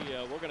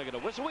we're going to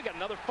get a whistle. We got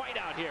another fight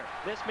out here.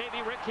 This may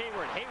be Rick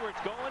Hayward. Hayward's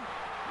going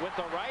with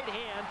the right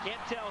hand. Can't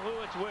tell who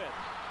it's with.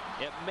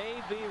 It may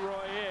be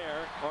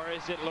Royer, or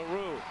is it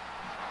LaRue?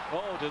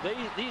 Oh,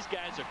 these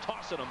guys are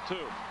tossing them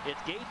too.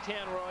 It's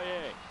Gaetan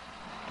Royer.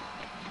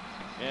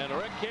 And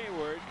Rick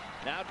Hayward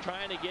now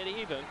trying to get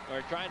even,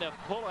 or trying to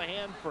pull a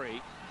hand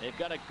free. They've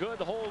got a good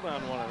hold on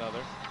one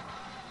another.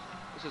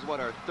 This is what,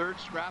 our third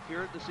scrap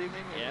here this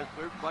evening? Yeah.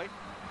 Third fight?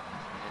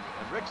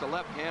 And Rick's a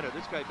left-hander.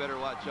 This guy better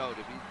watch out.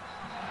 If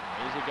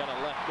He's got a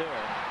left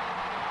there.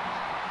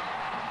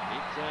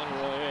 Gaetan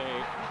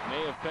Royer may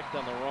have picked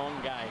on the wrong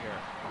guy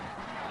here.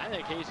 I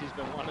think Casey's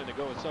been wanting to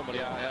go with somebody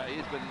else. Yeah,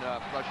 he's been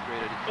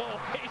frustrated. Oh,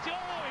 Casey,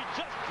 he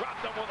just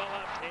dropped him with a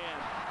left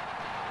hand.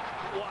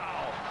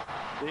 Wow.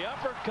 The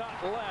uppercut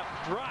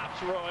left drops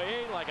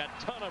Royer like a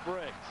ton of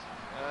bricks.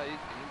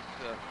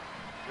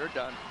 They're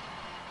done.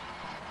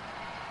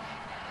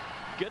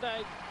 Good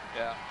night.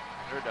 Yeah,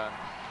 they're done.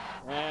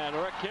 And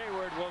Rick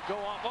Hayward will go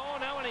off.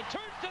 Oh, now and he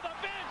turns to the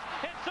bench,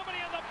 and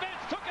somebody on the bench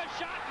took a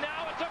shot.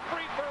 Now it's a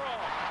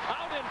free-for-all.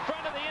 Out in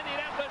front of the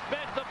Indianapolis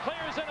bench, the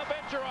players in the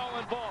bench are all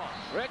involved.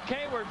 Rick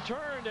Hayward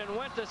turned and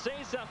went to say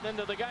something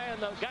to the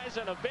guys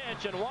on the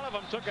bench, and one of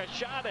them took a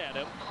shot at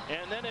him,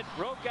 and then it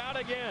broke out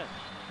again.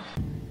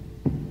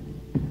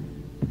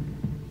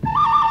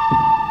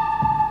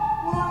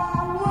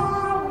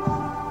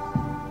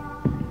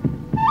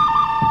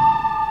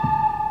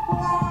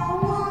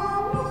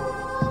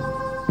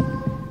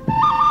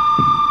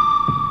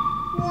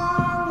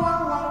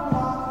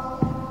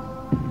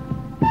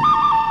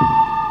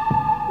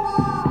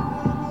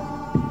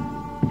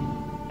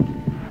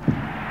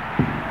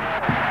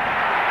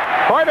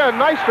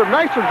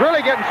 Nystrom's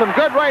really getting some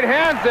good right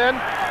hands in.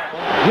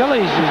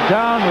 Gillies is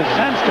down with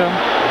Sandstrom.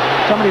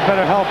 Somebody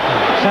better help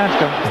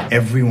Sandstrom.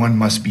 Everyone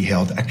must be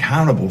held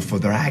accountable for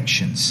their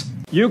actions.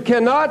 You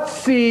cannot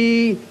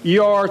see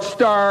your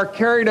star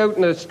carried out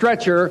in a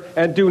stretcher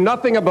and do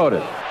nothing about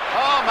it.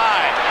 Oh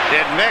my!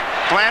 Did Mick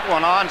plant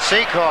one on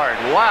C-card?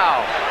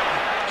 Wow!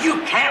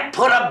 You can't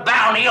put a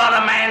bounty on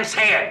a man's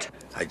head.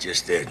 I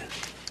just did.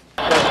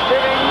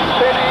 Spinning.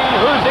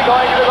 Who's he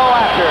going to go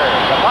after?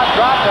 The puck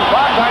drops and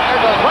Baumgartner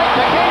goes right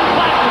to King,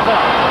 flashes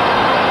him.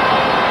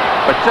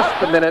 But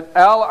just a minute,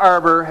 Al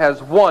Arbour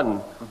has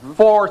won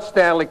 4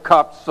 Stanley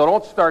Cups, so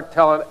don't start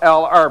telling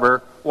Al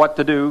Arbour what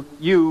to do,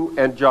 you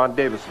and John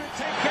Davison.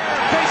 Take care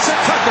of Mason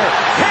Tucker.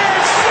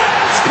 Here's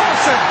Franz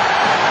Carlson.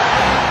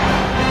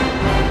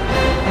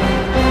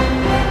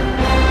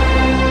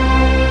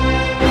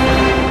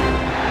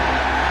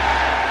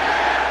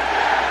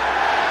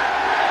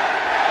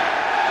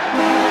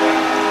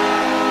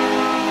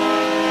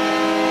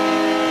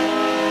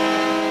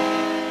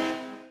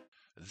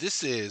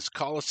 This is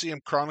Coliseum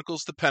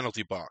Chronicles The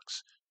Penalty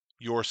Box,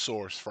 your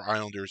source for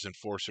Islanders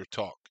Enforcer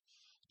talk.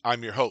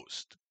 I'm your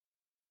host,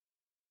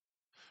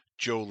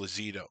 Joe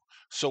Lazito.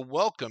 So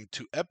welcome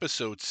to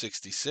episode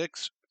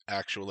 66,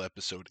 actual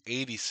episode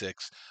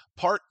 86,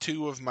 part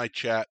 2 of my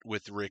chat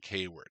with Rick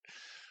Hayward.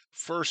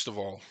 First of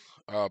all,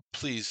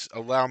 please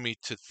allow me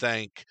to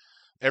thank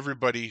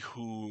everybody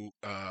who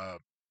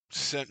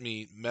sent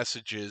me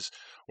messages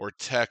or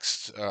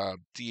texts,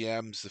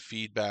 DMs, the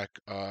feedback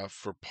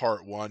for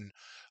part 1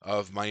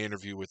 of my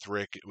interview with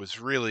Rick. It was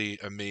really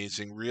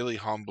amazing, really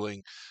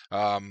humbling.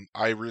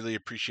 I really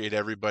appreciate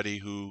everybody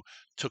who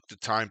took the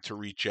time to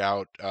reach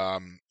out.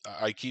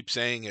 I keep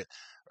saying it.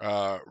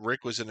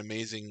 Rick was an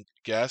amazing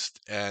guest,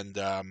 and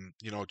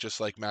just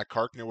like Matt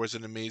Carkner was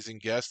an amazing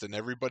guest, and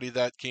everybody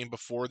that came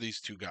before these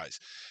two guys.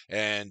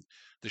 And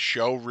the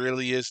show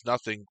really is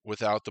nothing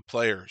without the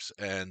players.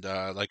 And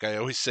like I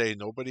always say,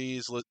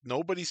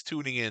 nobody's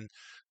tuning in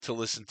to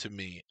listen to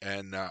me.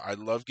 And I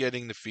love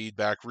getting the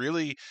feedback.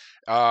 Really,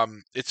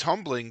 it's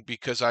humbling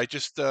because I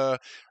just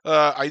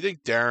I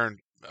think Darren,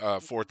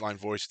 fourth line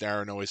voice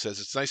Darren, always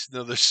says it's nice to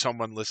know there's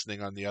someone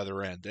listening on the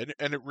other end,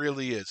 and it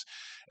really is.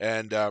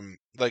 And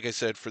like I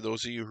said, for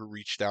those of you who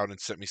reached out and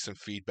sent me some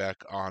feedback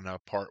on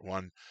part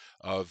 1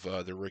 of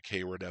the Rick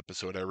Hayward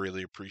episode, I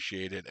really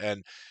appreciate it.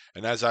 And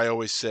as I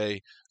always say,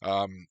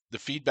 the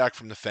feedback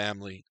from the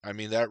family, I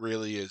mean, that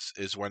really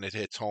is when it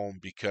hits home,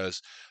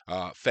 because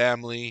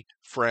family,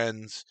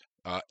 friends,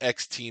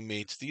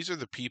 ex-teammates, these are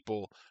the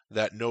people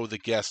that know the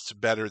guests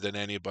better than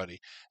anybody,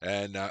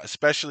 and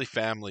especially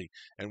family.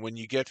 And when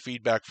you get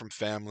feedback from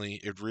family,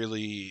 it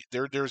really,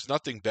 there's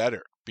nothing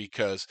better,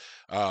 because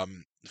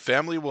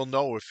family will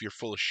know if you're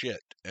full of shit.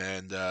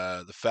 And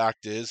the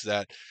fact is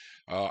that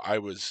I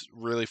was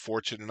really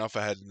fortunate enough.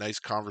 I had a nice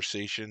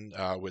conversation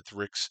with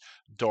Rick's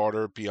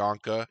daughter,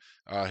 Bianca,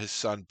 his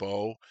son,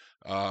 Bo,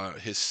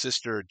 his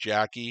sister,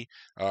 Jackie.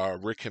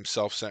 Rick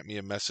himself sent me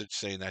a message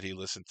saying that he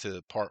listened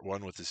to part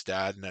 1 with his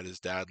dad and that his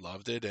dad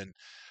loved it. And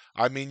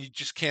I mean, you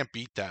just can't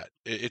beat that.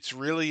 It's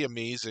really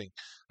amazing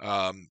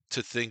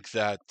to think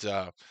that,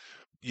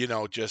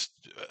 just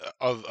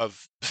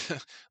of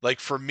like,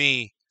 for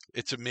me,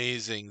 it's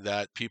amazing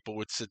that people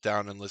would sit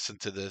down and listen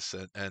to this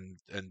and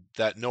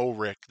that know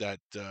Rick, that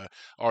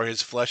are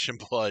his flesh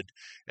and blood,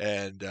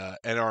 and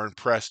are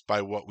impressed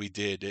by what we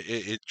did.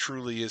 It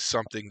truly is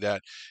something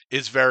that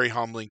is very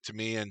humbling to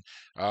me, and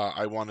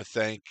I want to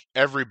thank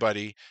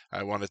everybody.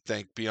 I want to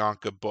thank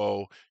Bianca,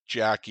 Bo,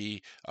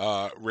 Jackie,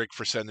 Rick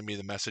for sending me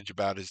the message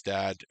about his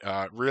dad.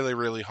 Really,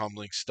 really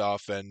humbling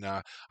stuff, and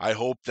I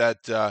hope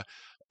that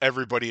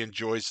everybody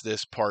enjoys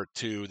this part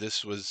 2.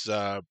 This was,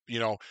 I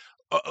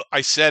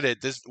said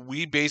it.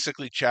 We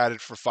basically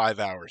chatted for 5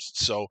 hours,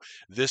 so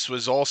this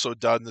was also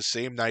done the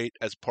same night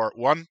as part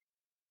 1.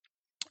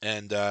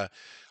 And I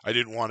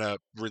didn't want to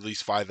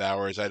release 5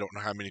 hours. I don't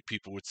know how many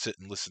people would sit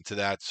and listen to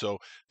that. So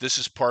this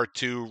is part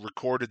 2,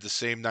 recorded the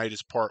same night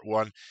as part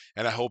 1,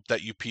 and I hope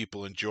that you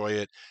people enjoy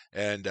it.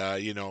 And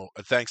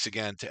thanks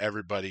again to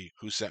everybody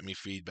who sent me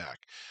feedback.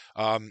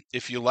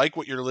 If you like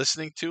what you're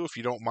listening to, if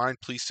you don't mind,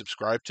 please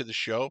subscribe to the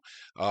show.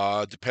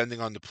 Depending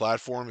on the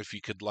platform, if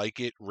you could like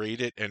it, rate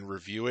it, and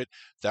review it,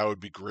 that would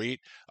be great.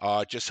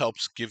 It just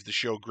helps give the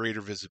show greater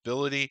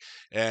visibility.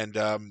 And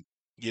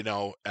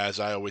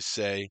as I always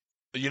say,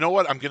 you know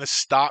what? I'm going to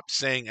stop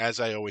saying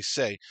as I always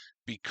say,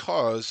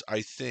 because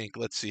I think,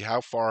 let's see, how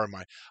far am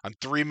I? I'm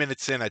 3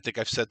 minutes in. I think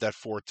I've said that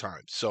 4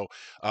 times. So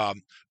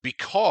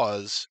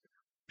because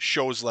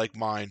shows like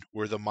mine,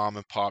 where the mom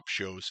and pop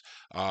shows,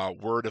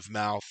 word of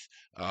mouth,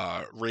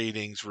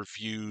 ratings,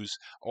 reviews,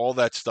 all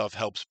that stuff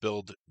helps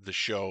build the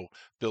show,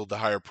 build the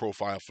higher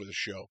profile for the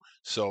show.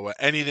 So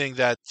anything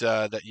that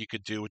you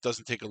could do, it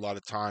doesn't take a lot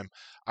of time.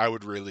 I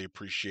would really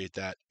appreciate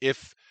that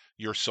if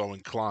you're so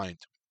inclined.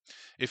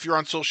 If you're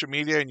on social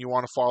media and you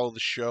want to follow the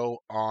show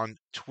on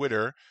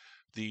Twitter,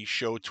 the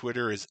show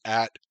Twitter is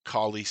at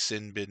Kali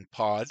Sinbin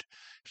Pod.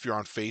 If you're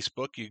on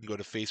Facebook, you can go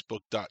to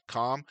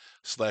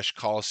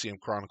facebook.com/Coliseum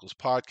Chronicles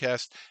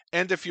Podcast.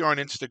 And if you're on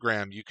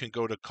Instagram, you can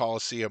go to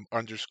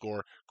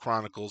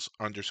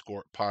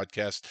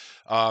Coliseum_Chronicles_podcast.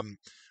 I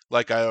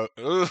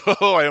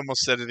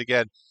almost said it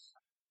again.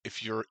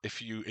 If you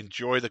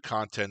enjoy the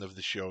content of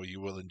the show,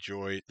 you will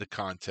enjoy the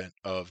content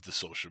of the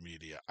social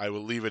media. I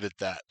will leave it at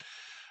that.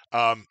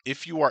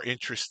 If you are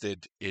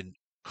interested in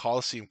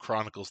Coliseum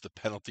Chronicles, the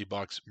Penalty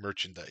Box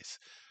merchandise,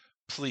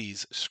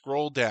 please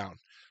scroll down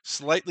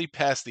slightly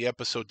past the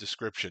episode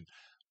description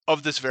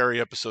of this very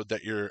episode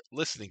that you're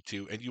listening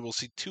to, and you will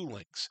see 2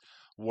 links.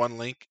 One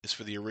link is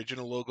for the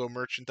original logo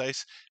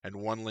merchandise, and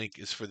one link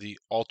is for the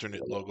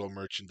alternate logo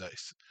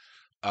merchandise.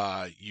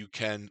 You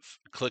can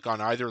click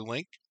on either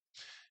link,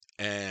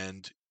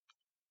 and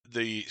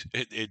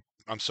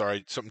I'm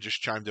sorry, something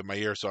just chimed in my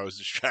ear, so I was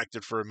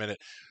distracted for a minute.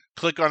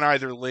 Click on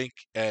either link,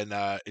 and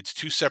it's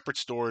 2 separate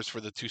stores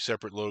for the 2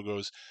 separate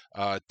logos.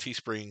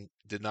 Teespring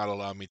did not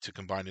allow me to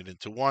combine it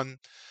into one.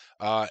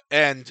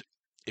 And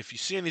if you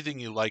see anything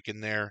you like in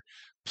there,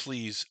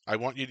 please, I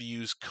want you to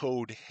use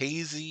code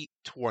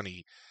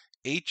HAZY20,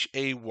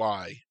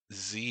 HAYZIE20.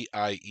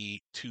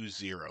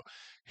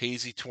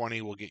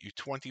 Hazy20 will get you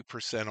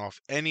 20%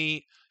 off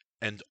any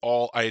and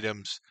all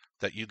items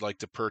that you'd like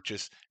to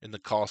purchase in the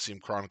Coliseum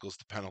Chronicles,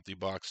 the Penalty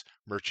Box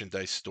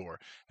merchandise store.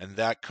 And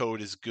that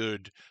code is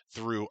good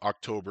through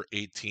October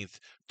 18th,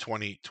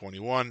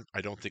 2021.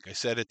 I don't think I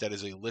said it. That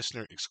is a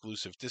listener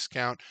exclusive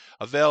discount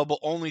available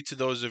only to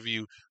those of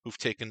you who've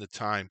taken the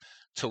time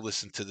to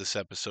listen to this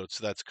episode.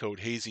 So that's code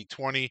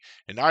HAZY20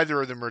 in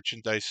either of the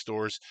merchandise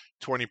stores,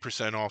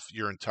 20% off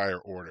your entire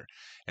order.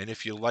 And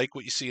if you like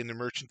what you see in the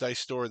merchandise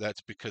store,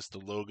 that's because the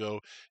logo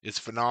is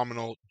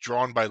phenomenal,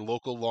 drawn by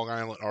local Long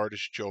Island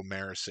artist Joe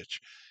Marisic.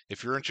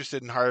 If you're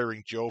interested in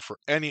hiring Joe for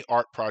any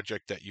art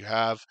project that you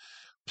have,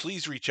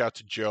 please reach out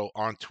to Joe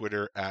on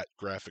Twitter at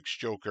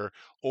GraphicsJoker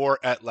or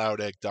at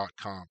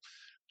loudegg.com.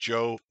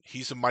 Joe,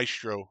 he's a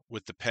maestro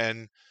with the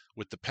pen,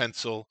 with the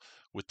pencil,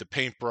 with the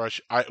paintbrush,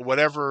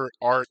 whatever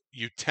art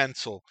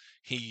utensil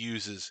he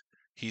uses,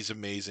 he's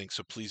amazing.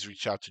 So please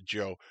reach out to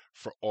Joe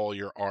for all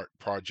your art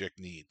project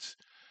needs.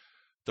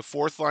 The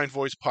Fourth Line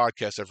Voice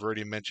podcast, I've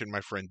already mentioned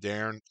my friend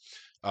Darren.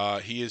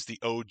 He is the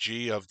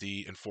OG of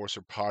the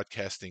Enforcer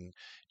podcasting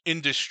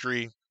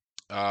industry.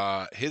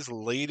 His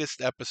latest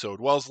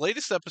episode was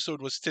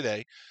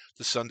today,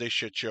 the Sunday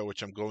Shit Show,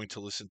 which I'm going to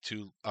listen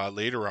to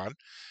later on,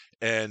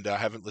 and I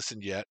haven't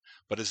listened yet.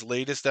 But his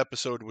latest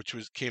episode, which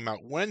came out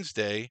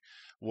Wednesday,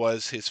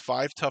 was his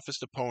 5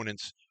 toughest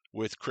opponents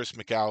with Chris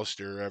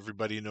McAllister.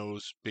 Everybody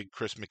knows big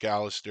Chris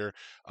McAllister.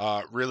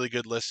 Really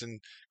good listen.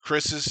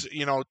 Chris is,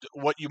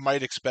 what you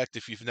might expect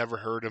if you've never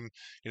heard him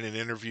in an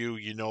interview.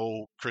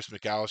 Chris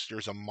McAllister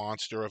is a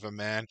monster of a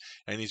man,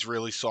 and he's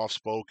really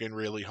soft-spoken,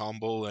 really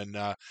humble, and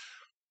him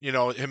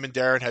and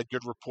Darren had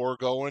good rapport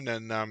going,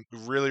 and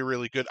really,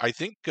 really good. I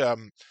think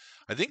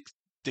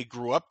they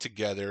grew up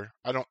together.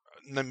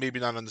 Maybe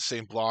not on the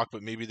same block,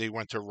 but maybe they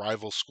went to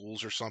rival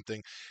schools or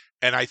something.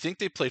 And I think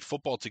they played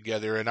football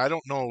together. And I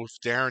don't know if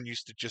Darren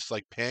used to just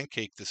like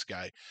pancake this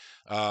guy.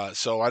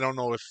 So I don't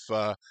know if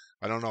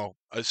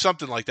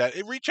something like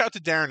that. Reach out to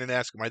Darren and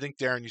ask him. I think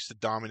Darren used to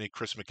dominate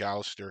Chris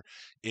McAllister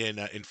in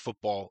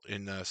football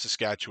in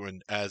Saskatchewan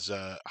as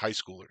high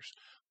schoolers.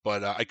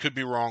 but I could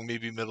be wrong.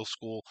 Maybe middle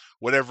school,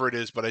 whatever it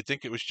is. But I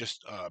think it was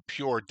just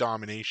pure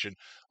domination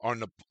on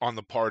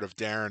the part of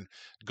Darren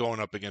going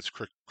up against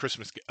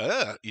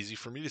easy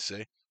for me to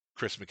say,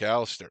 Chris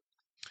McAllister.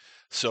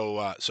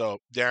 So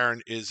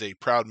Darren is a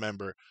proud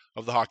member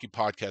of the Hockey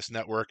Podcast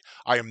Network.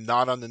 I am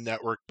not on the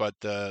network, but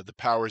the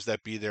powers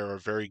that be there are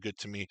very good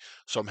to me.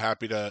 So I'm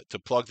happy to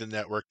plug the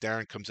network.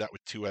 Darren comes out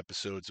with 2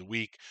 episodes a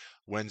week,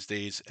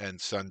 Wednesdays and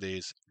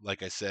Sundays.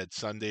 Like I said,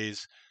 Sunday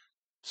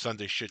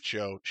Shit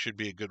Show should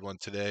be a good one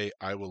today.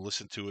 I will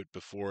listen to it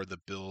before the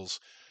Bills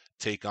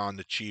take on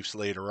the Chiefs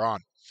later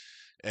on.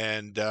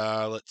 And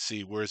let's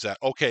see, where's that?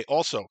 Okay,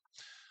 also,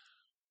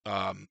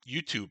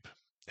 YouTube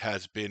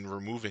has been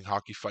removing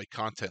Hockey Fight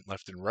content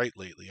left and right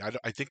lately.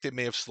 I think they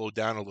may have slowed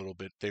down a little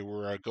bit. They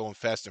were going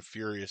fast and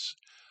furious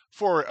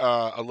for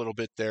a little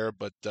bit there,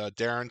 but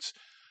Darren's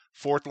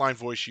Fourth Line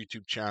Voice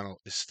YouTube channel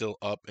is still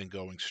up and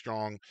going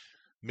strong.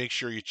 Make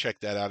sure you check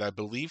that out. I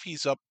believe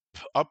he's up.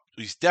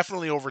 He's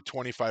definitely over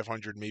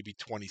 2,500, maybe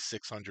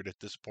 2,600 at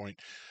this point.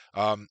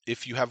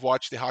 If you have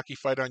watched the Hockey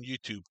Fight on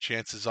YouTube,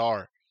 chances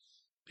are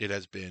it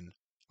has been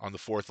on the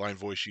Fourth Line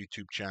Voice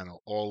YouTube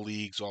channel. All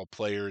leagues, all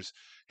players,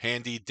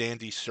 handy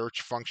dandy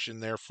search function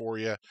there for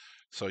you.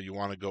 So you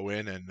want to go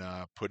in and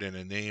put in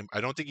a name.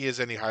 I don't think he has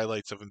any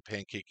highlights of him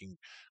pancaking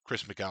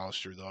Chris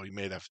McAllister, though. He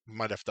might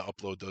have to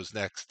upload those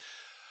next.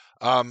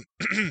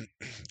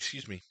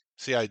 Excuse me.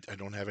 See, I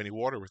don't have any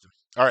water with him.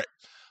 All right.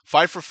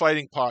 Fight for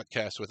Fighting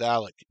podcast with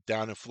Alec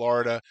down in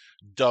Florida,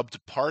 dubbed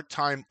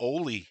Part-Time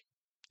Oli.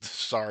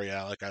 Sorry,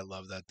 Alec. I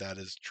love that. That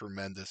is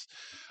tremendous.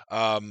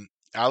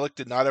 Alec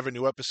did not have a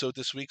new episode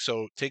this week,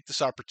 so take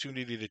this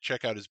opportunity to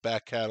check out his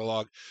back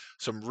catalog.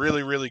 Some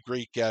really, really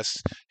great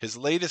guests. His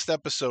latest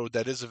episode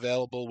that is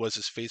available was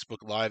his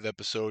Facebook Live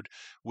episode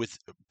with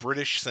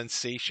British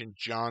sensation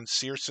John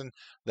Searson.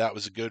 That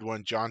was a good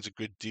one. John's a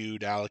good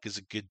dude. Alec is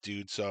a good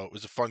dude, so it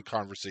was a fun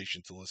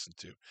conversation to listen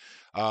to.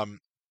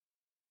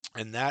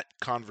 And that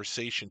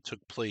conversation took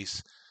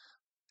place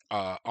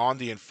on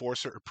the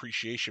Enforcer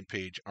Appreciation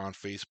page on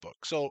Facebook.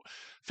 So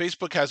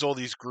Facebook has all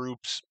these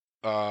groups.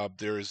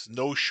 There is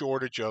no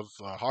shortage of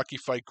Hockey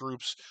Fight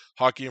groups,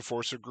 Hockey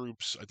Enforcer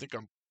groups. I think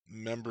I'm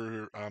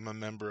a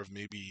member of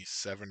maybe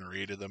 7 or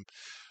 8 of them.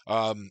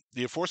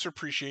 The Enforcer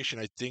Appreciation,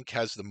 I think,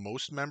 has the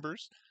most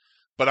members,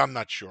 but I'm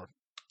not sure.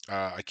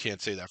 I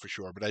can't say that for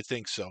sure, but I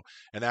think so.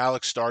 And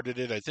Alex started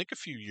it, I think, a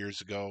few years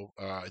ago.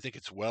 I think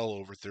it's well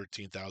over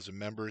 13,000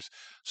 members.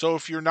 So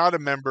if you're not a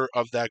member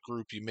of that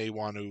group, you may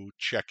want to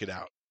check it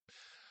out.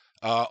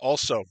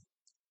 Also,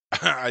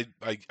 I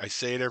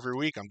say it every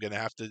week. I'm going to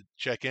have to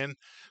check in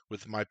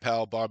with my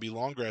pal Bobby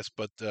Longgrass,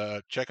 but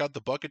check out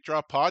the Bucket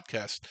Drop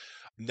podcast.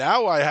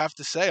 Now I have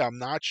to say I'm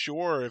not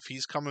sure if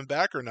he's coming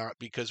back or not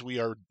because we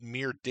are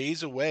mere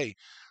days away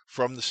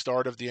from the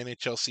start of the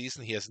NHL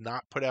season. He has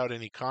not put out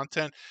any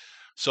content,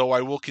 so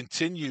I will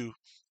continue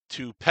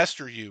to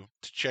pester you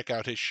to check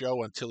out his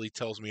show until he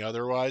tells me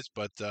otherwise,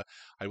 but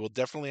I will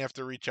definitely have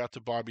to reach out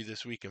to Bobby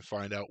this week and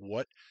find out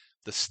what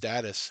the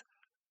status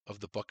of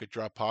the Bucket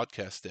Drop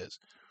podcast is.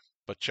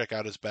 But check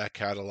out his back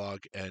catalog,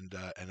 and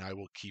I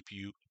will keep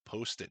you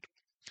posted.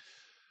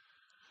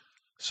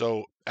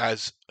 So,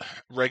 as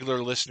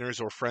regular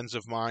listeners or friends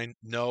of mine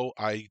know,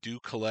 I do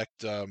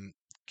collect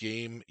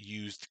game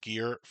used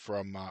gear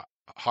from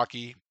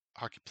hockey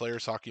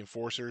players, hockey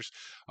enforcers,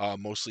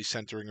 mostly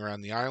centering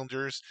around the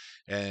Islanders.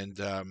 And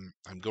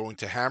I'm going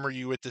to hammer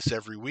you with this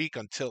every week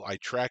until I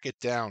track it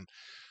down.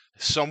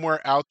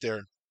 Somewhere out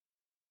there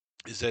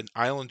is an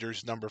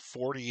Islanders number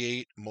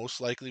 48,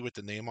 most likely with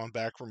the name on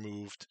back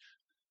removed.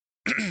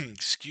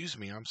 Excuse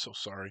me, I'm so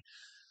sorry.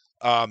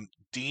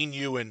 Dean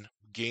Ewan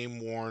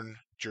game-worn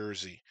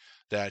jersey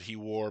that he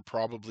wore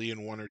probably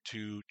in 1 or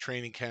 2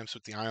 training camps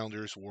with the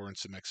Islanders, wore in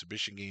some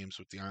exhibition games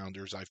with the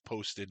Islanders. I've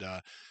posted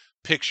a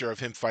picture of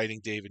him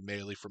fighting David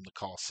Maley from the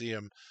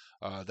Coliseum.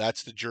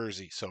 That's the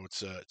jersey. So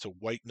it's a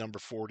white number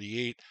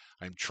 48.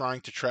 I'm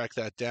trying to track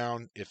that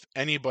down. If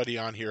anybody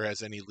on here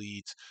has any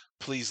leads,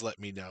 please let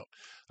me know.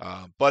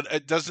 But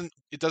it doesn't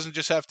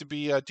just have to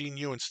be Dean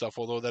Ewan stuff,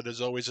 although that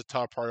is always a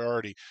top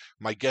priority.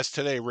 My guest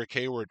today, Rick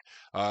Hayward.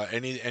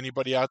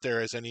 Anybody out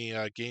there has any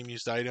game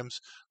used items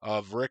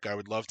of Rick? I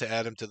would love to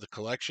add him to the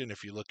collection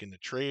if you're looking to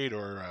trade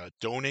or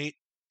donate,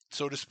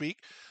 so to speak.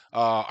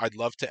 I'd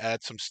love to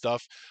add some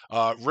stuff.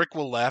 Rick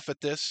will laugh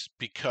at this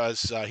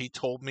because he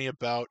told me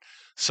about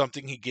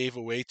something he gave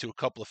away to a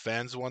couple of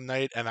fans one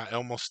night, and I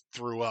almost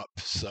threw up.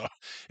 So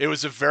it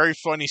was a very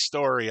funny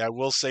story. I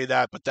will say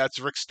that, but that's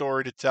Rick's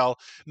story to tell.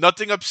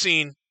 Nothing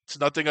obscene. It's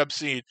nothing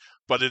obscene,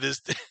 but it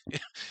is.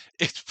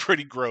 It's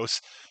pretty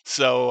gross.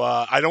 So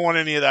I don't want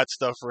any of that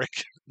stuff,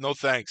 Rick. No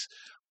thanks.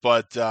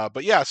 But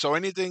yeah. So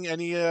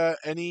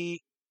any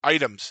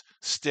items,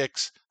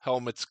 sticks,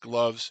 helmets,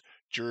 gloves,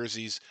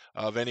 jerseys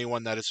of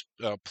anyone that has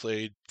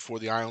played for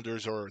the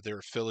Islanders or their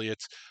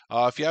affiliates.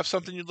 If you have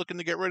something you're looking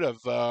to get rid of,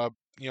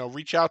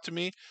 reach out to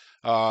me.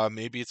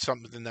 Maybe it's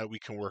something that we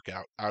can work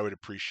out. I would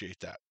appreciate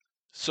that.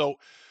 So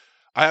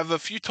I have a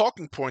few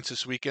talking points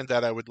this weekend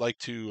that I would like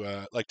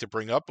to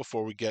bring up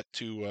before we get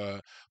to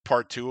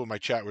part 2 of my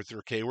chat with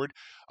Rick Hayward.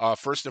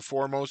 First and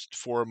foremost,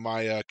 for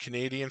my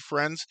Canadian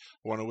friends,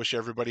 I want to wish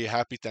everybody a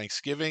happy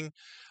Thanksgiving.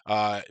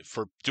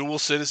 For dual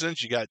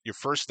citizens, you got your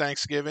first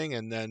Thanksgiving,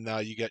 and then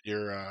you get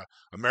your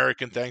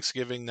American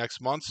Thanksgiving next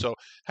month. So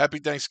happy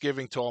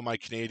Thanksgiving to all my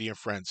Canadian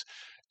friends.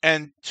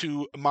 And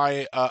to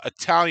my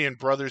Italian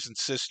brothers and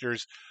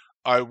sisters,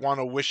 I want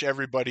to wish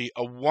everybody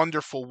a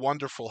wonderful,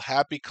 wonderful,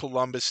 happy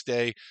Columbus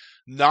Day,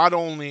 not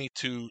only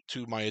to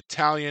my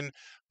Italian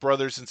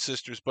brothers and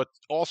sisters, but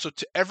also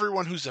to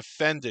everyone who's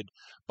offended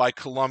by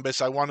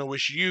Columbus. I want to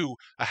wish you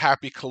a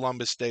happy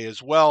Columbus Day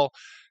as well.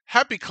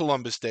 Happy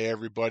Columbus Day,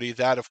 everybody.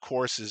 That, of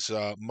course, is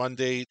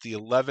Monday the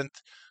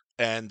 11th.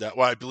 And,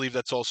 well, I believe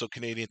that's also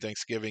Canadian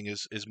Thanksgiving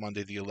is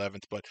Monday the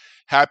 11th. But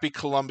happy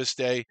Columbus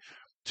Day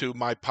to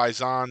my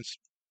paisans.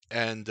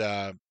 And,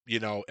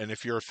 and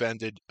if you're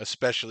offended,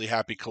 especially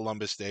happy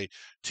Columbus Day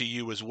to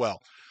you as well.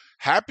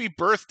 Happy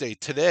birthday.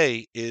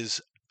 Today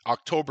is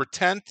October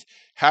 10th.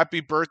 Happy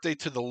birthday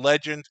to the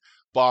legend,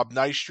 Bob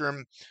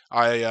Nystrom.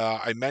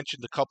 I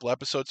mentioned a couple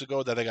episodes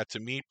ago that I got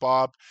to meet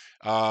Bob.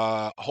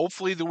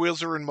 Hopefully the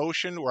wheels are in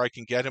motion where I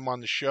can get him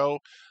on the show.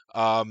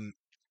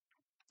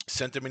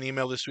 Sent him an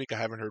email this week. I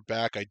haven't heard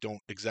back. I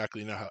don't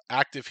exactly know how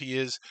active he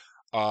is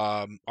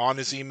on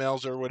his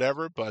emails or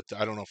whatever, but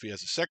I don't know if he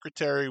has a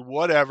secretary,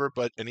 whatever,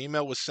 but an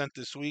email was sent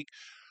this week.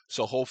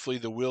 So hopefully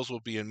the wheels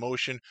will be in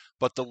motion.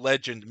 But the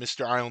legend,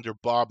 Mr. Islander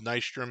Bob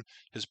Nystrom,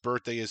 his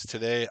birthday is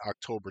today,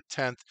 October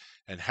 10th,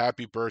 and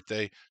happy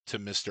birthday to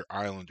Mr.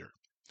 Islander.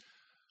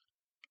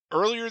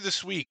 Earlier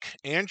this week,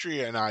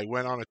 Andrea and I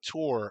went on a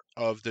tour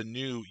of the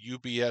new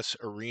UBS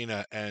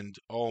Arena, and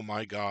oh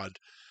my God,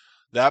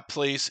 that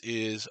place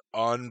is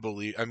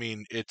unbelievable. I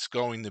mean, it's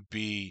going to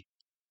be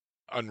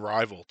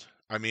unrivaled.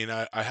 I mean,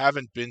 I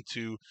haven't been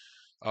to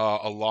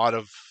a lot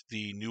of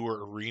the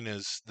newer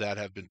arenas that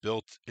have been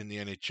built in the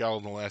NHL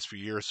in the last few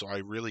years, so I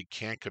really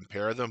can't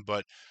compare them.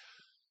 But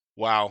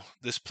wow,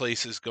 this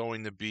place is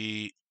going to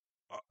be,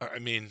 I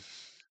mean,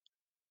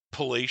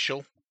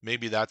 palatial.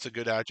 Maybe that's a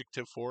good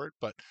adjective for it,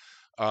 but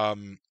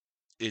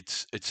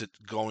it's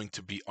going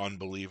to be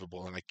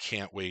unbelievable, and I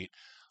can't wait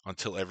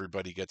until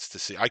everybody gets to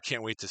see. I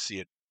can't wait to see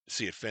it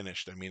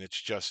finished. I mean,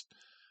 it's just,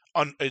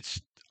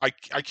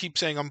 I keep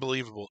saying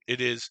unbelievable.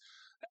 It is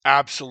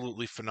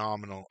absolutely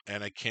phenomenal,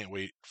 and I can't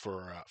wait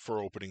for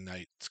opening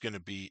night. It's going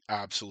to be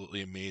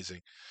absolutely amazing.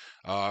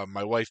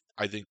 My wife,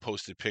 I think,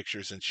 posted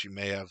pictures, and she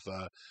may have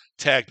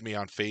tagged me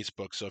on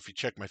Facebook. So if you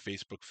check my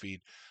Facebook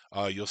feed,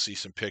 you'll see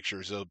some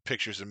pictures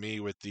of me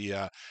with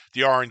the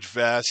orange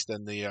vest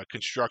and the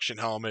construction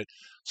helmet.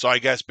 So I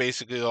guess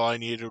basically all I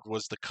needed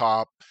was the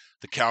cop,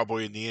 the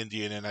cowboy, and the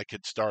Indian, and I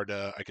could start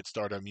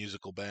a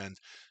musical band.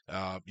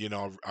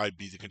 I'd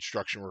be the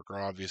construction worker,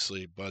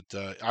 obviously, but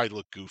I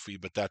look goofy,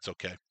 but that's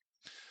okay.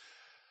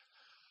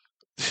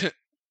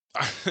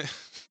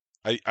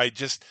 I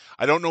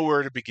don't know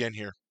where to begin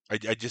here. I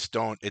just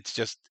don't.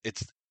 It's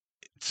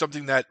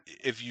something that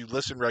if you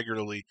listen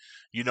regularly,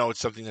 it's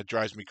something that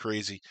drives me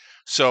crazy.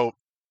 So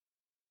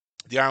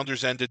the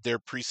Islanders ended their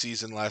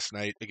preseason last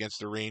night against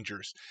the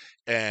Rangers,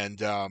 and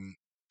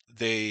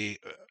the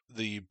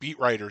beat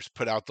writers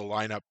put out the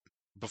lineup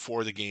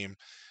before the game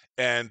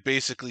and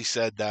basically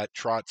said that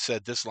Trotz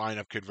said this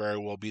lineup could very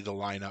well be the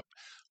lineup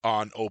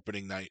on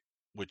opening night,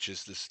 which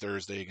is this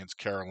Thursday against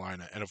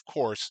Carolina. And of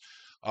course,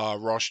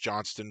 Ross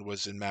Johnston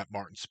was in Matt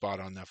Martin's spot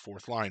on that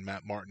fourth line.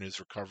 Matt Martin is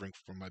recovering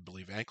from, I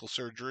believe, ankle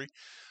surgery.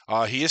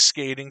 He is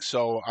skating,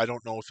 so I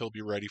don't know if he'll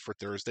be ready for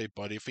Thursday,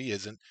 but if he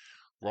isn't,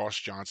 Ross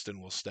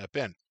Johnston will step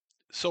in.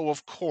 So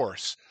of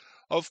course,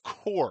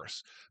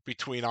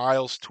 between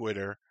Isles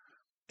Twitter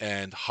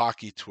and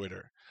hockey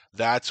Twitter,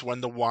 that's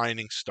when the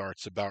whining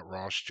starts about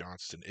Ross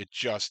Johnston.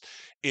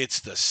 It's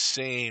the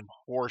same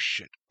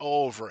horseshit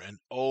over and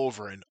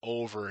over and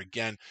over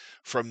again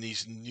from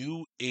these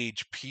new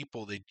age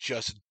people. They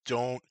just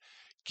don't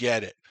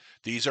get it.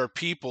 These are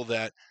people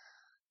that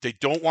they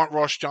don't want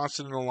Ross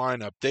Johnston in the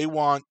lineup. They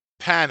want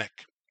Panic,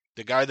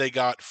 the guy they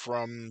got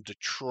from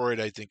Detroit,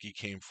 I think he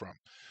came from.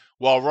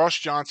 Well, Ross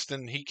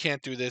Johnston, he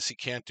can't do this, he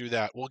can't do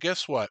that. Well,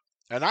 guess what?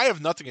 And I have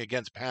nothing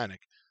against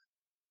Panic.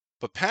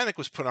 But Panic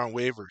was put on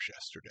waivers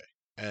yesterday,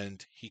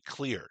 and he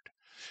cleared.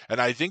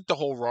 And I think the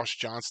whole Ross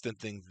Johnston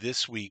thing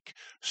this week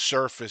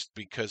surfaced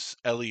because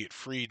Elliot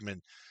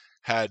Friedman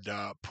had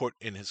put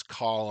in his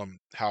column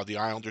how the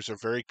Islanders are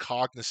very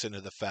cognizant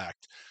of the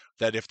fact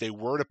that if they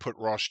were to put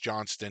Ross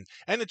Johnston,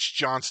 and it's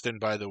Johnston,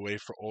 by the way,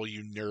 for all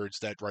you nerds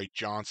that write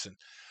Johnson,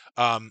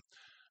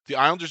 the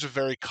Islanders are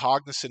very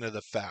cognizant of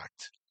the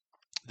fact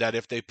that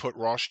if they put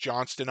Ross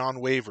Johnston on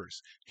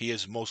waivers, he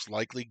is most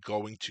likely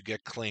going to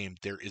get claimed.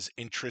 There is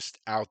interest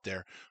out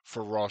there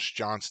for Ross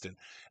Johnston.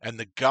 And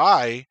the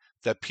guy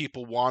that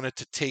people wanted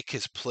to take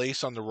his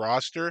place on the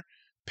roster,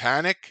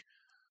 Panic,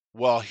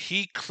 well,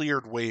 he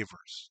cleared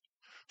waivers.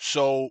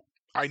 So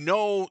I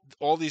know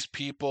all these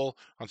people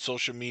on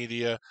social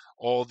media,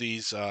 all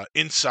these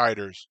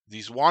insiders,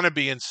 these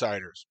wannabe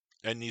insiders,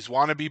 and these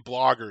wannabe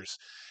bloggers,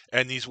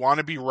 and these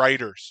wannabe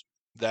writers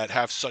that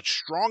have such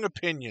strong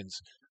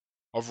opinions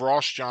of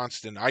Ross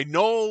Johnston. I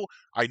know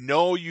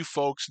you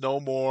folks know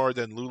more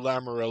than Lou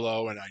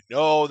Lamoriello, and I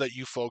know that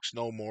you folks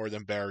know more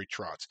than Barry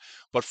Trotz.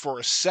 But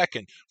for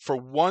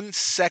 1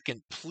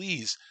 second,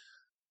 please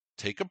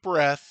take a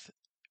breath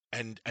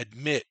and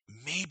admit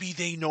maybe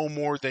they know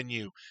more than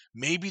you.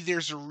 Maybe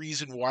there's a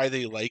reason why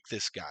they like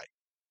this guy.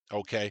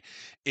 Okay,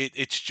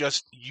 it's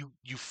just you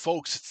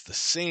folks. It's the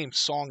same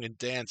song and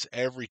dance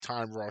every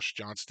time Ross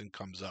Johnston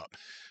comes up,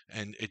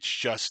 and it's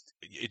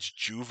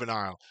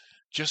juvenile.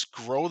 Just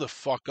grow the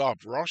fuck up.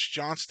 Ross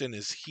Johnston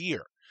is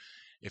here.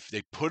 If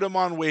they put him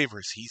on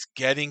waivers, he's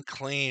getting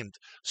claimed.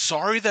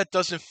 Sorry that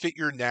doesn't fit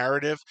your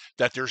narrative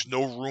that there's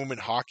no room in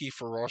hockey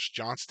for Ross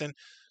Johnston.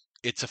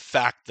 It's a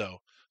fact, though.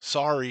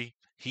 Sorry.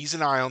 He's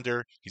an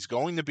Islander. He's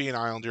going to be an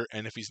Islander.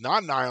 And if he's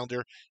not an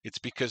Islander, it's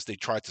because they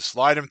tried to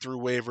slide him through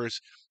waivers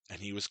and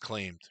he was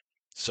claimed.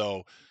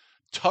 So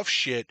tough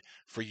shit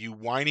for you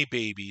whiny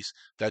babies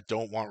that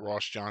don't want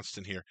Ross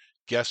Johnston here.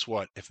 Guess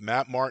what? If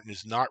Matt Martin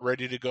is not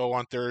ready to go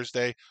on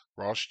Thursday,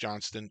 Ross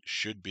Johnston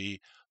should be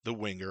the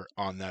winger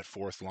on that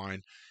fourth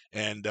line.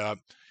 And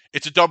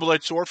it's a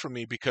double-edged sword for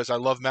me because I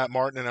love Matt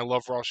Martin and I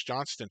love Ross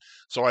Johnston.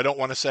 So I don't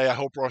want to say I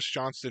hope Ross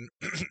Johnston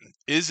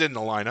is in the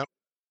lineup,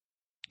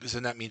 because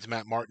then that means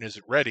Matt Martin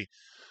isn't ready.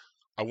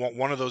 I want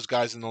one of those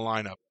guys in the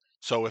lineup.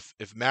 So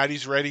if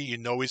Matty's ready, you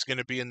know he's going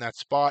to be in that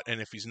spot. And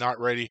if he's not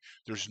ready,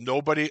 there's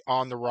nobody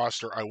on the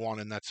roster I want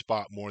in that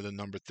spot more than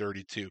number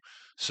 32.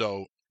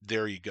 So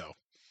there you go.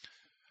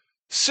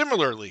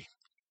 Similarly,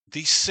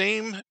 these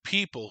same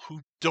people who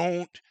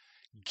don't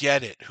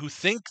get it, who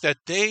think that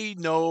they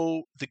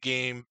know the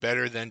game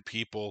better than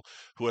people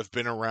who have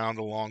been around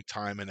a long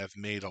time and have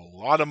made a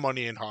lot of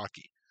money in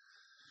hockey.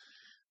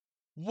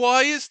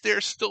 Why is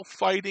there still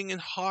fighting in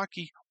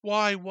hockey?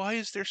 Why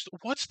is there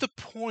what's the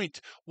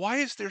point? Why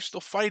is there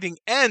still fighting?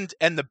 And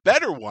the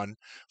better one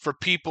for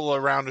people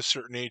around a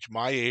certain age,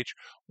 my age,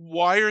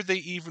 why are they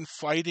even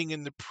fighting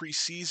in the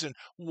preseason?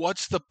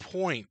 What's the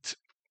point?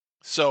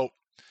 So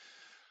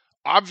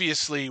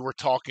obviously we're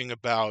talking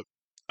about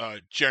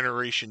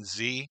Generation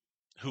Z,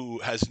 who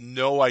has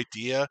no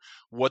idea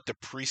what the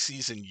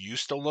preseason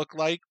used to look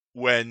like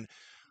when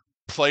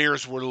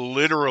players were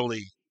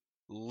literally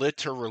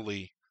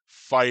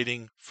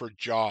fighting for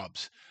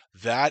jobs.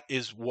 That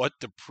is what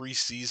the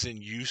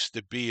preseason used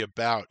to be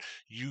about.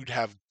 You'd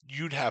have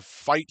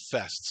fight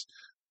fests.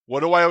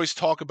 What do I always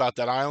talk about?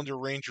 That Islander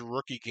Ranger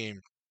rookie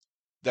game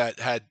that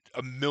had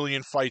a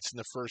million fights in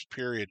the first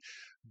period.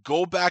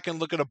 Go back and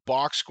look at a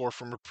box score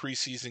from a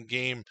preseason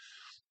game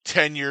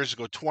 10 years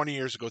ago, 20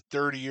 years ago,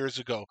 30 years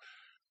ago.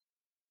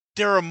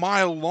 They're a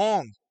mile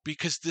long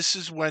because this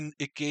is when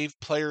it gave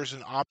players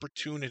an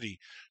opportunity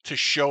to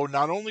show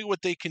not only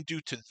what they can do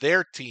to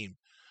their team,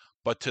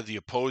 but to the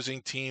opposing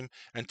team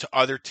and to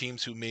other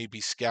teams who may be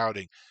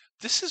scouting.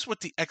 This is what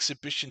the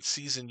exhibition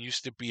season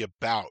used to be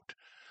about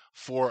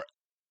for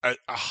a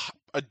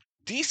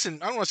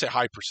decent, I don't want to say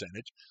high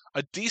percentage,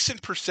 a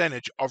decent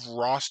percentage of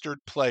rostered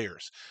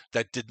players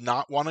that did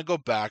not want to go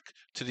back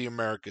to the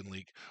American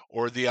League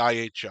or the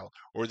IHL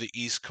or the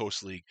East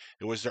Coast League.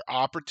 It was their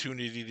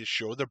opportunity to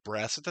show the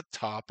brass at the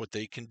top what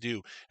they can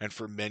do. And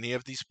for many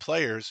of these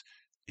players,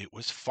 it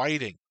was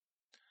fighting.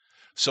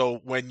 So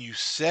when you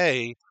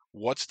say,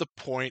 what's the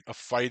point of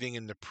fighting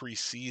in the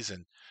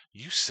preseason?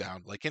 You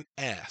sound like an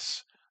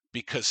ass,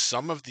 because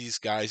some of these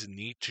guys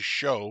need to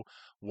show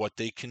what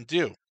they can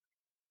do.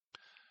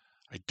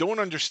 I don't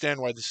understand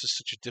why this is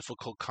such a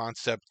difficult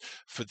concept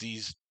for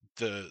the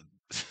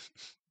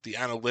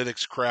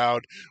analytics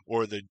crowd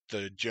or the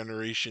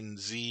Generation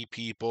Z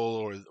people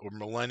or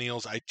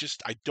millennials. I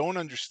don't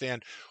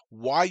understand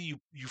why you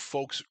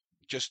folks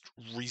just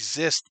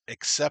resist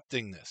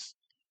accepting this.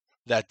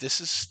 That this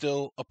is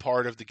still a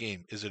part of the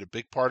game. Is it a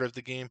big part of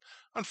the game?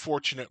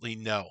 Unfortunately,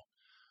 no.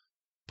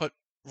 But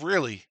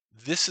really,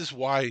 this is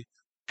why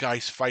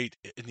guys fight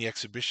in the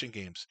exhibition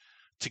games,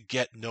 to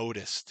get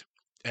noticed.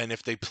 And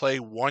if they play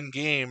one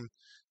game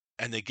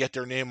and they get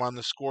their name on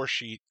the score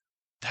sheet,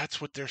 that's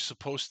what they're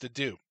supposed to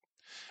do.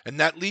 And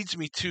that leads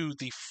me to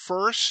the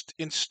first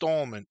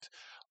installment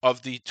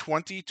of the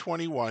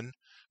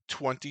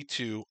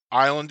 2021-22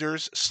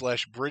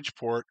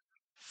 Islanders/Bridgeport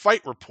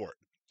Fight Report.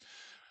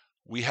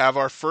 We have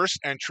our first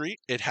entry.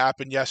 It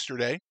happened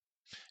yesterday.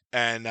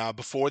 And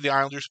before the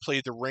Islanders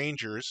played the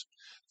Rangers,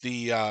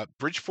 the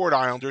Bridgeport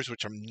Islanders,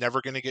 which I'm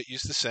never going to get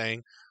used to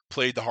saying,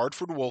 played the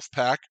Hartford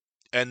Wolfpack.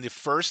 And the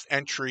first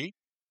entry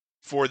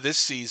for this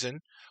season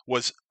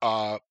was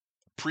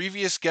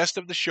previous guest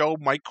of the show,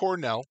 Mike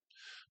Cornell,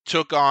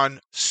 took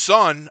on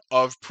son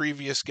of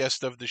previous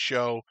guest of the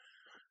show,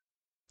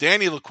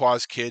 Danny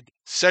Lacroix's kid,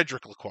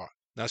 Cedric Lacroix.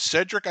 Now,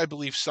 Cedric, I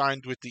believe,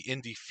 signed with the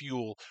Indy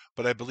Fuel,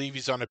 but I believe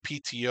he's on a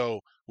PTO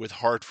with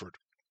Hartford.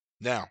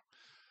 Now,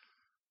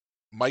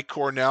 Mike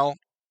Cornell,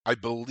 I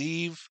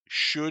believe,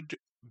 should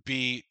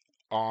be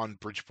on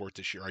Bridgeport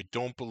this year. I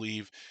don't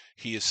believe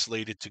he is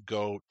slated to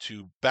go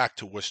back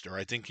to Worcester.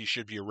 I think he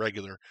should be a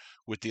regular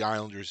with the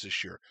Islanders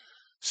this year.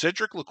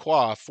 Cedric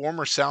Lacroix,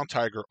 former Sound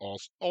Tiger,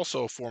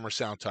 also a former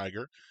Sound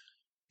Tiger,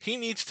 he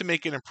needs to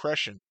make an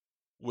impression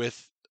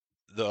with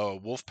the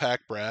Wolfpack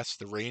brass,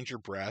 the Ranger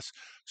brass.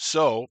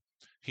 So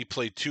he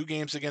played 2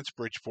 games against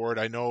Bridgeport.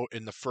 I know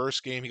in the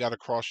first game he got a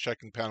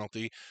cross-checking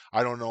penalty.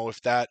 I don't know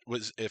if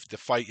the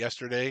fight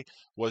yesterday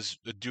was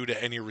due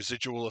to any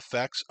residual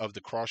effects of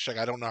the cross-check.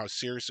 I don't know how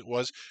serious it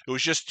was. It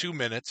was just 2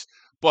 minutes.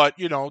 But,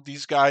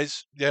 these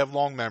guys, they have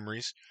long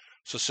memories.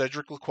 So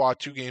Cedric Lacroix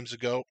 2 games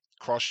ago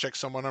cross-checked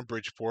someone on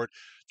Bridgeport.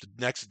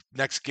 The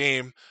next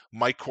game,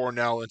 Mike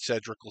Cornell and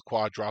Cedric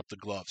Lacroix dropped the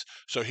gloves.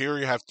 So here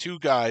you have 2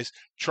 guys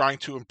trying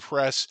to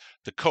impress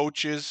the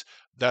coaches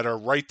that are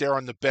right there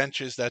on the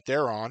benches that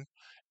they're on,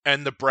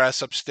 and the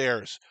brass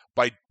upstairs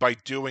by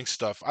doing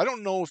stuff. I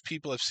don't know if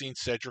people have seen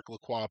Cedric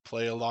Lacroix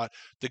play a lot.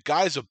 The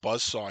guy's a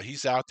buzzsaw.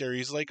 He's out there.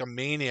 He's like a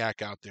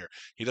maniac out there.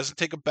 He doesn't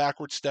take a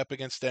backward step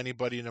against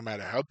anybody, no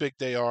matter how big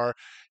they are,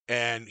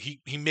 and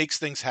he makes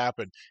things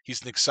happen.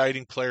 He's an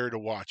exciting player to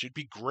watch. It'd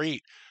be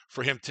great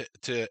for him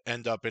to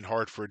end up in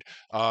Hartford.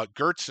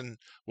 Gertson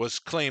was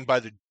claimed by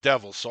the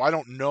Devils, so I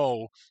don't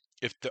know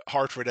if the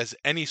Hartford has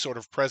any sort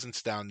of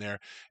presence down there.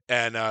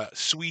 And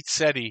Sweet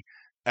Seti,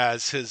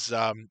 as his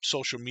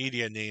social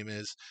media name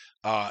is,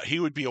 he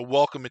would be a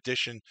welcome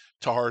addition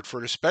to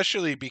Hartford,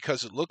 especially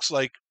because it looks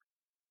like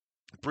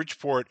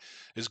Bridgeport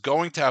is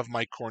going to have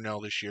Mike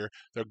Cornell this year.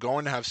 They're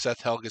going to have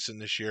Seth Helgeson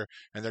this year,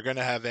 and they're going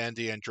to have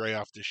Andy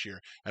Andreoff this year.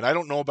 And I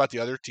don't know about the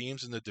other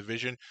teams in the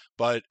division,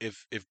 but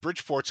if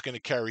Bridgeport's going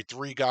to carry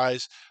 3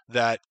 guys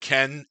that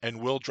can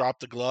and will drop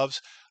the gloves,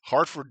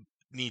 Hartford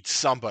needs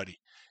somebody.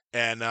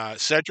 And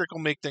Cedric will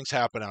make things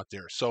happen out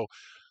there. So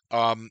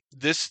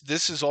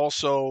this is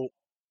also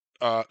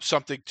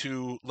something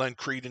to lend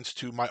credence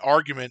to my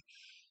argument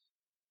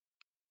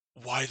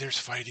why there's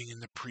fighting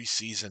in the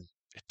preseason.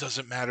 It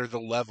doesn't matter the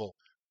level.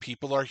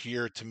 People are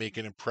here to make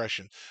an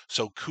impression.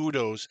 So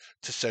kudos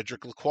to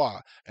Cedric Lacroix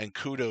and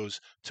kudos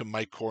to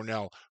Mike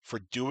Cornell for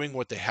doing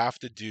what they have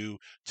to do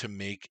to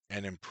make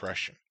an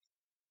impression.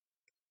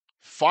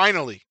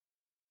 Finally,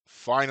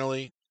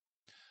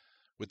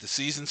 with the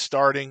season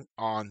starting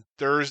on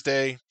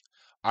Thursday,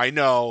 I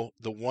know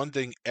the one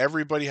thing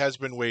everybody has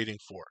been waiting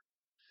for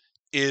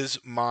is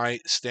my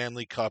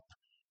Stanley Cup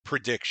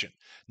prediction.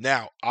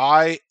 Now,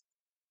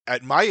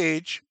 at my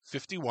age,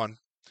 51,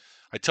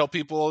 I tell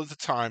people all the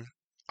time,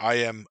 I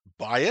am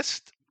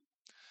biased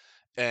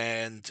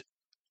and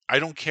I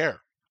don't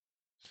care.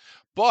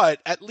 But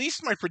at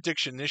least my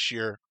prediction this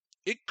year,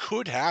 it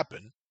could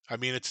happen. I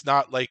mean, it's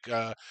not like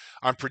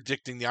I'm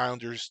predicting the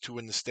Islanders to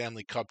win the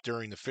Stanley Cup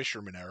during the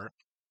Fisherman era.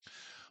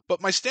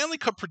 But my Stanley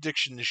Cup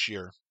prediction this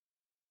year,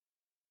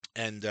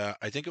 and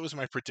I think it was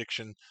my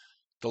prediction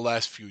the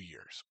last few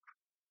years.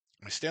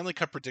 My Stanley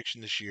Cup prediction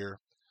this year,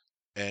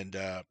 and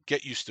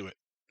get used to it.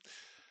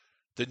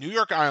 The New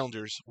York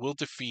Islanders will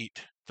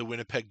defeat the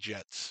Winnipeg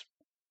Jets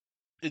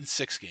in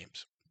 6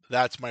 games.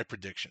 That's my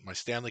prediction, my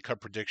Stanley Cup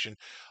prediction.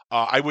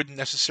 I wouldn't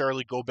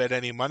necessarily go bet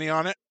any money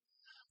on it.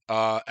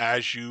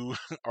 As you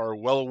are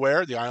well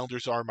aware, the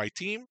Islanders are my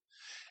team,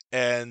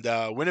 and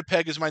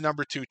Winnipeg is my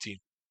number 2 team.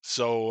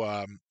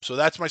 So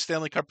that's my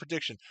Stanley Cup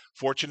prediction.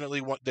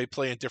 Fortunately, they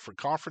play in different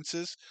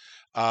conferences,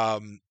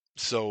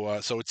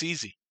 so it's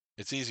easy.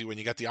 It's easy when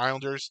you got the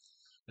Islanders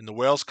in the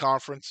Wales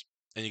Conference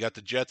and you got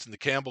the Jets in the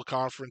Campbell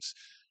Conference.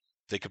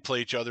 They could play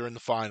each other in the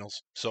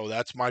finals. So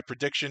that's my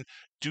prediction.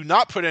 Do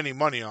not put any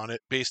money on it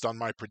based on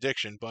my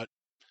prediction, but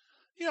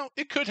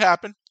it could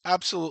happen.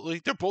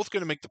 Absolutely, they're both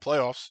going to make the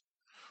playoffs,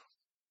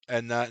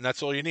 and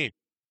that's all you need.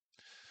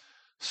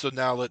 So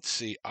now let's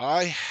see.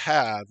 I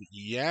have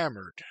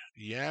yammered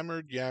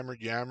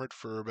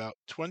for about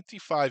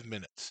 25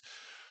 minutes.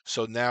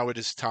 So now it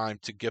is time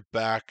to get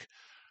back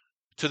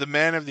to the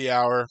man of the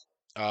hour,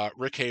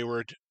 Rick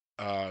Hayward.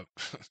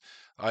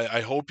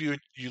 I hope you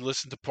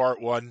listened to part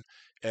 1,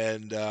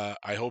 and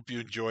I hope you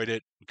enjoyed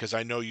it, because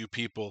I know you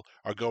people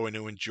are going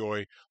to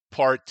enjoy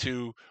part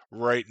 2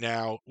 right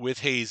now with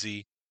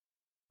Hazy,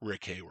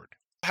 Rick Hayward.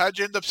 How'd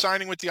you end up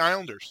signing with the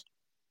Islanders?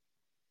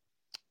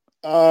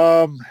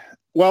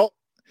 Well,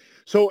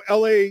 so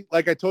LA,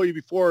 like I told you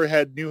before,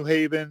 had New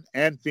Haven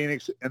and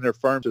Phoenix in their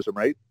farm system,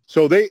 right?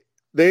 So they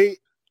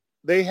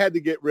had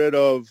to get rid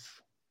of,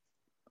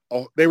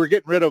 they were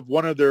getting rid of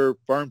one of their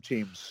farm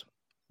teams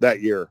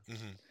that year.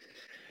 Mm-hmm.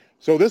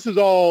 So this is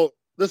all,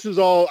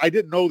 I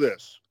didn't know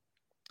this.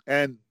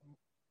 And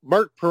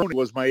Mark Peroni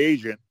was my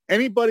agent.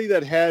 Anybody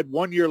that had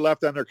 1 year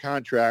left on their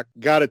contract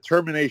got a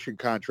termination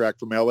contract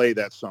from LA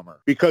that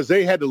summer, because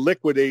they had to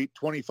liquidate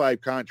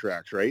 25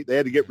 contracts, right? They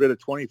had to get rid of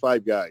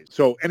 25 guys.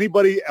 So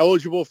anybody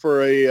eligible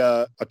for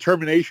a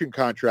termination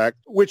contract,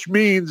 which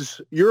means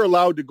you're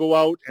allowed to go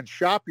out and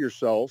shop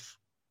yourself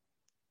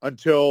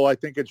until I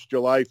think it's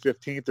July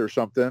 15th or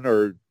something,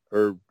 or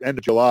end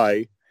of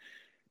July,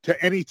 to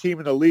any team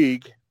in the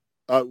league.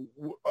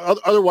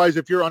 Otherwise,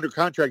 if you're under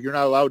contract, you're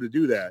not allowed to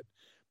do that.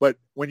 But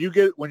when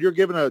you're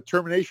given a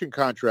termination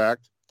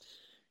contract,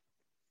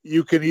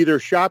 you can either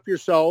shop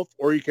yourself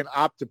or you can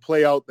opt to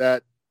play out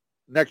that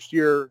next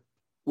year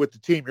with the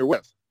team you're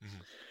with.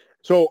 Mm-hmm.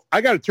 So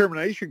I got a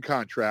termination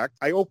contract.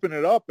 I opened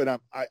it up and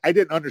I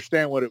didn't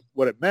understand what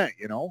it meant,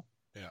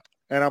 Yeah.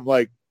 And I'm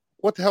like,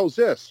 what the hell is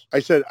this? I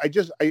said,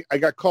 I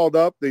got called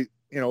up. They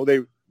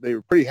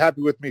were pretty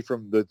happy with me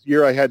from the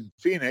year I had in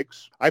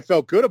Phoenix. I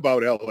felt good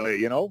about LA,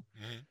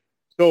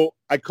 So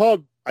I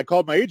called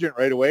my agent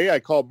right away. I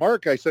called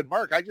Mark. I said,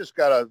 Mark, I just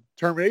got a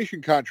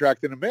termination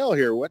contract in the mail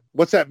here.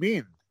 What's that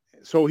mean?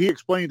 So he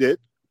explained it.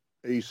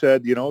 He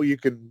said, you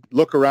can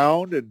look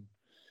around and,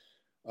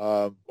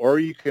 or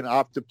you can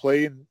opt to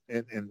play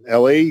in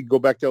LA, go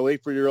back to LA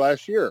for your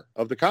last year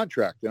of the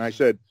contract. And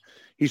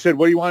he said,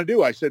 what do you want to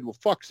do? I said, well,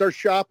 fuck, start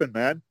shopping,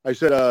 man. I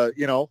said,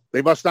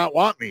 they must not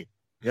want me,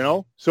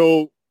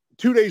 So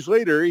 2 days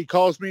later, he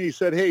calls me. He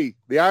said, hey,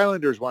 the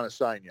Islanders want to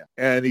sign you.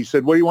 And he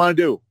said, what do you want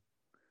to do?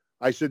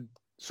 I said,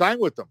 sign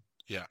with them.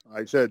 Yeah.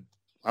 I said,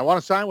 I want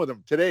to sign with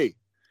them today.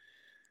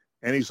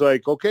 And he's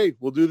like, okay,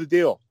 we'll do the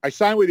deal. I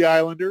signed with the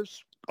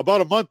Islanders.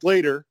 About a month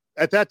later,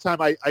 at that time,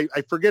 I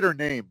forget her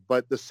name,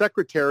 but the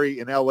secretary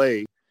in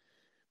LA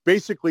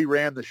basically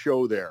ran the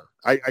show there.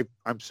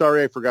 I'm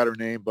sorry I forgot her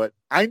name, but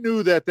I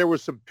knew that there were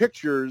some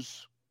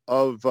pictures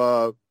of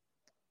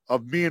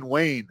me and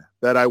Wayne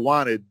that I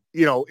wanted,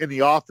 in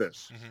the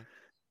office. Mm-hmm.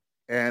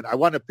 And I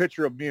wanted a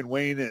picture of me and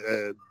Wayne,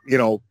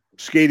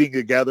 skating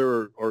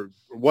together or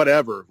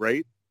whatever,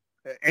 right?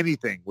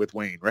 Anything with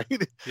Wayne,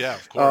 right? Yeah,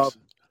 of course.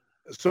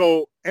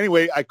 So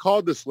anyway, I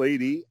called this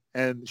lady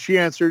and she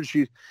answered.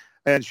 She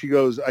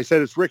goes, I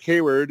said, it's Rick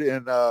Hayward.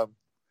 And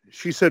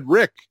she said,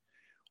 Rick,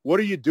 what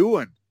are you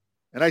doing?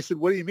 And I said,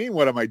 what do you mean?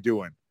 What am I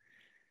doing?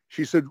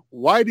 She said,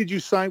 why did you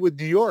sign with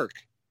New York?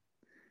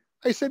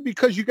 I said,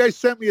 because you guys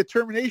sent me a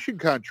termination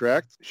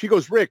contract. She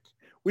goes, Rick,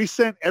 we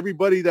sent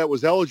everybody that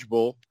was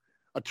eligible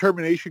a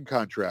termination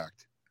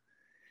contract.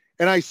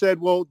 And I said,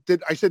 well,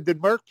 did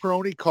Mark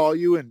Peroni call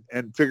you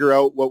and figure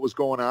out what was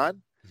going on?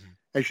 Mm-hmm.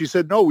 And she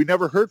said, no, we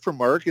never heard from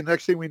Mark. And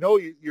next thing we know,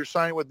 you're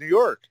signing with New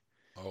York.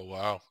 Oh,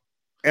 wow.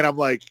 And I'm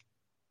like,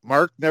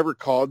 Mark never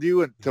called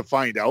you to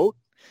find out?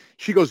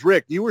 She goes,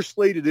 Rick, you were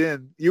slated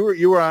in. You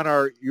were on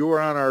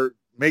our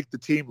make the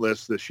team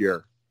list this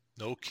year.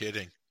 No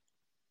kidding.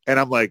 And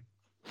I'm like,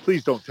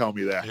 please don't tell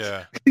me that.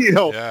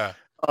 Yeah.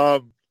 Yeah.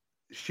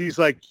 She's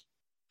like,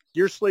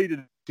 you're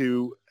slated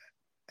to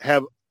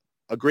have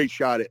a great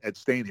shot at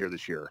staying here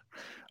this year.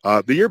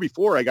 The year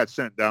before I got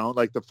sent down,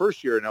 like the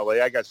first year in LA,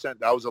 I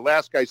was the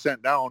last guy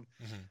sent down.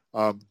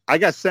 Mm-hmm. I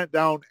got sent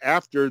down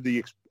after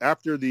the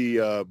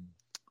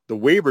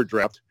waiver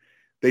draft.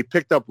 They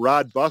picked up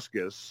Rod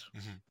Buskus,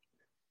 mm-hmm.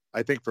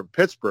 I think from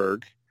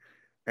Pittsburgh,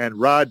 and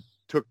Rod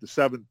took the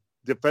 7th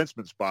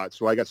defenseman spot.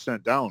 So I got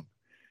sent down,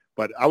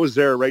 but I was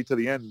there right to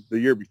the end the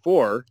year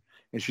before.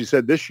 And she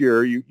said, this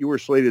year you were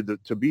slated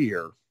to be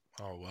here.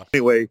 Oh, wow.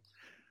 Anyway,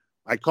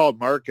 I called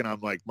Mark and I'm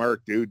like,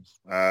 Mark, dude,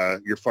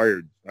 you're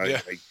fired.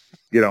 I'm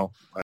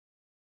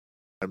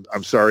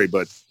sorry,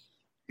 but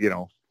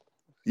you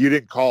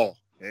didn't call.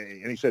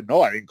 And he said,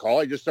 no, I didn't call.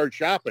 I just started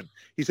shopping.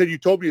 He said, you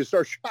told me to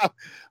start shopping.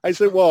 I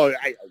said, well,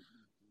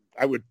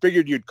 I would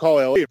figured you'd call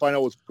LA and find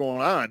out what's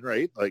going on.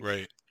 Right. Like,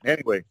 right.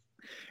 Anyway,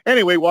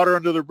 water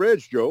under the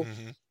bridge, Joe.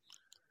 Mm-hmm.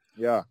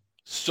 Yeah.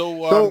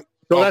 So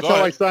that's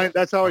how I signed.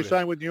 That's how I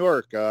signed with New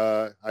York.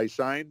 I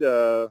signed.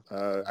 I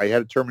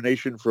had a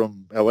termination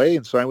from LA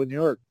and signed with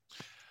New York.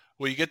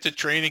 Well, you get to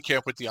training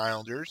camp with the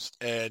Islanders,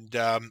 and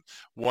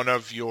one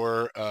of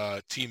your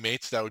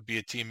teammates, that would be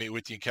a teammate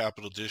with you in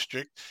Capital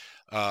District,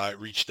 I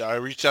reached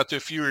out to a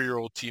few of your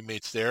old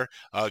teammates there.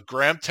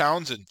 Graham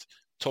Townsend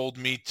told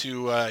me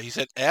he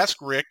said, ask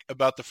Rick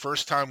about the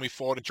first time we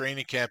fought in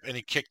training camp, and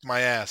he kicked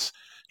my ass.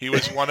 He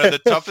was one of the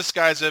toughest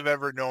guys I've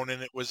ever known,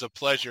 and it was a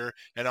pleasure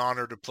and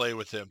honor to play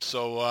with him.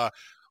 So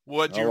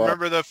do you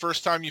remember the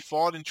first time you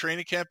fought in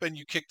training camp and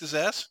you kicked his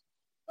ass?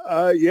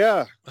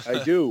 Yeah,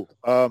 I do.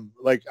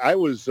 Like I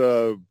was,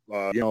 to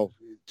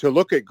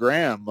look at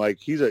Graham, like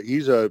he's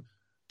a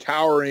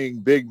towering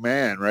big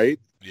man, right?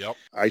 Yep.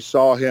 I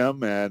saw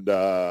him, and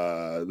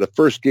the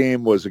first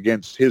game was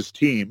against his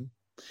team,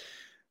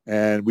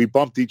 and we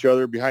bumped each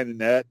other behind the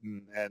net,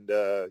 and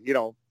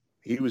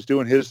he was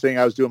doing his thing,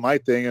 I was doing my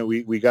thing, and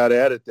we got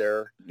at it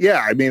there.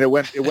 Yeah, I mean, it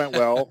went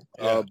well.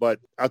 Yeah. But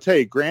I'll tell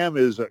you, Graham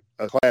is a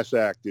class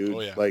act, dude. Oh,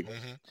 yeah. Like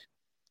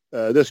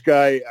this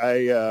guy,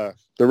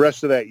 the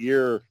rest of that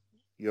year,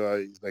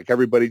 like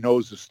everybody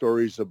knows the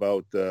stories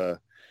about the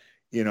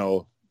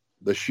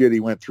shit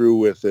he went through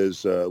with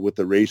his with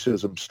the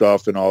racism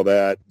stuff and all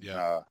that.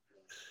 Yeah.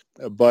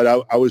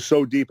 But I was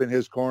so deep in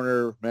his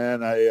corner,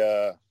 man.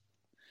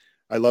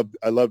 I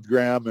loved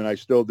Graham, and I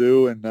still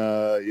do, and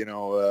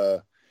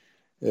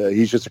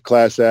he's just a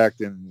class act,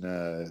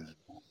 and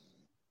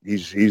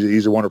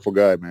he's a wonderful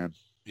guy, man.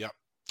 Yep.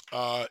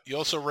 You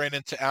also ran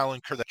into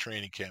Alan Kerr at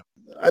training camp.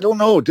 I don't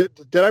know.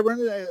 Did I run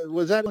into?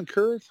 Was that Alan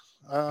Kerr?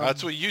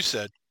 That's what you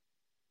said.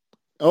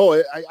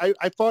 Oh,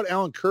 I fought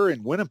Alan Kerr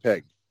in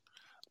Winnipeg.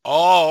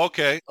 Oh,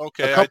 okay. A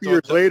couple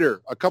years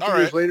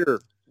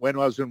later, when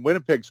I was in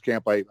Winnipeg's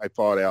camp, I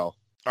fought Al.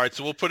 All right,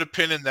 so we'll put a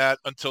pin in that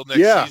until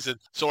next season.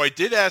 So I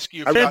did ask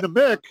you. I ran into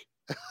Mick.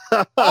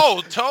 You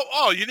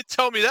didn't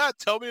tell me that.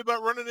 Tell me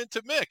about running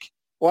into Mick.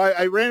 Well,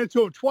 I ran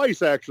into him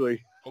twice,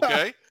 actually.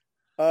 Okay.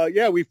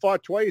 We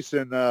fought twice,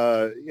 and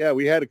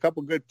we had a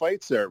couple good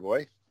fights there,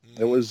 boy.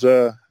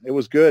 It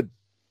was good.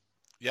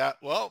 Yeah,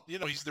 well,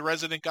 he's the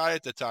resident guy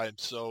at the time,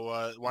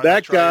 so why that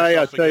not try guy, I'll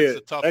yourself tell against you,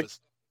 the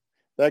toughest?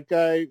 that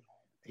guy,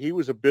 he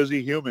was a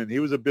busy human. He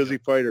was a busy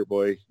fighter,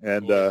 boy,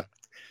 and I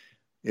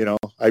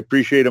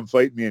appreciate him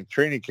fighting me in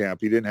training camp.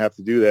 He didn't have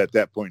to do that at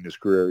that point in his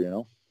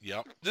career,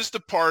 Yep. This is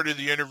the part of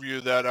the interview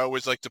that I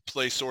always like to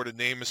play sort of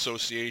name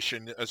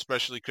association,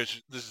 especially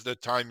because this is the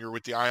time you're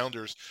with the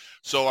Islanders.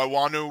 So I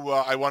want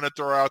to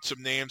throw out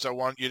some names. I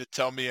want you to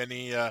tell me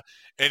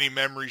any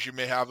memories you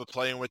may have of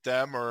playing with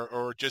them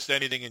or just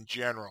anything in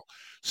general.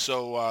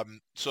 So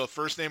the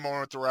first name I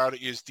want to throw out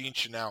is Dean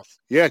Chenoweth.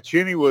 Yeah,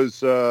 Chinny was,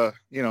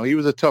 he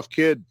was a tough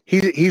kid.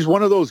 He's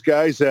one of those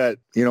guys that,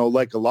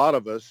 like a lot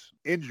of us,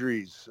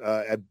 injuries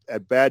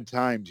at bad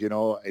times.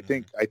 I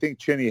think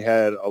Chinny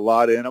had a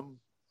lot in him.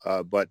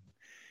 But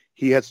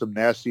he had some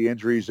nasty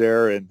injuries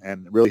there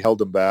and really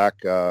held him back.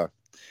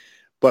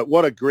 But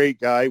what a great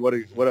guy. What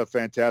a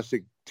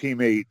fantastic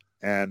teammate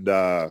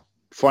and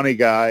funny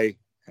guy.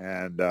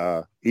 And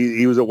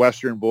he was a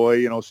Western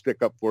boy,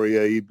 stick up for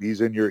you.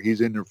 He's in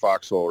your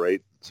foxhole,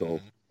 right?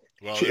 So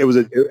well, it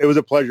was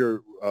a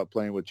pleasure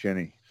playing with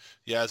Chinny.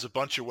 Yeah, there's a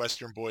bunch of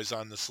Western boys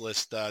on this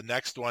list.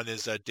 Next one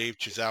is Dave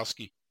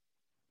Chizowski.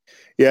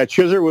 Yeah,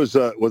 Chizer was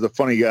a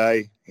funny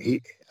guy.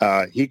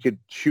 He could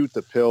shoot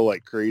the pill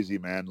like crazy,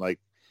 man. Like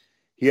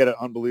he had an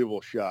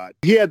unbelievable shot.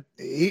 I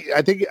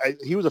think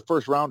he was a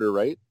first rounder,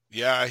 right?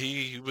 Yeah,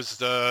 he was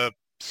the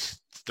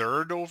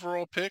third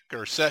overall pick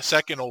or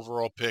second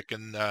overall pick,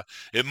 and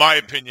in my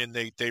opinion,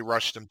 they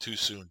rushed him too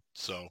soon.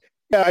 So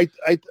yeah,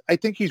 I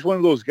think he's one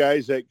of those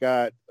guys that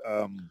got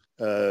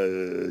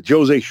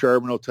Jose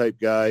Charbonneau type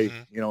guy.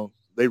 Mm-hmm.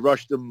 They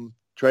rushed him.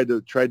 Tried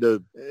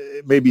to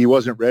maybe he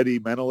wasn't ready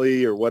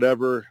mentally or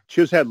whatever.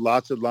 Chiz had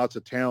lots and lots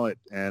of talent,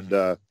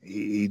 and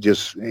he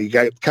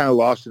got kind of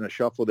lost in a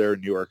shuffle there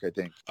in New York, I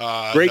think.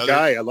 Great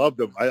guy. I loved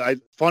him.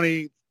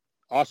 Funny,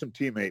 awesome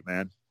teammate,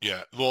 man.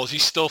 Yeah. Well,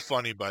 he's still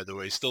funny, by the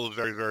way. He's still a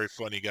very, very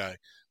funny guy.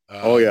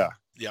 Oh, yeah.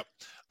 Yep.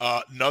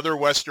 Another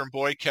Western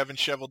boy, Kevin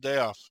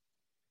Cheveldayoff.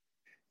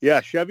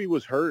 Yeah, Chevy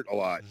was hurt a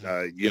lot.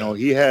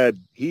 He had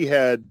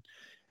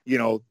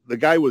the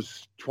guy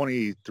was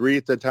 23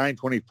 at the time,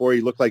 24.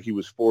 He looked like he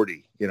was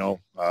 40,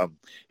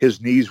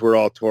 his knees were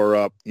all tore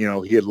up. He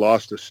had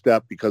lost a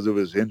step because of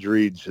his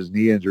injuries, his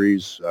knee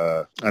injuries.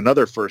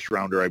 Another first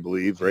rounder, I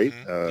believe, right?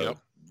 Yep.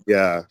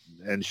 Yeah.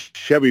 And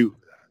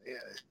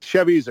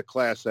Chevy's a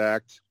class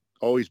act,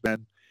 always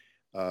been.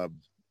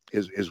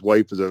 His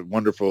wife is a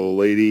wonderful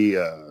lady.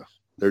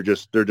 They're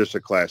just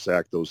a class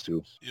act, those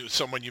two.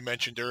 Someone you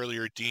mentioned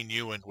earlier, Dean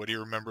Ewan. What do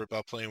you remember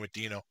about playing with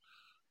Dino?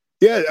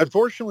 Yeah,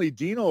 unfortunately,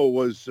 Dino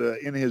was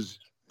in his.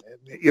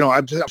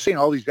 I'm saying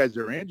all these guys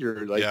are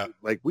injured.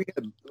 Like we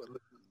had,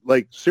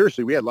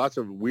 seriously, we had lots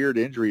of weird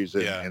injuries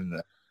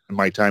in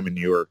my time in New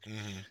York,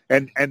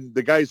 and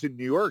the guys in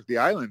New York, the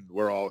island,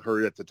 were all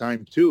hurt at the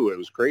time too. It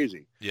was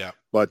crazy. Yeah,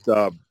 but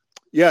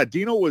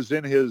Dino was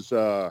in his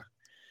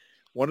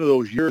one of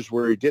those years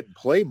where he didn't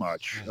play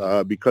much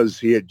because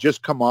he had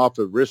just come off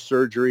of wrist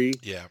surgery.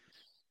 Yeah.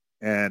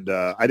 And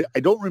I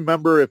don't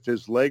remember if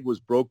his leg was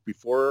broke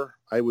before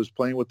I was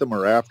playing with him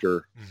or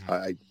after.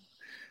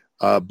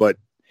 But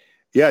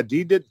yeah,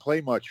 Dean didn't play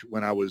much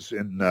when I was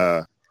in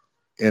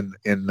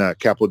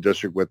Capital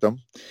District with him.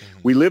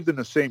 We lived in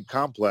the same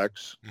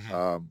complex.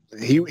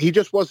 He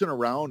just wasn't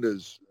around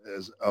as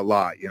a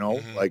lot,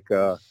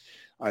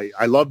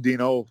 I love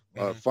Dino,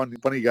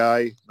 funny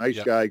guy,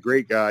 nice guy,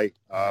 great guy,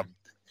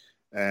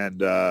 and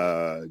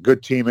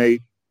good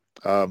teammate.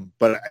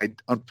 But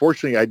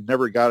unfortunately, I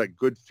never got a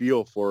good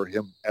feel for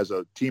him as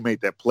a teammate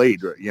that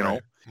played,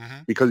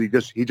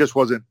 because he just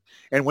wasn't.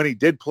 And when he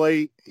did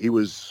play, he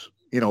was,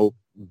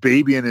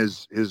 babying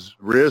his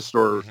wrist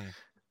or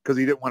because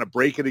he didn't want to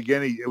break it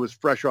again. It was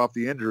fresh off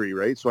the injury,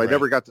 right? So I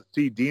never got to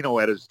see Dino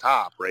at his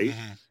top, right?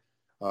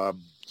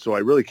 So I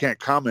really can't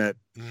comment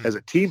as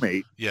a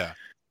teammate. Yeah.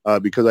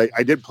 Because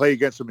I did play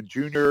against him in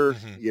junior,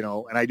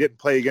 and I didn't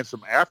play against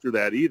him after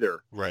that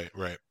either. Right.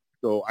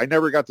 So I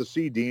never got to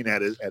see Dean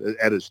at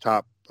his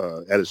top.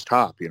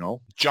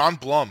 John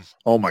Blum.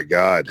 Oh my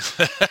God.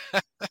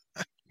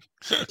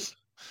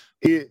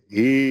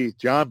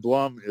 John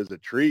Blum is a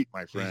treat,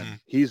 my friend.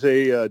 He's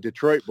a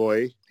Detroit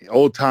boy,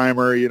 old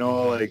timer.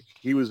 Like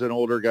he was an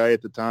older guy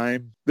at the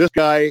time. This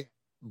guy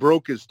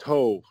broke his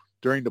toe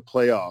during the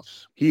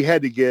playoffs. He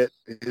had to get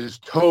his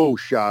toe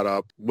shot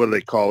up. What do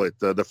they call it?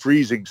 The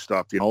freezing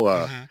stuff.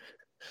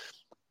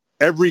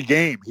 Every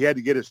game he had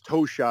to get his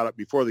toe shot up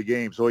before the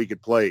game so he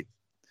could play.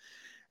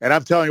 And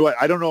I'm telling you what,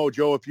 I don't know,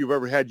 Joe, if you've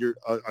ever had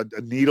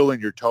a needle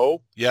in your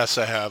toe. Yes,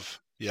 I have.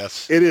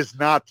 Yes. It is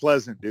not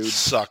pleasant, dude.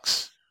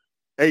 Sucks.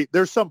 Hey,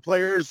 there's some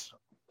players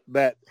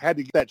that had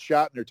to get that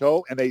shot in their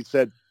toe, and they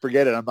said,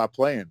 forget it, I'm not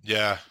playing.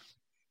 Yeah.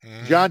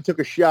 John took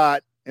a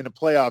shot in the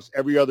playoffs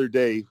every other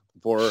day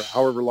for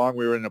however long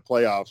we were in the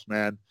playoffs,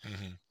 man.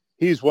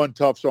 He's one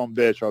tough son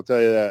bitch, I'll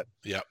tell you that.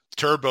 Yeah.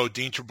 Turbo,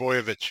 Dean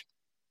Trebojevic.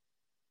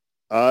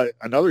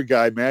 Another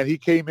guy, man. He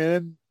came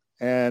in,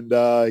 and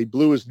he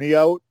blew his knee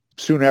out.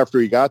 soon after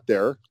he got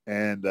there.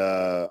 And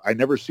I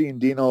never seen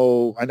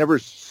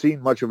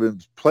much of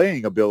his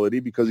playing ability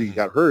because he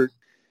got hurt.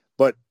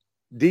 But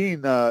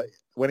Dean,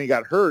 when he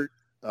got hurt,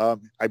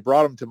 I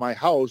brought him to my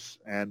house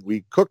and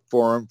we cooked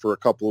for him for a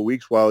couple of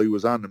weeks while he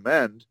was on the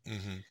mend.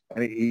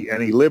 And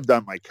he lived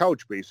on my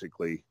couch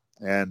basically.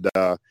 And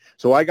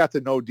so I got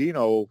to know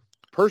Dino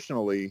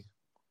personally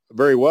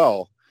very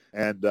well,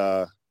 and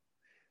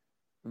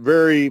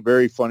very,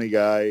 very funny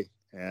guy.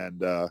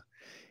 And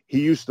he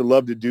used to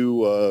love to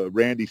do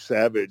Randy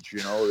Savage,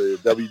 the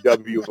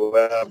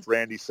WWF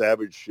Randy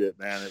Savage shit,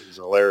 man. It was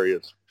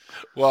hilarious.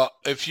 Well,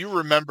 if you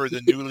remember the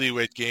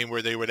Newlywed Game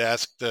where they would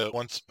ask the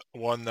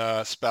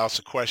one spouse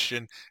a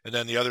question and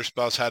then the other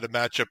spouse had to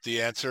match up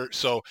the answer.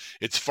 So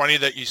it's funny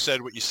that you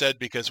said what you said,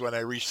 because when I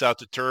reached out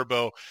to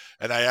Turbo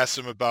and I asked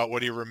him about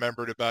what he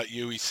remembered about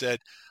you, he said,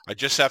 I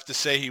just have to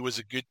say he was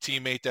a good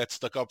teammate that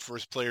stuck up for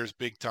his players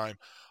big time.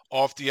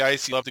 Off the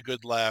ice, he loved a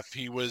good laugh.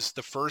 He was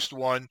the first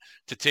one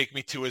to take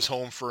me to his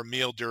home for a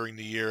meal during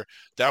the year.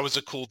 That was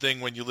a cool thing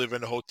when you live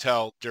in a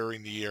hotel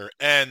during the year.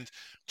 And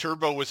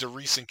Turbo was a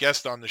recent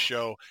guest on the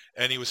show,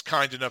 and he was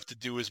kind enough to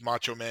do his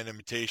Macho Man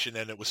imitation,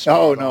 and it was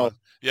spot on.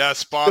 Yeah,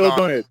 spot still on.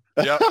 Doing it.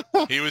 Yeah,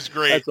 he was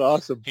great. That's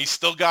awesome. He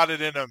still got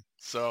it in him.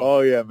 So. Oh,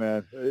 yeah,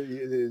 man.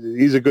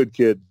 He's a good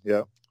kid.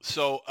 Yeah.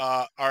 So,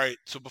 all right.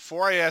 So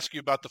before I ask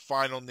you about the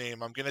final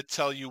name, I'm going to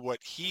tell you what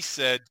he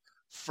said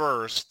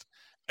first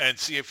and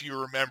see if you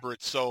remember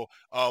it. So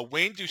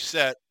Wayne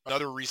Doucette,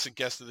 another recent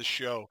guest of the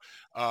show,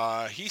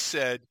 he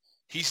said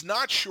he's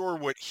not sure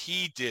what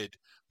he did,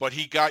 but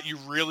he got you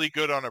really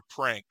good on a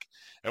prank.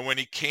 And when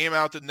he came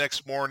out the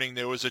next morning,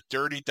 there was a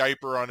dirty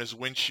diaper on his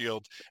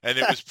windshield, and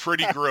it was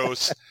pretty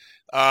gross.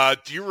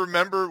 Do you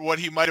remember what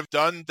he might have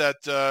done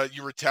that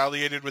you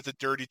retaliated with a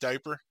dirty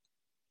diaper?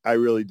 I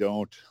really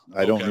don't.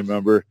 I don't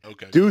remember.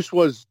 Okay. Deuce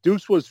was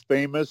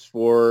famous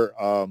for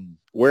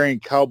wearing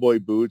cowboy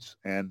boots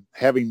and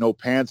having no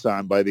pants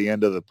on by the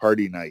end of the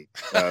party night.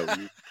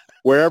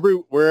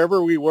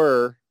 Wherever we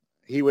were,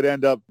 he would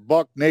end up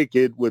buck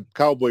naked with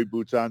cowboy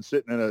boots on,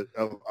 sitting in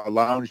a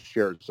lounge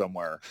chair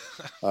somewhere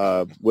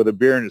with a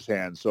beer in his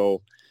hand.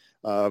 So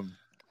I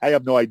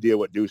have no idea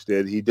what Deuce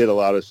did. He did a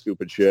lot of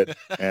stupid shit.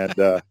 And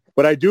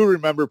but I do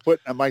remember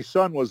my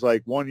son was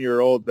like 1 year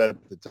old at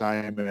the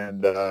time,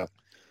 and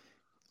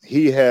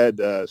he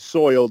had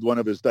soiled one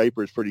of his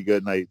diapers pretty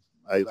good, and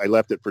I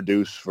left it for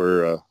Deuce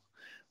for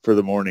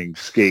the morning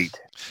skate.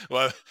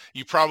 Well,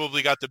 you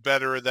probably got the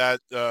better of that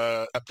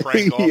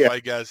prank off, I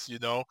guess,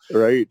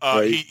 Right.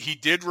 He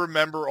did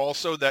remember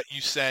also that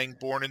you sang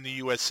Born in the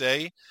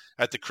USA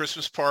at the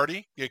Christmas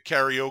party, at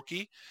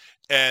karaoke,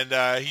 and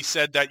he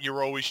said that you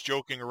were always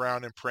joking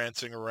around and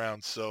prancing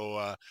around.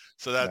 So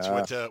that's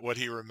what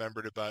he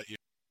remembered about you.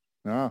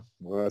 Oh,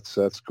 well,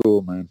 that's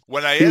cool, man.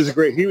 He was a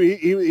great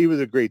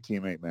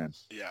teammate, man.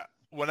 Yeah.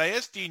 When I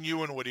asked Dean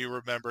Ewan what he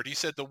remembered, he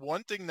said the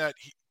one thing that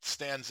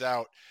stands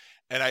out,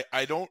 and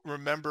I don't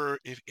remember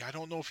I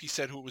don't know if he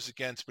said who it was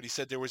against, but he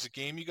said there was a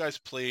game you guys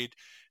played,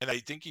 and I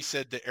think he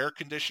said the air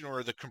conditioner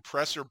or the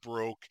compressor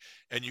broke,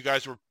 and you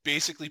guys were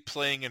basically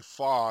playing in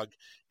fog,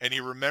 and he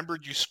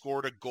remembered you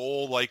scored a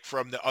goal like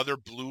from the other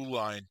blue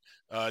line.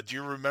 Do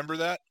you remember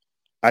that?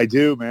 I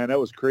do, man. That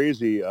was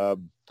crazy. I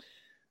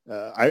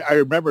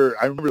remember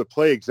the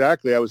play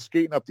exactly. I was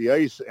skating up the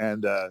ice,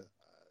 and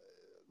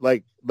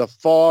like the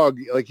fog,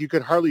 like you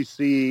could hardly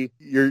see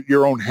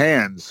your own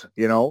hands,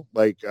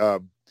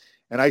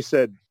 and I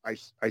said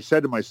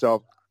to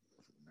myself,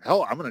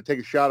 hell, I'm going to take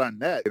a shot on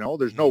net.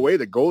 There's no way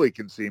the goalie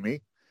can see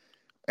me.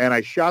 And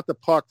I shot the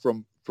puck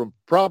from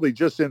probably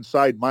just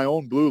inside my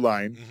own blue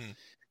line. Mm-hmm.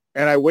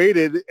 And I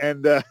waited,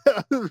 and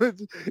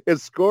it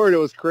scored. It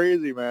was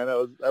crazy, man.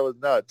 That was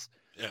nuts.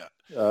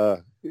 Yeah.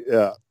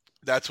 Yeah.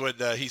 That's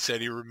what he said.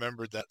 He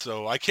remembered that.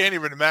 So I can't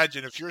even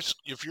imagine if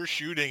you're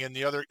shooting and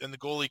the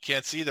goalie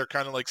can't see. They're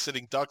kind of like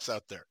sitting ducks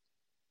out there.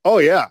 Oh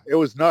yeah, it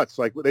was nuts.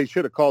 Like they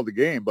should have called the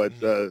game, but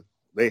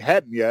they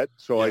hadn't yet.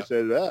 So I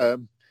said,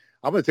 I'm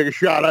going to take a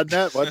shot on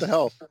that. What the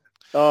hell?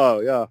 Oh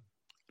yeah.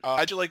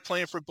 How'd you like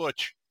playing for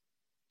Butch?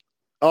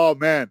 Oh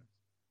man,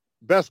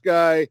 best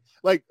guy.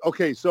 Like,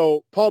 okay,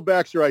 so Paul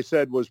Baxter, I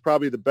said, was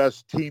probably the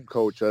best team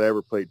coach that I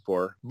ever played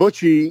for.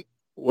 Butchie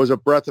was a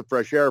breath of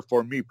fresh air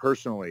for me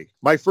personally.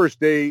 My first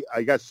day,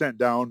 I got sent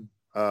down.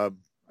 I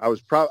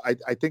was I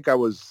think I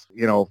was,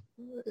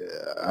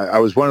 I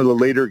was one of the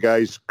later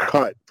guys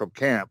cut from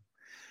camp,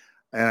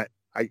 and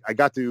I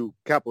got to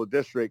Capital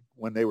District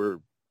when they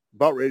were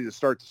about ready to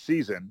start the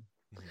season,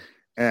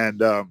 and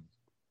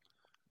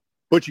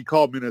Butchie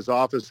called me in his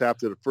office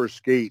after the first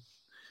skate,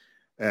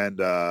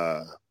 and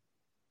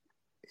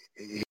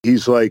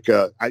he's like,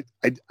 I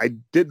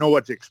didn't know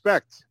what to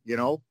expect,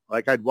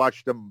 like I'd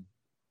watched him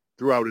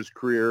throughout his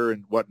career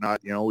and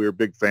whatnot. We were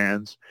big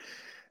fans.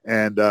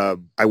 And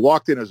I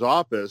walked in his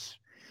office,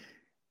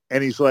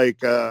 and he's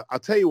like, I'll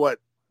tell you what,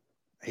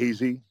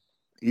 Hazy.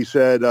 He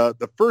said,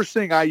 the first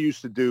thing I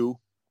used to do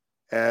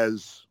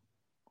as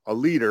a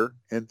leader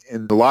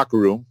in the locker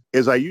room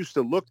is I used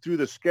to look through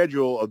the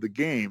schedule of the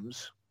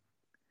games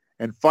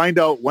and find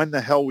out when the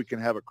hell we can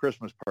have a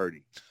Christmas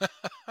party.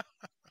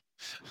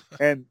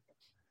 And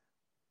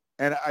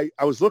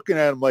I was looking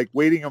at him like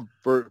waiting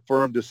for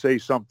him to say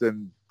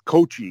something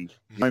coachy.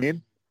 You know what I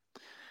mean?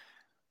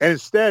 And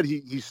instead,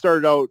 he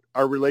started out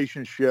our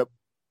relationship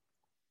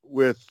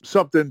with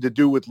something to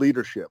do with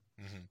leadership.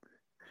 Mm-hmm.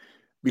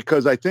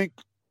 Because I think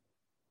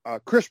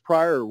Chris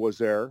Pryor was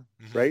there,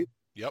 right?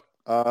 Yep.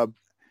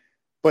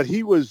 But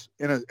he was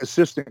in an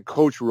assistant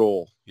coach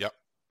role. Yep.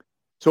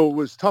 So it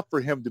was tough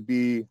for him to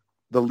be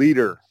the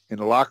leader in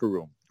the locker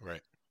room.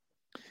 Right.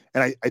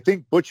 And I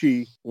think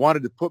Butchie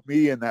wanted to put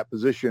me in that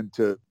position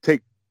to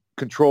take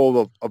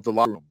control of the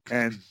locker room.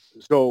 And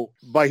so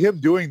by him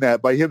doing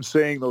that, by him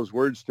saying those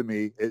words to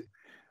me,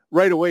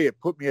 right away, it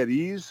put me at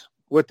ease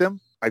with him.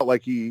 I felt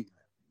like he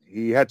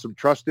had some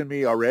trust in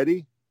me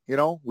already. You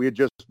know, we had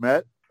just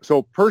met.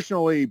 So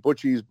personally,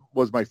 Butchie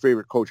was my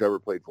favorite coach I ever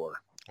played for.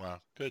 Wow.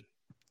 Good.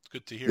 It's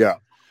good to hear.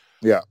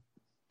 Yeah.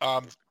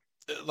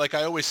 Like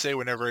I always say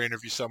whenever I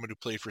interview someone who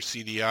played for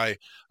CDI,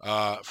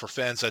 for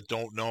fans that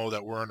don't know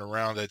that weren't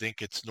around, I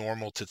think it's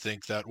normal to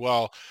think that,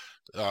 well,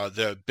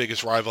 the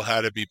biggest rival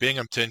had to be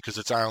Binghamton because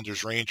it's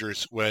Islanders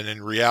Rangers, when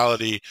in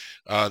reality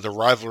the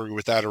rivalry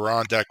with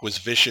Adirondack was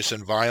vicious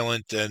and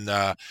violent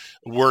and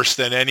worse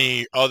than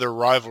any other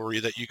rivalry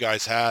that you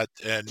guys had.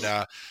 And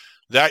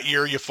that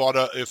year you fought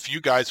a few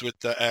guys with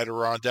the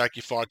Adirondack.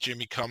 You fought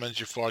Jimmy Cummins,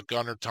 you fought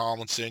Gunnar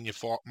Tomlinson, you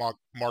fought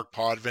Mark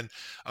Potvin.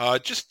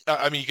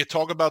 You could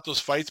talk about those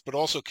fights, but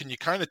also can you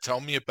kind of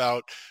tell me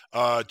about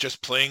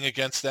just playing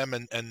against them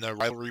and the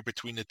rivalry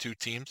between the two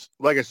teams?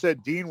 Like I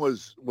said, Dean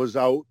was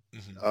out,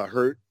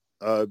 hurt.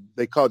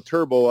 They called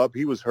Turbo up.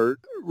 He was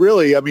hurt.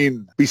 Really, I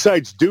mean,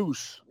 besides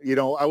Deuce, you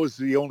know, I was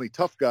the only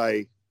tough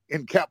guy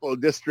in Capital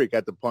District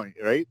at the point,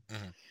 right?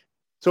 Mm-hmm.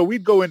 So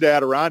we'd go into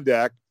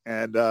Adirondack,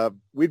 and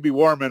we'd be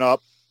warming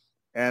up,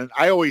 and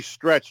I always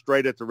stretched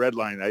right at the red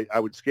line. I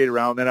would skate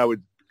around, then I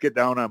would get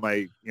down on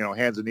my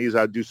hands and knees.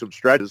 I'd do some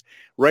stretches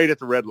right at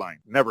the red line.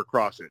 Never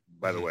cross it,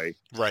 by the way.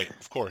 Right,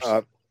 of course.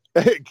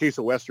 In case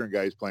a Western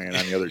guy's playing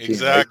on the other team.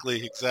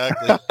 Exactly.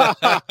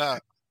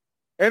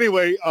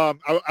 Anyway, I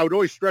would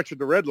always stretch at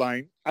the red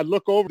line. I'd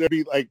look over, there'd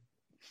be like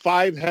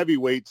 5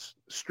 heavyweights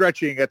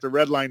stretching at the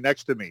red line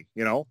next to me,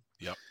 you know?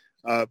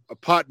 Yep.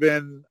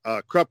 Potvin,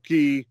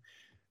 Krupke,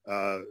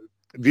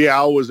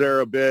 Vial was there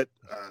a bit.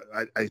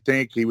 I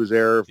think he was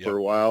there for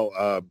a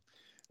while.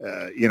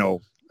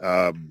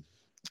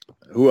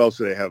 Who else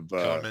do they have?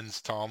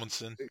 Cummins,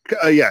 Tomlinson.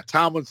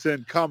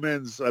 Tomlinson,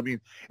 Cummins. I mean,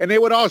 and they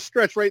would all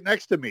stretch right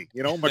next to me.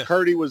 You know,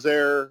 McCurdy was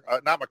there.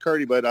 Not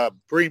McCurdy, but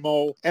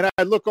Primo. And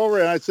I'd look over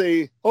and I'd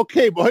say,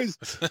 okay, boys,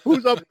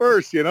 who's up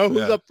first? You know,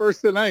 who's up first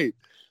tonight?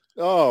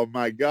 Oh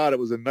my God, it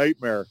was a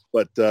nightmare.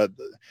 But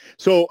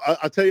so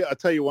I'll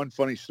tell you one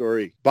funny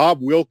story. Bob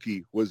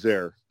Wilkie was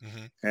there,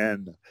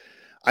 and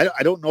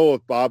I don't know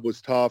if Bob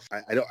was tough.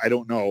 I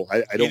don't know. I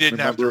don't. He didn't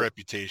remember. have the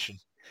reputation.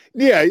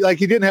 Yeah, like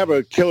he didn't have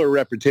a killer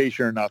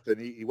reputation or nothing.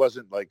 He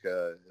wasn't like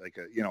a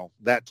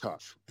that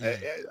tough.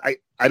 I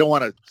don't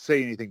want to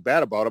say anything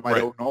bad about him. I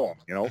don't know him,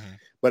 you know.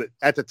 But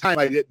at the time,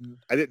 I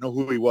didn't know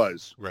who he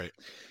was. Right.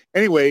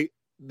 Anyway,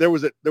 there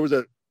was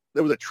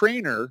a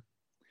trainer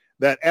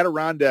that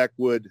Adirondack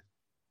would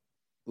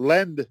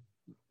lend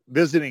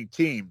visiting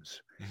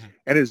teams,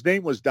 and his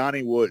name was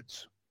Donnie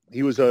Woods.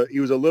 He was a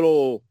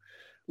little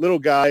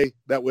guy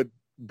that would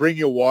bring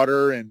you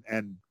water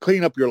and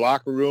clean up your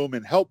locker room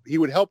and help. He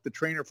would help the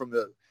trainer from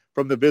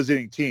the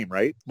visiting team,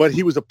 right? But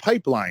he was a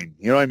pipeline,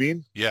 you know what I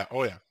mean? Yeah.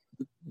 Oh yeah.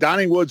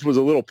 Donnie Woods was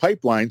a little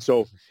pipeline,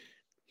 so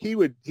he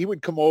would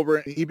come over,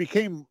 and he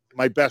became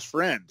my best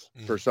friend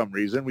for some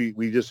reason.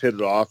 We just hit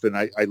it off, and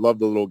I loved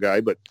the little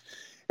guy. But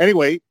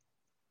anyway,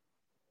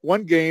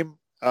 one game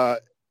I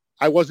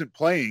wasn't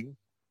playing,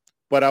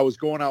 but I was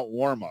going out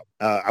warm up.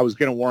 I was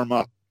going to warm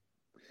up.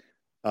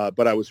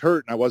 But I was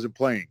hurt and I wasn't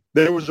playing.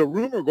 There was a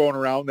rumor going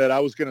around that I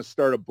was going to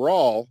start a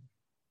brawl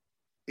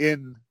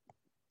in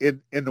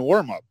the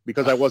warm-up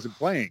because I wasn't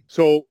playing.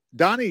 So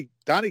Donnie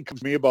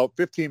comes to me about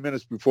 15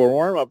 minutes before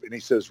warm-up, and he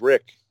says,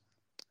 Rick,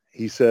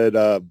 he said,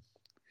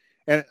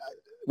 and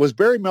was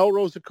Barry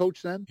Melrose the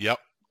coach then? Yep.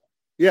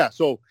 Yeah.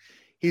 So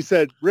he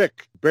said,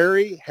 Rick,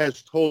 Barry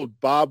has told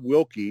Bob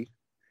Wilkie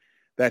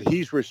that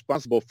he's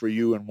responsible for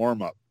you in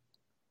warm-up.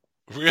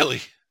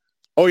 Really?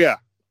 Oh, yeah.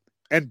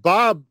 And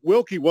Bob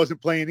Wilkie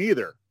wasn't playing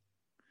either.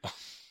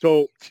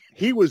 So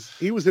he was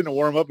in the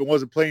warm-up and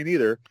wasn't playing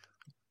either,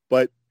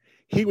 but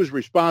he was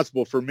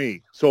responsible for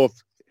me. So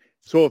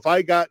if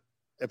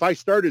I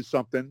started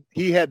something,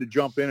 he had to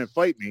jump in and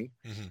fight me.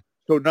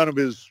 So none of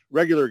his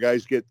regular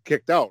guys get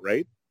kicked out,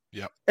 right?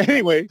 Yep.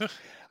 Anyway,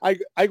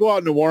 I go out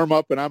in the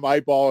warm-up, and I'm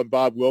eyeballing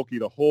Bob Wilkie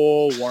the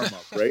whole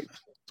warm-up, right?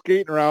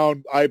 Skating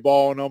around,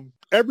 eyeballing him.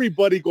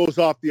 Everybody goes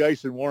off the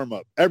ice in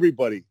warm-up.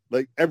 Everybody.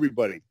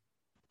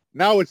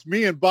 Now it's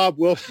me and Bob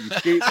Wilkie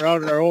skating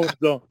around in our own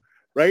zone,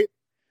 right?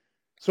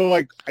 So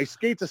like I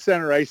skate to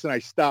center ice and I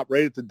stop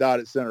right at the dot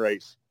at center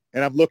ice,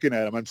 and I'm looking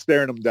at him. I'm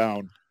staring him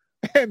down,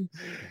 and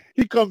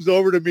he comes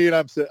over to me, and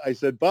I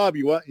said, Bob,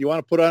 you want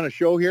to put on a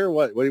show here?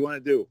 What do you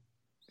want to do?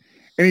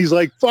 And he's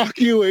like, fuck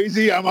you, AZ,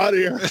 I'm out of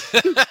here.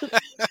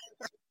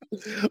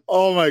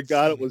 Oh my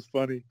God, it was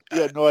funny.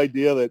 You had no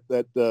idea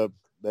that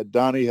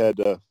Donnie had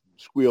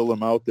squealed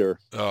him out there.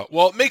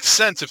 Well, it makes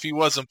sense if he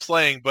wasn't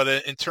playing, but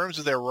in terms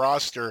of their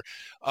roster,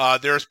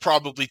 there's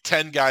probably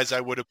 10 guys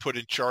I would have put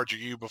in charge of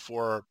you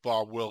before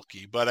Bob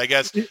Wilkie. But I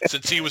guess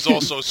since he was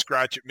also a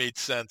scratch, it made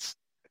sense.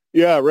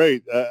 Yeah,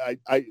 right.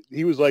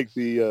 He was like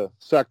the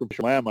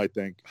sacrificial lamb, I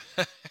think.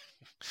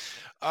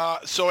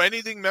 So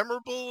anything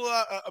memorable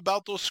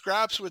about those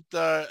scraps with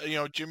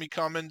Jimmy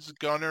Cummins,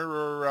 Gunner,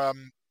 or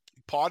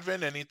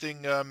Potvin?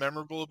 Anything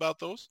memorable about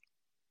those?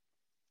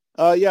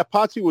 Yeah,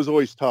 Potsy was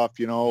always tough.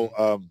 He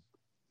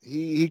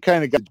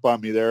kind of got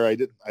on me there. I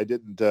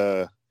didn't.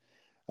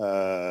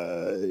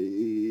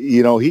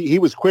 He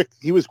was quick.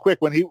 He was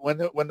quick when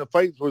the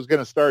fight was going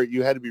to start.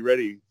 You had to be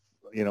ready.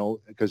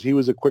 Because he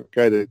was a quick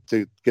guy to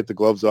get the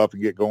gloves off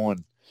and get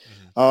going.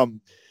 Mm-hmm.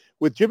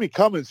 With Jimmy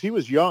Cummins, he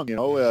was young.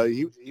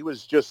 He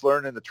was just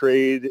learning the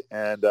trade,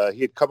 and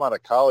he had come out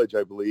of college,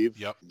 I believe.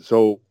 Yep.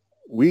 So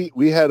we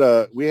had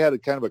a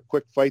kind of a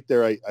quick fight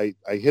there. I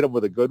hit him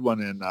with a good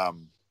one,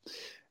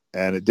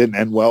 and it didn't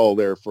end well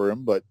there for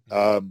him. But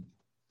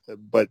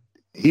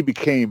he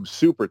became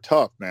super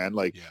tough, man.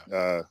 But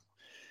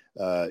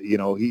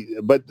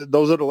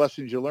those are the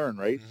lessons you learn,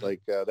 right?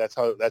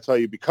 Mm-hmm. That's how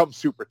you become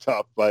super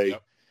tough by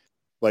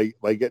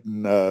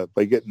getting.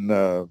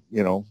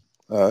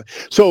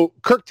 So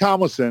Kirk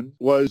Tomlinson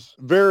was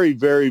very,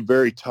 very,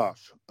 very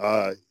tough.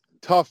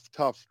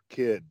 Tough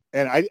kid.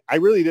 And I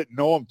really didn't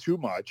know him too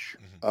much.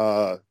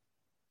 Mm-hmm.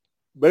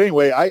 But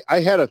anyway, I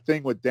had a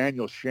thing with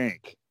Daniel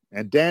Shank,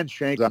 and Dan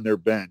Shank's on their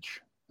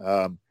bench.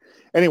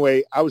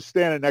 Anyway, I was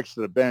standing next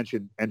to the bench,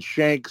 and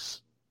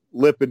Shank's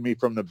lipping me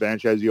from the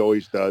bench, as he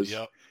always does.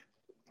 Yep.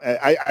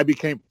 I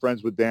became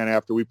friends with Dan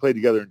after we played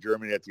together in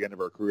Germany at the end of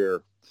our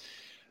career.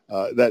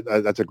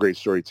 That's a great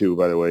story too,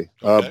 by the way.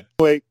 Okay.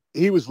 Anyway,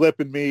 he was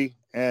lipping me,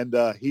 and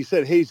he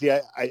said, "Hazy,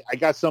 I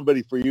got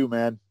somebody for you,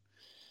 man."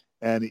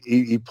 And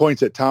he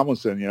points at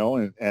Tomlinson,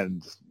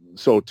 and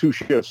so 2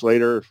 shifts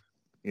later,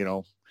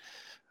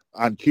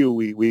 on cue,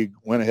 we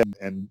went ahead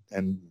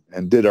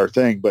and did our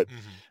thing. But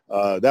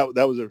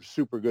that was a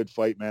super good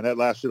fight, man. That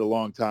lasted a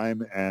long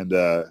time, and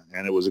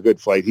it was a good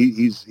fight.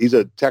 He's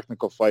a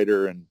technical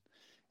fighter, and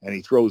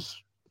he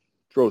throws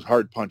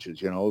hard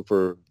punches.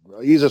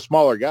 He's a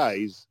smaller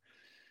guy.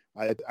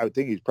 I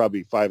think he's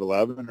probably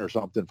 5'11" or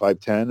something,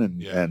 5'10",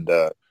 and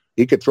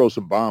he could throw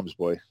some bombs,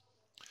 boy.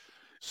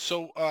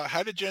 So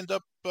how did you end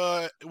up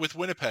with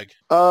Winnipeg?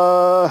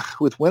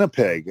 With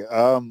Winnipeg,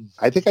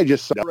 I think I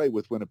just started right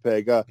with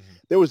Winnipeg.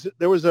 There was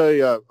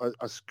a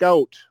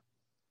scout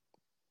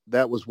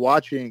that was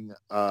watching.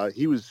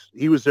 He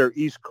was their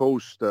East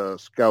Coast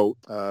scout,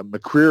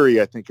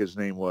 McCreary, I think his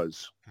name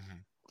was. Mm-hmm.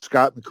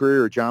 Scott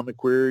McCreary or John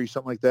McCreary,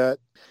 something like that.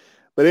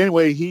 But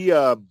anyway, he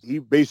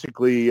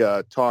basically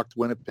talked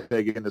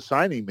Winnipeg into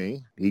signing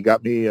me. He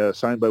got me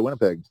signed by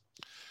Winnipeg.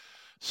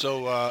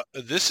 So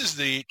this is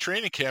the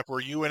training camp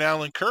where you and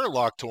Alan Kerr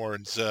locked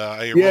horns.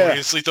 I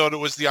erroneously thought it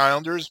was the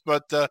Islanders,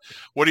 but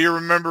what do you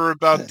remember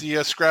about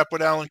the scrap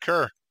with Alan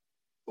Kerr?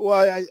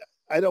 Well,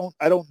 I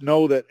don't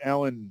know that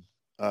Alan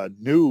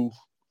knew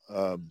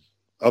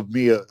of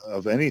me,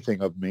 of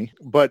anything of me,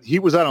 but he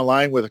was on a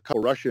line with a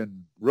couple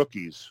Russian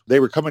rookies. They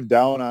were coming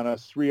down on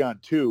us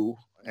 3-on-2.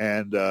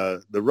 And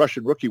the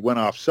Russian rookie went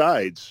off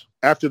sides.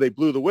 After they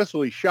blew the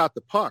whistle, he shot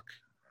the puck.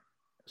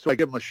 So I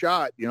give him a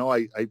shot.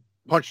 I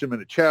punched him in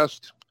the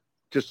chest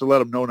just to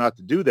let him know not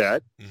to do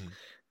that. Mm-hmm.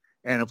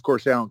 And, of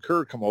course, Alan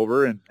Kerr come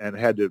over and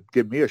had to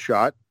give me a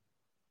shot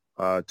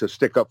to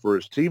stick up for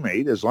his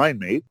teammate, his line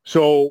mate.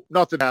 So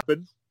nothing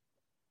happened.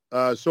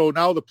 So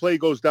now the play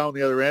goes down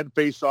the other end,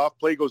 face off,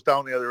 play goes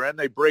down the other end.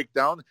 They break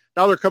down.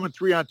 Now they're coming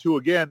 3-on-2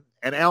 again,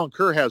 and Alan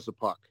Kerr has the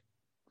puck.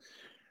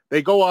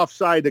 They go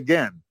offside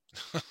again.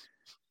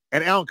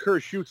 And Alan Kerr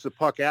shoots the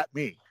puck at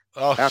me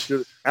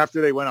after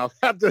they went off,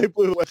 after they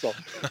blew the whistle.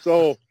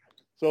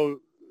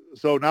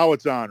 So now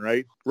it's on,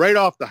 right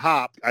off the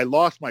hop. I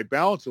lost my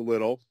balance a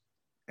little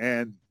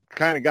and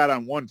kind of got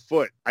on one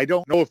foot. I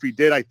don't know if he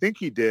did. I think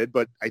he did,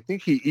 but I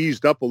think he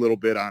eased up a little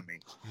bit on me.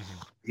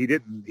 Mm-hmm.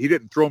 He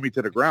didn't throw me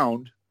to the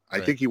ground.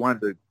 I think he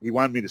wanted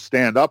me to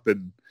stand up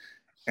and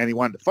he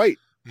wanted to fight.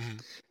 Mm-hmm.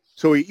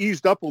 So he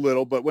eased up a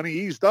little, but when he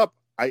eased up,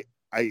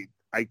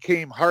 I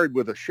came hard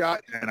with a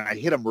shot, and I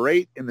hit him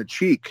right in the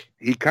cheek.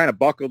 He kind of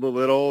buckled a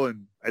little,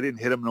 and I didn't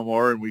hit him no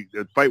more, and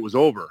the fight was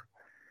over.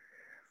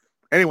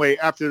 Anyway,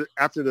 after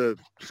the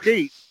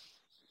skate,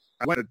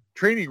 I went to the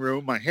training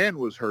room. My hand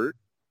was hurt.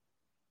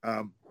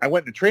 I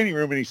went in the training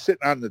room, and he's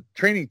sitting on the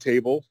training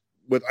table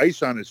with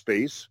ice on his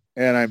face,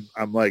 and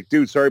I'm like,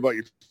 "Dude, sorry about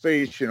your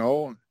face,"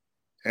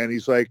 And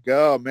he's like,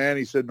 "Oh, man,"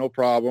 he said, "no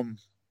problem."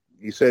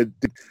 He said,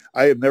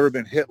 "I have never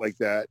been hit like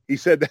that." He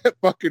said,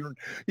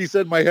 he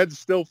said, "My head's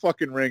still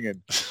fucking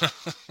ringing."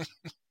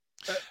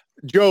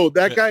 Joe,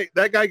 that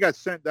guy got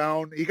sent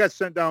down. He got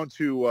sent down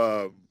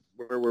to,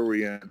 where were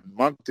we in?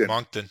 Moncton.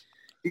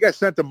 He got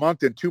sent to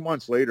Moncton 2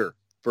 months later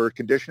for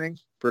conditioning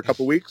for a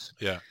couple weeks.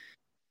 Yeah.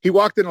 He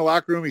walked in the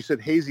locker room. He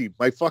said, "Hazy,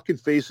 my fucking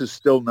face is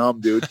still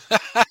numb, dude."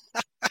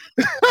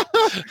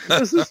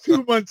 This is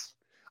 2 months.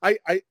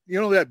 you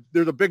know that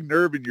there's a big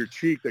nerve in your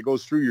cheek that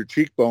goes through your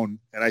cheekbone,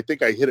 and I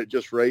think I hit it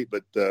just right.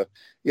 But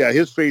yeah,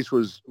 his face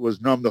was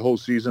numb the whole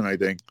season, I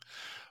think.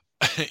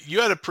 You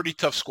had a pretty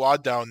tough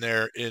squad down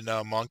there in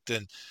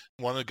Moncton.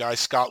 One of the guys,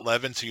 Scott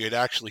Levins, who you had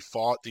actually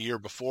fought the year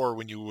before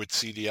when you were with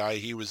CDI,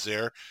 he was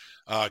there.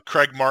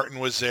 Craig Martin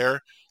was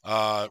there.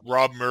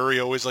 Rob Murray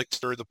always liked to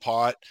stir the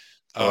pot.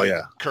 Oh,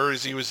 yeah.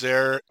 Kersey was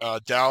there.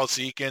 Dallas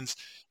Eakins.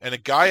 And a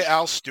guy,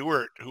 Al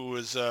Stewart, who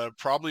was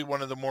probably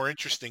one of the more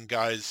interesting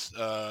guys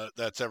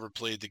that's ever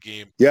played the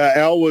game. Yeah,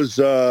 Al was,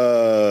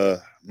 Al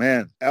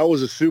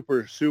was a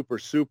super, super,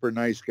 super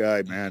nice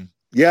guy, man.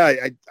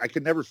 Yeah, I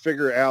could never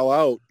figure Al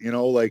out, you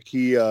know, like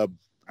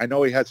I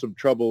know he had some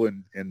trouble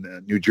in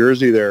New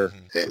Jersey there.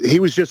 Mm-hmm. He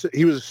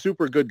was a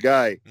super good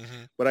guy,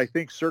 mm-hmm. but I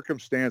think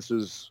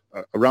circumstances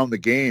around the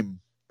game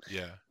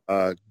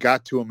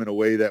got to him in a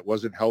way that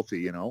wasn't healthy,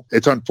 you know.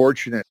 It's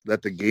unfortunate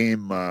that the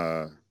game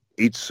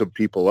eats some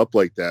people up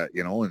like that,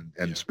 you know,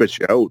 and spits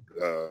you out.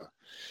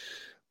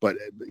 But,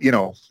 you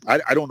know,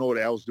 I don't know what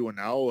Al's doing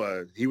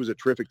now. He was a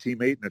terrific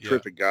teammate and a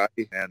terrific guy,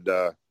 and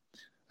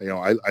you know,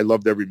 I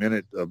loved every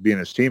minute of being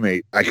his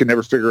teammate. I could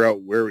never figure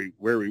out where he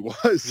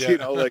was, you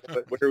know, like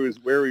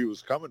where he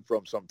was coming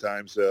from.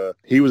 Sometimes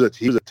he was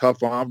a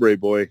tough hombre,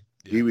 boy.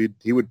 Yeah.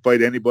 He would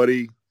fight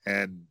anybody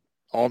and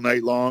all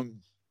night long,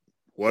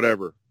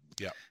 whatever.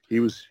 Yeah, he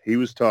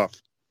was tough.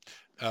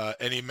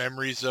 Any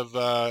memories of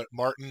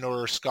Martin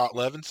or Scott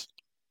Levins?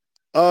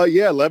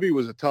 Yeah, Levy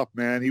was a tough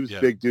man. He was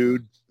a big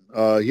dude.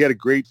 He had a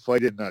great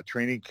fight in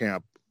training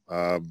camp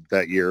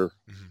that year.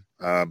 Mm-hmm.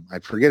 I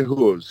forget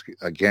who it was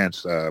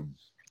against.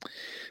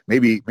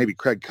 Maybe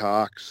Craig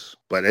Cox.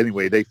 But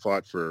anyway, they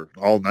fought for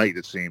all night,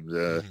 it seemed.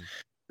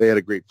 They had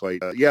a great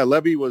fight. Yeah,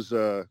 Levy was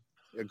a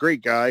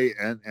great guy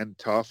and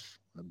tough,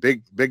 a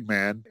big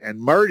man. And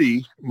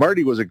Marty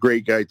was a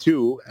great guy,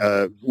 too.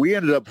 We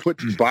ended up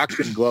putting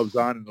boxing gloves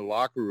on in the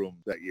locker room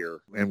that year,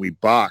 and we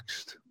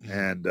boxed.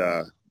 And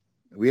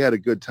we had a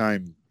good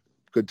time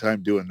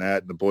doing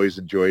that, and the boys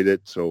enjoyed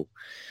it. So,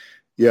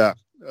 yeah.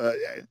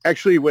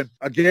 Actually, when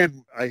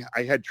again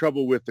I had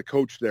trouble with the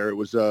coach there, it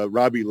was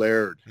Robbie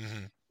Laird.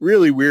 Mm-hmm.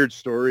 Really weird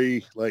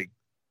story. Like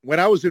when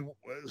I was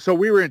so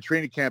we were in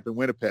training camp in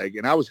Winnipeg,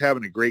 and I was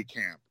having a great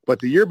camp. But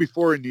the year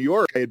before in New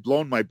York, I had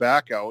blown my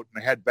back out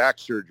and I had back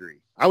surgery.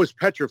 I was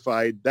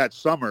petrified that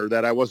summer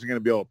that I wasn't going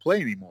to be able to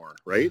play anymore,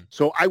 right? Mm-hmm.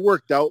 So I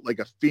worked out like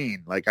a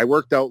fiend. Like I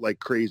worked out like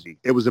crazy.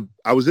 I was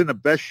in the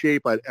best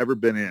shape I'd ever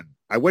been in.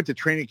 I went to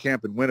training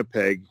camp in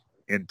Winnipeg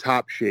in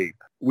top shape.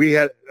 We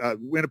had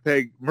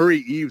Winnipeg,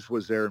 Murray Eves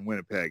was there in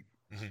Winnipeg.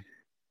 Mm-hmm.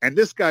 And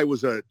this guy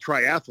was a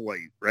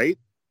triathlete, right?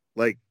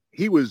 Like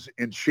he was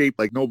in shape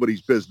like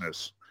nobody's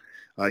business.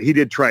 He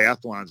did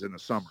triathlons in the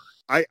summer.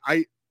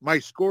 My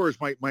scores,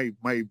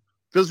 my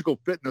physical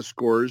fitness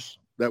scores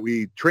that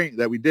we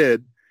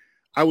did,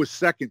 I was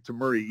second to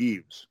Murray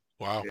Eves.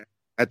 Wow.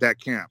 At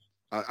that camp,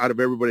 out of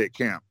everybody at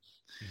camp.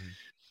 Mm-hmm.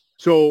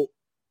 So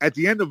at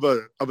the end of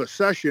a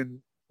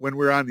session when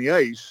we're on the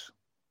ice,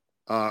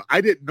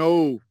 I didn't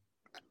know.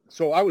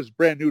 So I was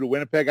brand new to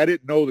Winnipeg. I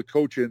didn't know the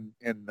coach in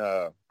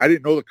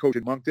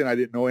Moncton. I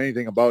didn't know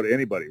anything about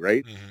anybody,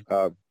 right?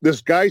 Mm-hmm.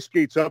 This guy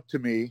skates up to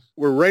me.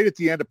 We're right at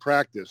the end of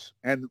practice,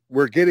 and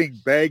we're getting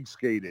bag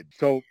skated.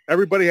 So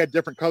everybody had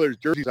different colors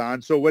jerseys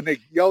on. So when they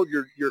yelled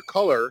your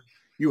color,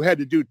 you had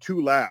to do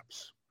 2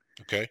 laps.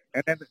 Okay.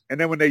 And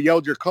then when they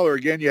yelled your color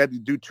again, you had to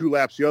do 2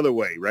 laps the other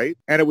way, right?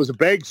 And it was a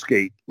bag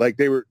skate. Like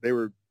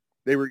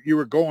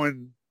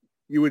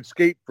you would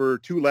skate for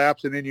 2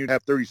 laps and then you'd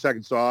have 30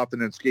 seconds off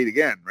and then skate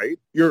again, right?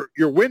 You're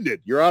winded.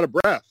 You're out of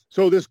breath.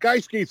 So this guy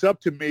skates up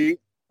to me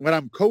when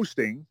I'm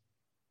coasting,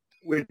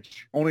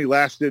 which only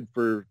lasted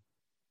for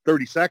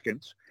 30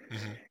 seconds.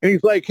 Mm-hmm. And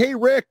he's like, "Hey,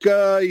 Rick,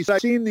 I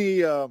seen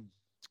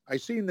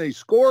the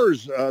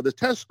scores, the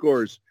test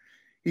scores."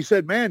 He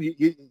said, "Man,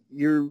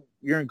 you're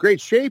in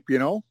great shape, you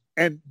know?"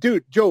 And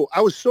dude, Joe,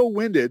 I was so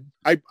winded.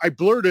 I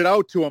blurted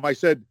out to him. I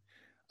said,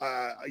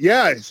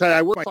 yeah, I said,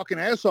 "I worked my fucking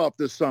ass off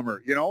this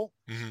summer, you know?"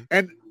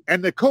 Mm-hmm.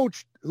 And the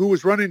coach who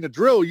was running the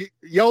drill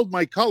yelled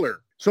my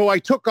color. So I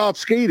took off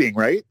skating,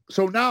 right?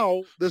 So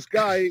now this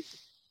guy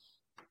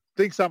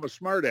thinks I'm a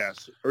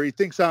smartass, or he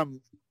thinks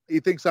I'm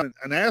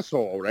an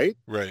asshole, right?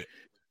 Right.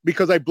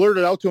 Because I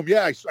blurted out to him,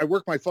 "Yeah, I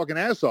worked my fucking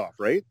ass off,"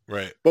 right?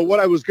 Right. But what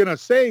I was going to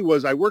say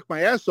was I worked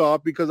my ass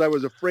off because I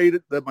was afraid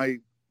that my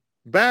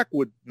back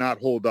would not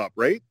hold up,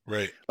 right?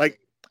 Right. Like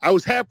I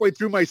was halfway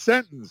through my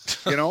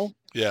sentence, you know?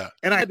 Yeah.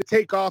 And I had to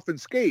take off and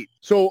skate.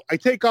 So I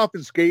take off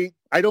and skate.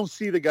 I don't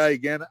see the guy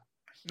again.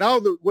 Now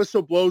the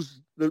whistle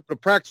blows. The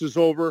practice is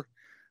over.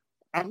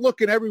 I'm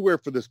looking everywhere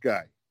for this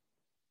guy.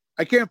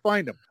 I can't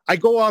find him. I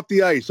go off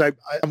the ice.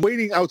 I'm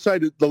waiting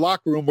outside the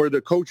locker room where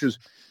the coach is.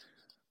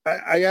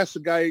 I asked the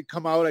guy to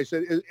come out. I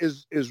said,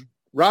 is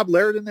Rob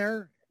Laird in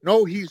there?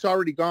 No, he's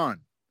already gone.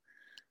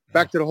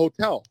 Back to the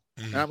hotel.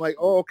 Mm-hmm. And I'm like,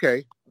 "Oh,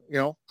 okay. You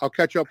know, I'll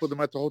catch up with him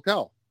at the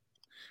hotel."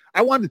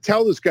 I wanted to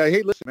tell this guy,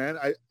 "Hey, listen, man,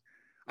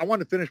 I want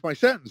to finish my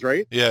sentence,"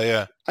 right? Yeah,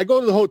 yeah. I go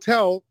to the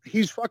hotel.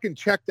 He's fucking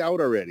checked out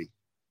already.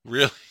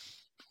 Really?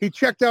 He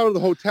checked out of the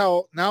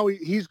hotel. Now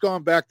he's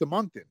gone back to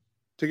Moncton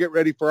to get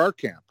ready for our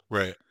camp.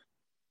 Right.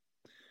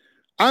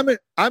 I'm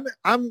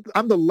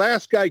the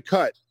last guy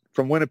cut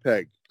from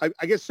Winnipeg.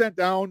 I get sent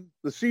down.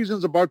 The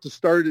season's about to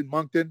start in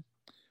Moncton.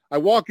 I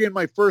walk in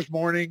my first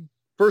morning,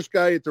 first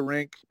guy at the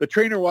rink. The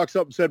trainer walks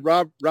up and said,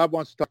 Rob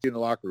wants to talk to you in the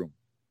locker room.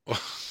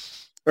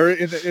 Or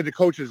in the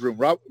coach's room.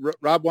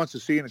 Rob wants to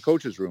see you in the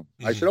coach's room.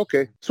 Mm-hmm. I said,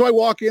 okay. So I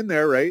walk in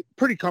there, right?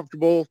 Pretty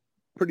comfortable,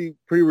 pretty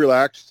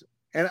relaxed.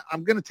 And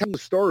I'm going to tell him the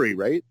story,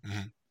 right?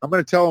 Mm-hmm. I'm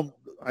going to tell him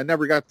I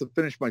never got to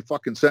finish my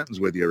fucking sentence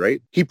with you,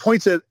 right? He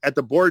points at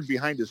the board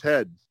behind his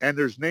head, and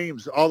there's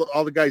names.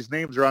 All the guys'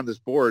 names are on this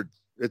board.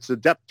 It's a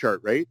depth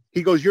chart, right?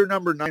 He goes, you're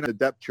number 9 on the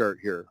depth chart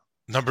here.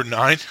 Number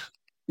 9?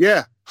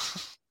 Yeah.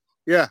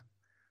 Yeah.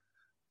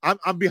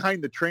 I'm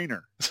behind the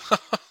trainer.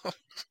 What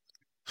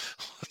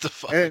the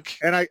fuck?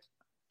 And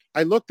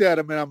I looked at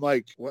him and I'm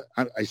like, what?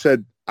 I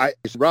said,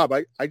 Rob,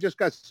 I just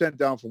got sent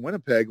down from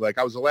Winnipeg. Like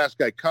I was the last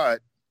guy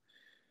cut.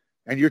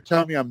 And you're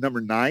telling me I'm number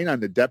 9 on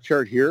the depth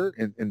chart here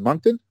in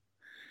Moncton?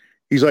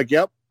 He's like,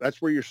 yep,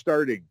 that's where you're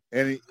starting.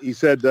 And he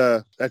said,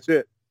 that's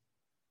it.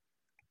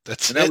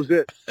 That was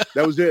it.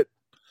 That was it.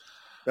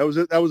 That was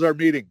it. That was our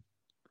meeting.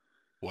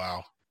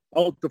 Wow.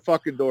 Out the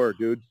fucking door,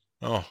 dude.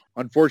 Oh.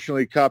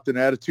 Unfortunately, copped an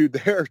attitude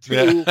there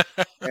too.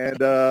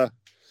 And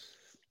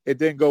it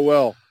didn't go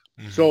well.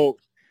 Mm-hmm. So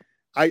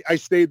I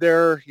stayed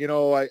there, you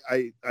know,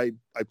 I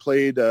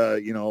played,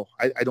 you know,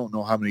 I don't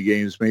know how many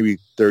games, maybe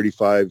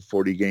 35,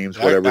 40 games,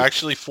 whatever.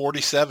 Actually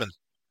 47.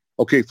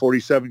 Okay.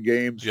 47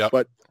 games, yep.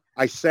 But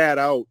I sat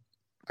out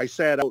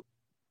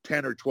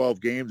 10 or 12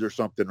 games or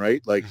something,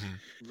 right? Like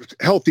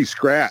healthy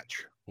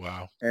scratch.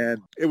 Wow.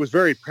 And it was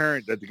very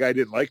apparent that the guy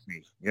didn't like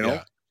me, you know?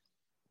 Yeah.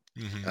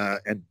 Mm-hmm.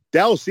 And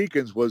Dallas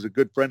Eakins was a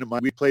good friend of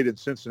mine. We played in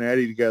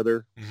Cincinnati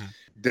together. Mm-hmm.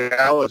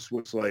 Dallas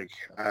was like,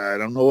 I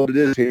don't know what it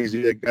is,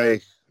 Hazy. That guy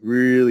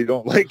really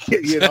don't like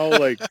it, you know?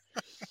 Like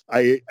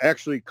I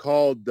actually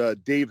called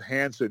Dave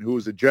Hansen, who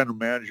was the general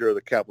manager of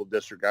the Capital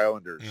District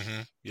Islanders.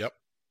 Mm-hmm. Yep.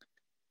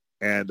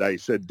 And I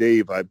said,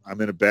 Dave,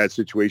 I'm in a bad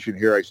situation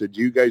here. I said,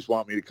 do you guys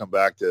want me to come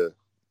back to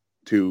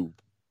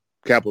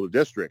Capital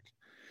District?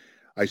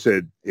 I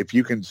said, if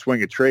you can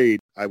swing a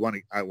trade, I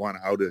want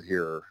out of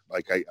here.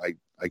 Like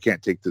I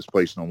can't take this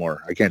place no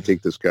more. I can't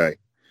take this guy.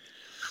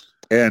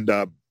 And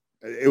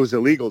it was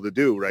illegal to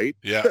do, right?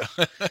 Yeah.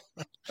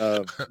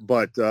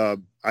 But I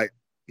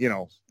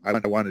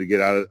wanted to get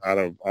out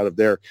of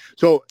there.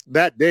 So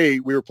that day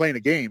we were playing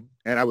a game,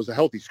 and I was a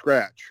healthy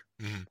scratch.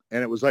 Mm-hmm.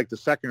 And it was like the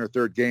second or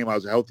third game I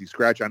was a healthy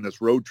scratch on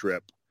this road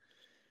trip,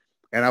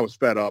 and I was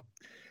fed up.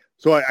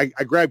 So I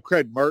grabbed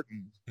Craig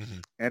Martin, mm-hmm.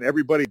 and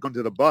everybody going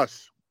to the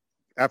bus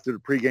after the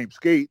pregame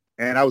skate,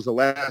 and I was the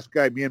last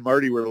guy. Me and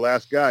Marty were the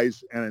last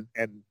guys, and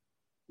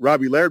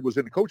Robbie Laird was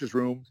in the coach's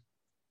room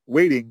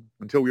waiting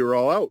until we were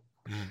all out.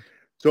 Mm-hmm.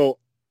 So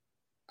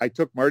I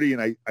took Marty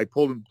and I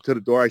pulled him to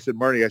the door. I said,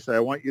 Marty, I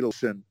want you to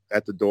listen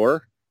at the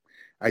door.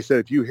 I said,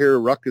 if you hear a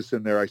ruckus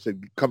in there, I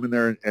said, come in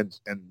there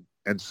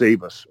and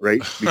save us,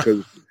 right?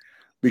 Because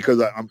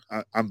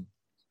I'm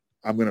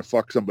going to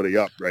fuck somebody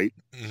up, right?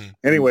 Mm-hmm.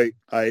 Anyway,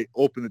 I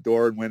opened the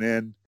door and went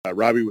in.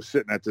 Robbie was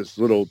sitting at this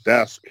little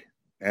desk,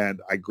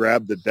 and I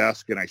grabbed the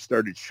desk and I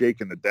started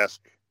shaking the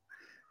desk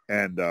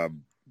and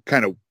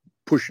kind of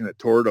pushing it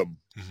toward him.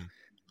 Mm-hmm.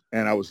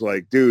 And I was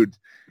like, dude,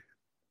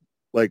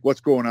 like, what's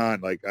going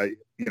on? Like,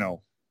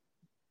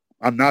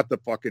 I'm not the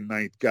fucking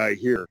 9th guy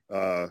here.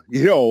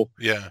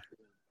 Yeah.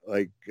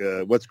 Like,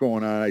 what's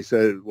going on? I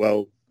said,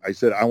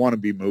 I want to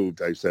be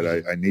moved. I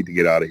said, I need to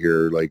get out of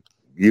here. Like,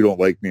 you don't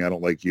like me. I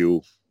don't like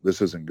you.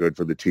 This isn't good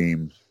for the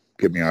team.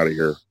 Get me out of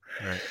here.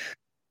 Right.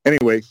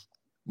 Anyway,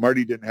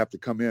 Marty didn't have to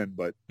come in,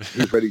 but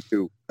he's ready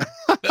to.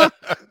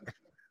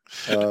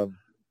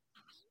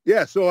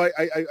 Yeah. So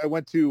I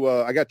went to,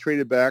 I got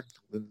traded back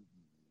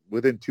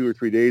within 2 or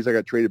 3 days. I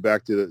got traded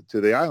back to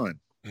the island,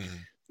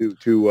 mm-hmm.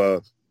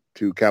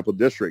 to Capital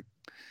District.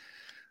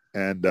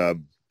 And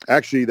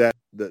actually that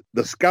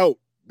the scout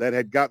that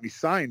had got me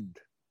signed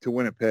to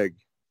Winnipeg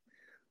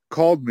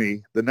called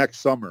me the next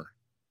summer.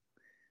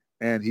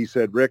 And he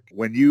said, Rick,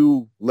 when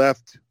you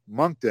left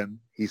Moncton,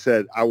 he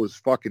said, I was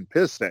fucking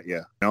pissed at you,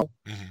 you know?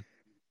 Mm-hmm.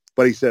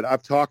 But he said,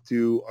 I've talked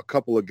to a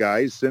couple of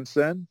guys since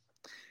then.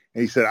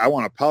 And he said, I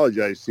want to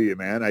apologize to you,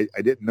 man. I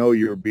didn't know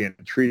you were being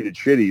treated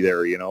shitty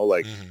there, you know,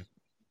 like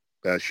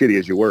mm-hmm. Shitty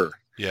as you were.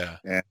 Yeah.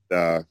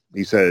 And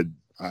he said,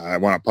 I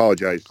want to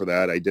apologize for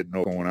that. I didn't know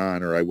what was going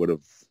on, or I would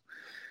have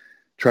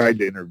tried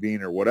to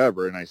intervene or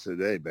whatever. And I said,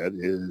 hey,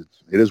 man,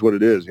 it is what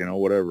it is, you know,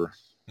 whatever.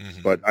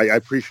 Mm-hmm. But I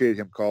appreciate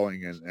him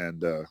calling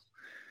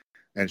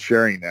and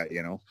sharing that,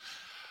 you know.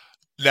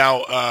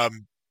 Now,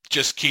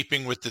 just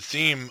keeping with the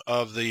theme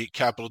of the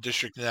Capital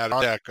District and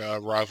Adirondack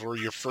rivalry,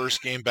 your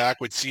first game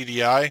back with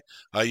CDI,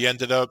 you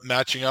ended up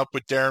matching up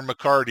with Darren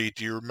McCarty.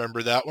 Do you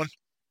remember that one?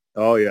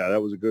 Oh, yeah, that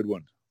was a good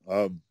one.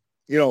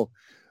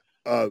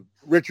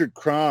 Richard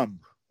Crom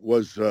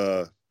was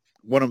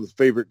one of the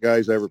favorite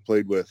guys I ever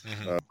played with.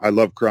 Mm-hmm. I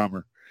love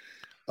Cromer.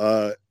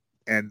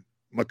 And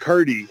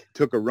McCarty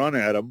took a run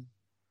at him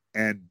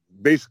and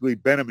basically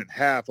bent him in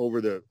half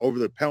over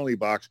the penalty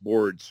box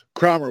boards.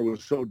 Cromer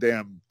was so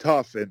damn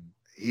tough, and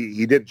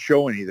he didn't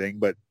show anything,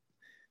 but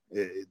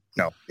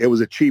it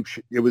was a cheap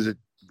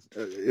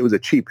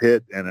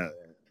hit and a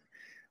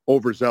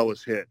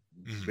overzealous hit,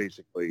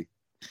 basically.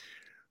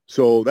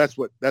 So that's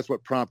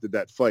what prompted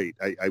that fight.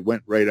 I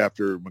went right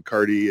after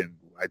McCarty, and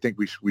I think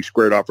we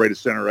squared off right at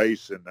center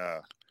ice, and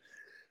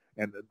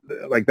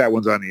like that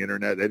one's on the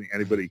internet.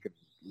 Anybody can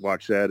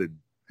watch that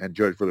and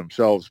judge for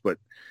themselves. But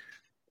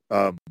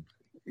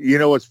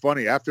what's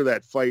funny, after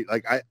that fight,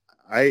 like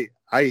I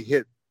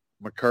hit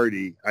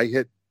McCarty, I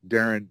hit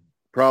Darren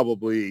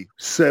probably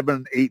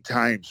 7-8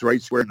 times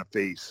right square in the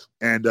face,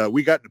 and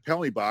we got in the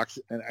penalty box,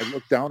 and I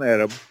looked down at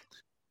him,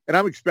 and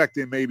I'm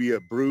expecting maybe a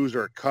bruise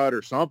or a cut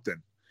or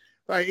something.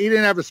 He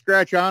didn't have a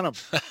scratch on him.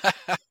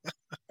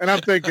 And I'm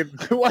thinking,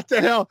 what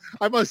the hell?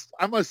 I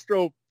must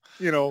throw,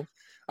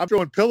 I'm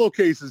throwing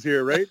pillowcases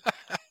here, right?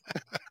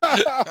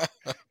 I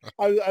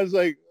was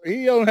like,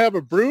 he don't have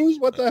a bruise?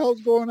 What the hell's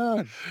going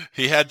on?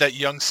 He had that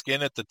young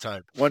skin at the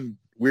time. One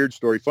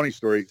funny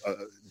story.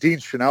 Dean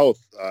Chanel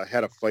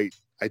had a fight.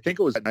 I think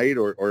it was at night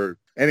or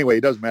anyway,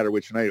 it doesn't matter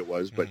which night it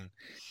was, but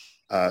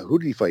who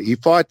did he fight? He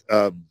fought.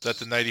 Is that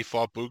the night he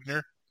fought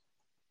Bugner?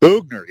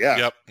 Bugner, yeah.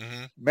 Yep.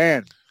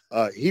 Man.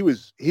 He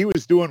was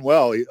doing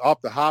well.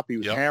 Off the hop, he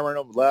was hammering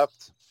him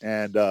left,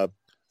 and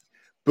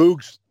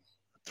Boogs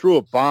threw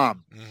a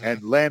bomb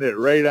and landed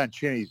right on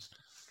his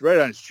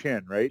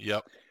chin, right?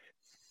 Yep.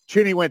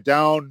 Chinny went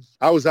down.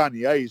 I was on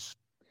the ice.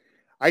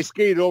 I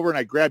skated over and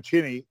I grabbed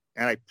Chinny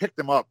and I picked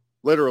him up,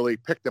 literally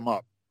picked him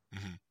up.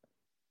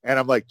 And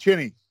I'm like,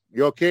 Chinny,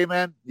 you okay,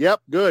 man?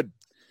 Yep, good.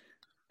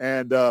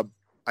 And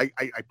I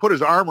put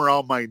his arm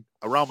around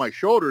my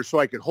shoulder so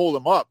I could hold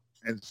him up,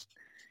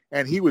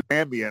 and he was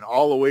ambient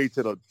all the way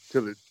to the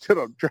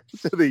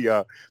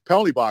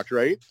penalty box,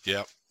 right?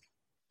 Yep.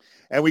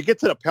 And we get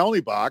to the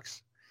penalty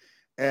box,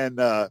 and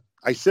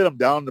I sit him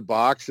down in the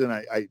box, and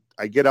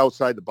I get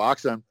outside the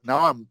box, and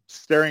now I'm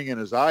staring in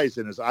his eyes,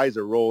 and his eyes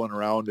are rolling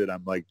around, and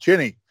I'm like,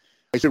 Chinny.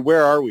 I said,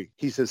 where are we?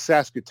 He says,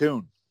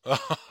 Saskatoon.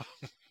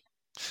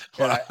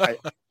 And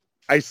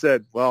I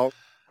said, well,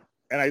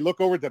 and I look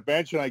over at the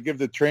bench, and I give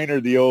the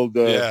trainer the old,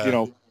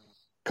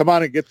 come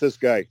on and get this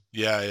guy.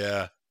 Yeah,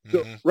 yeah.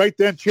 So right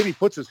then, Chinny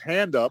puts his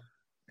hand up.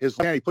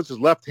 He puts his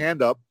left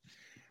hand up,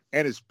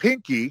 and his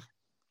pinky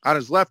on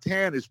his left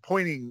hand is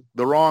pointing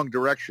the wrong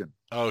direction.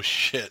 Oh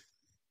shit!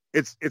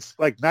 It's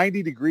like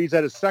 90 degrees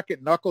at his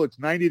second knuckle. It's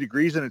 90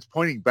 degrees, and it's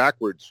pointing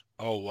backwards.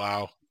 Oh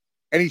wow!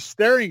 And he's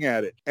staring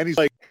at it, and he's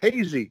like,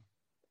 "Hazy,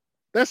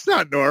 that's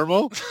not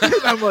normal." And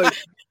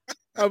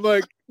I'm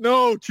like,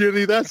 "No,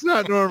 Chinny, that's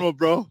not normal,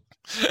 bro."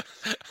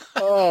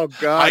 Oh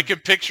God! I can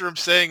picture him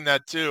saying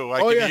that too. I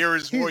can hear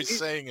his voice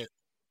saying it.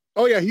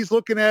 Oh, yeah, he's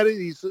looking at it.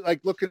 He's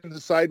like looking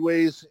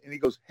sideways, and he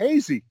goes,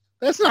 Hazy,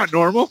 that's not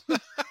normal.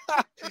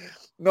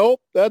 Nope,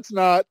 that's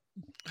not.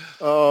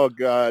 Oh,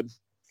 God.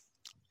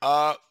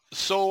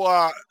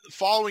 So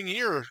following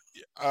year,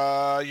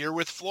 you're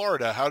with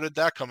Florida. How did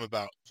that come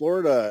about?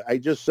 Florida, I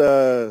just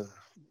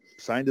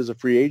signed as a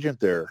free agent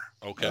there.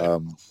 Okay.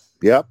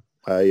 Yep,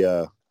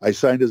 I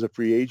signed as a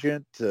free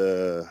agent.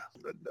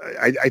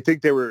 I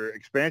think they were an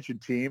expansion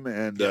team,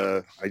 and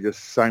I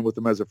just signed with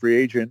them as a free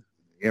agent.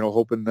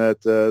 Hoping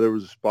that there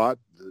was a spot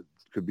that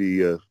could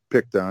be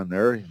picked on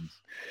there. And,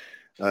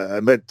 I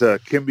met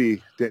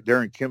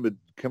Darren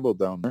Kimball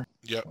down there.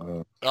 Yeah,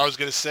 I was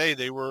going to say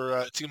they were.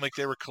 It seemed like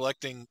they were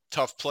collecting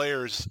tough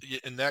players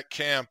in that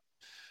camp.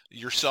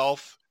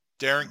 Yourself,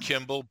 Darren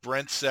Kimball,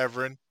 Brent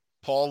Severin,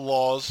 Paul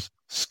Laws,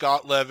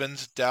 Scott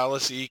Levins,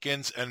 Dallas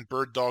Eakins, and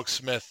Bird Dog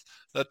Smith.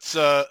 That's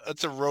a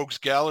rogues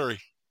gallery.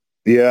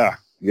 Yeah.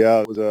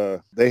 Yeah, it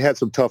was they had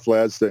some tough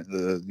lads that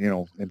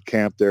in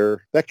camp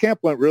there. That camp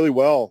went really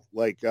well.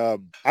 Like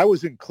I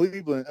was in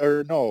Cleveland,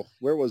 or no,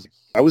 where was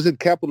I? I was in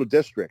Capital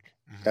District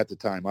at the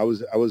time. I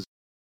was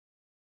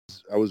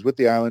with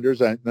the Islanders,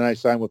 and then I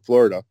signed with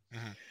Florida.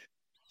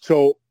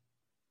 So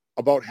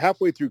about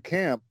halfway through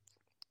camp,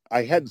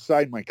 I hadn't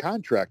signed my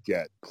contract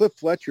yet. Cliff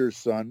Fletcher's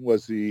son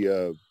was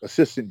the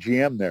assistant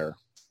GM there,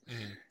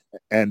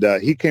 and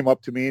he came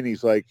up to me and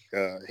he's like,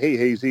 "Hey,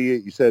 Hazy,"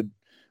 he said,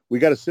 "We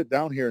got to sit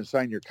down here and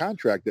sign your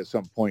contract at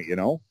some point,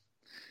 And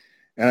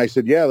I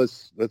said, yeah,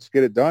 let's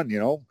get it done.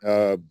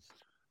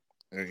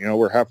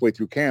 We're halfway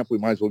through camp. We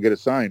might as well get it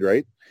signed.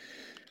 Right.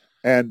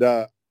 And,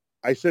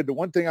 I said, the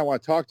one thing I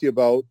want to talk to you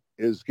about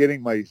is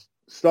getting my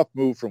stuff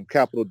moved from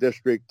Capital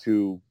District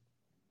to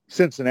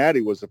Cincinnati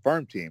was the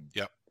farm team.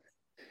 Yep.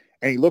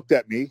 And he looked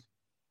at me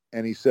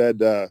and he said,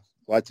 well,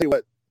 I tell you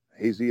what,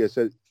 Hazy, I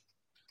said,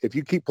 if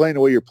you keep playing the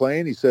way you're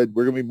playing, he said,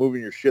 we're going to be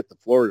moving your shit to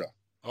Florida.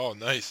 Oh,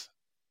 nice.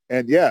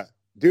 And yeah,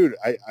 dude,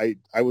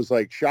 I was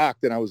like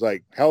shocked, and I was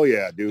like, hell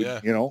yeah, dude,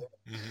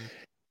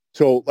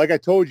 So like I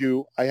told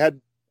you, I had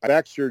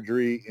back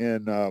surgery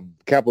in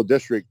Capital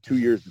District 2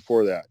 years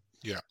before that.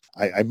 Yeah.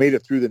 I made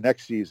it through the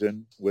next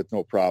season with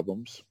no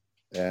problems.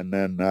 And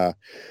then,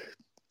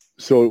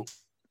 so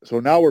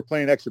now we're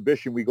playing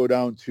exhibition. We go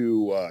down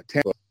to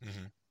Tampa,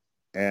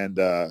 and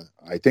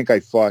I think I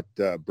fought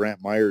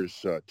Brant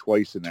Myers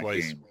twice in that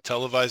game.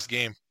 Televised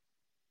game.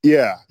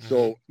 Yeah,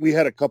 so we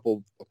had a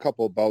couple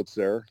of bouts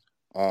there,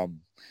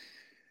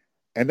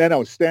 And then I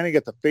was standing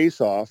at the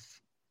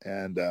face-off,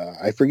 and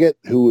I forget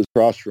who was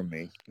across from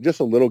me. Just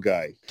a little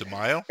guy.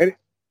 DeMaio?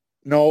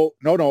 No.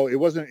 It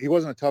wasn't. He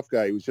wasn't a tough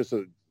guy.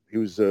 He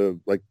was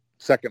like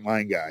second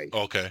line guy.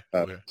 Okay.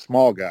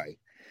 Small guy.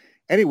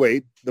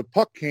 Anyway, the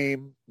puck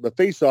came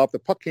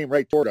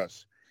right toward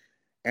us,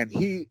 and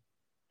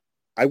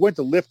I went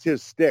to lift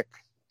his stick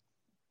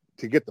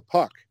to get the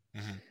puck,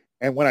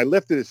 and when I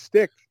lifted his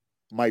stick,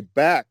 my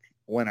back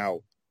went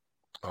out.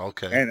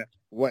 Okay. And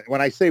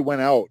when I say went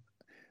out,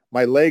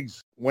 my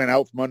legs went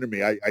out from under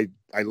me. I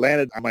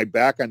landed on my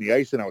back on the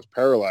ice, and I was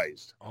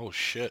paralyzed. Oh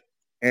shit!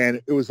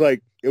 And it was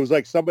like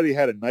somebody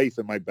had a knife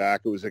in my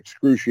back. It was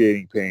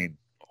excruciating pain.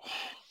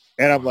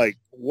 And I'm like,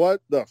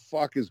 what the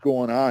fuck is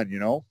going on, you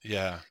know?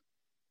 Yeah.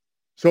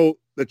 So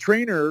the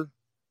trainer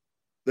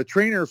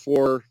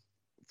for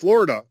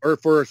Florida,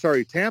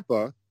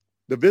 Tampa,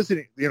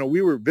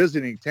 we were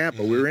visiting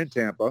Tampa. We were in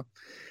Tampa.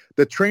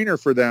 The trainer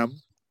for them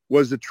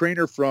was the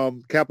trainer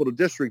from Capital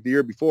District the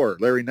year before,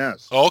 Larry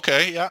Ness. Oh,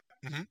 okay, yeah.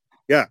 Mm-hmm.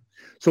 Yeah.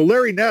 So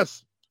Larry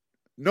Ness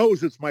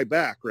knows it's my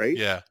back, right?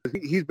 Yeah.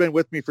 He's been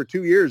with me for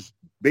 2 years,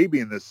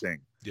 babying this thing.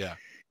 Yeah.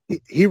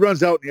 He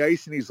runs out in the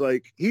ice, and he's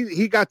like,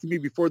 he got to me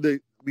before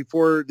the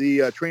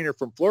trainer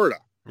from Florida.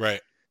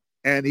 Right.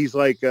 And he's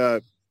like,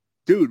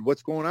 dude,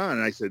 what's going on?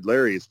 And I said,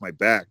 Larry, it's my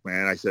back,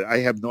 man. I said, I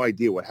have no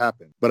idea what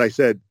happened. But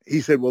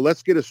he said, well,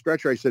 let's get a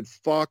stretcher. I said,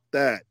 fuck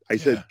that. I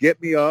said,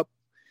 get me up.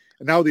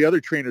 And now the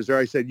other trainers there,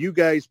 I said, you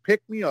guys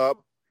pick me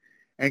up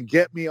and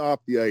get me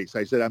off the ice.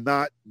 I said, I'm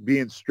not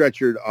being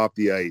stretchered off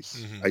the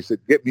ice. Mm-hmm. I said,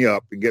 get me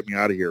up and get me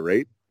out of here,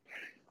 right?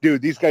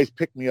 Dude, these guys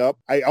picked me up.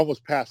 I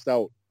almost passed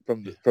out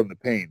from the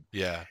pain.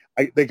 Yeah.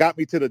 They got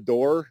me to the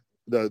door,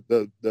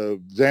 the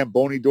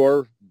Zamboni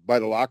door by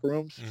the locker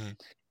rooms. Mm-hmm.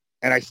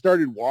 And I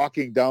started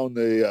walking down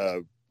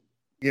the,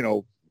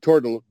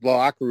 toward the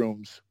locker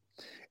rooms,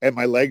 and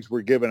my legs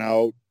were giving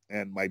out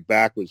and my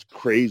back was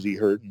crazy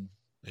hurting.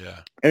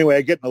 Yeah. Anyway,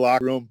 I get in the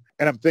locker room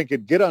and I'm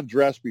thinking, get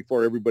undressed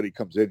before everybody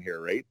comes in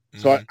here, right?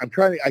 Mm-hmm. So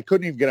I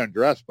couldn't even get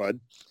undressed, bud.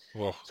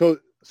 Whoa. So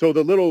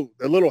the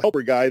little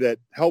helper guy that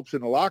helps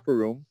in the locker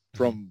room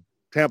from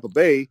Tampa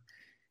Bay,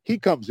 he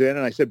comes in,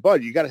 and I said,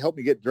 bud, you got to help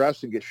me get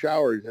dressed and get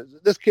showered.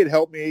 This kid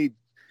helped me,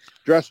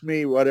 dress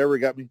me, whatever,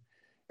 got me.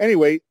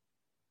 Anyway,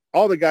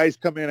 all the guys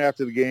come in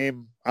after the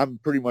game. I'm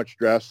pretty much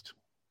dressed.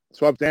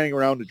 So I'm standing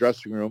around the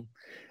dressing room.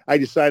 I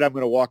decide I'm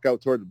going to walk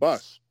out toward the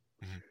bus.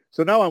 Mm-hmm.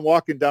 So now I'm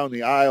walking down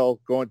the aisle,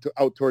 going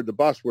out toward the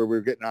bus where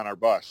we're getting on our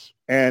bus.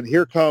 And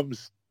here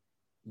comes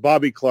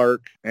Bobby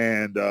Clark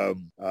and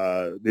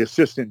the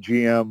assistant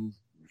GM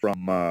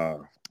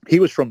from he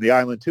was from the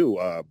island too.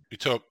 You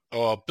took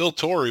Bill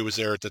Torrey was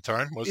there at the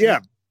time, wasn't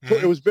he? Yeah,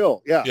 it was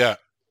Bill. Yeah, yeah.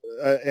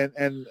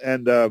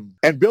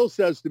 And Bill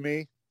says to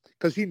me,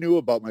 because he knew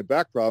about my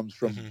back problems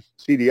from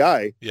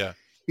CDI. Yeah,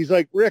 he's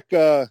like, Rick,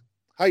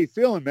 how you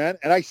feeling, man?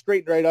 And I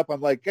straightened right up.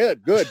 I'm like,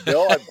 good,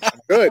 Bill. I'm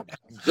good.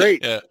 I'm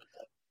great. Yeah.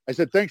 I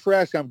said, thanks for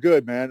asking. I'm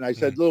good, man. I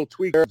said, little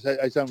tweak. I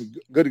said, I'm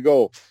good to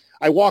go.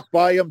 I walked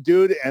by him,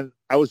 dude, and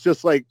I was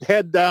just like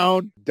head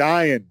down,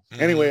 dying.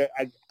 Mm-hmm. Anyway,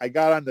 I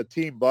got on the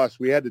team bus.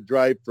 We had to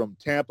drive from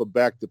Tampa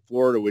back to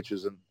Florida, which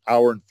is an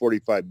hour and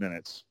 45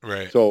 minutes.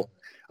 Right. So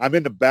I'm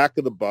in the back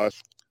of the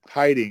bus,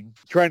 hiding,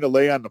 trying to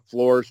lay on the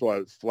floor so I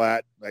was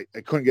flat.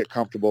 I couldn't get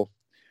comfortable.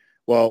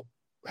 Well,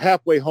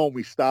 halfway home,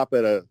 we stop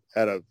at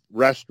a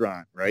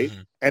restaurant, right?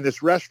 Mm-hmm. And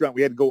this restaurant,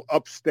 we had to go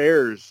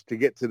upstairs to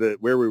get to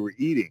where we were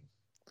eating.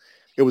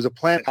 It was a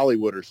Planet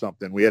Hollywood or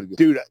something. We had to,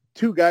 dude,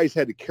 two guys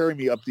had to carry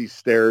me up these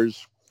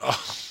stairs.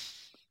 Oh.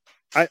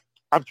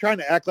 I'm trying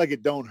to act like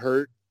it don't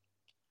hurt.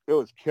 It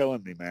was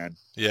killing me, man.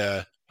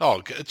 Yeah.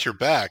 Oh, it's your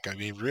back. I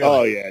mean, really.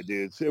 Oh yeah,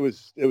 dude. It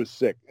was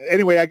sick.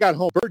 Anyway, I got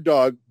home. Bird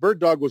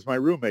Dog was my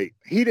roommate.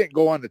 He didn't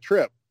go on the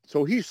trip.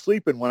 So he's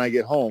sleeping when I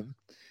get home.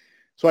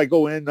 So I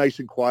go in nice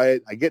and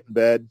quiet. I get in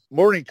bed.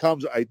 Morning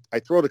comes. I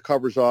throw the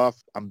covers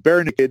off. I'm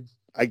bare naked.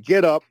 I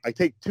get up. I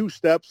take 2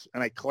 steps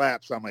and I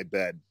collapse on my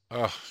bed.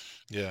 Oh,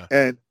 yeah.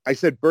 And I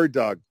said, Bird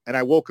Dog. And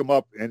I woke him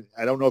up. And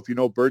I don't know if you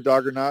know Bird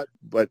Dog or not,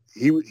 but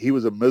he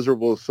was a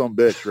miserable son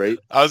bitch, right?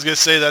 I was going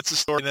to say that's a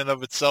story in and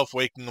of itself,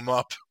 waking him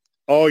up.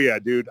 Oh, yeah,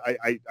 dude.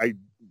 I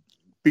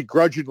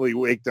begrudgingly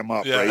waked him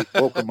up, right?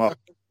 Woke him up.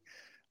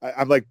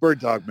 I'm like, Bird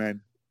Dog,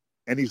 man.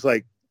 And he's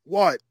like,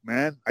 what,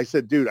 man? I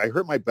said, dude, I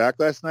hurt my back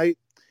last night.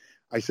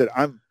 I said,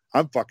 I'm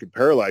fucking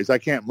paralyzed. I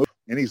can't move.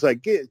 And he's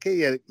like, get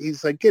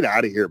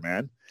out of here,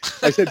 man.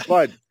 I said,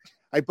 Bud,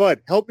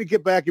 help me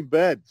get back in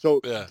bed.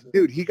 So,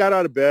 dude, he got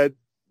out of bed,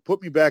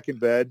 put me back in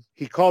bed.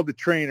 He called the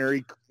trainer.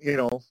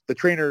 The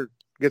trainer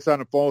gets on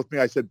the phone with me.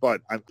 I said,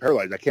 Bud, I'm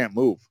paralyzed. I can't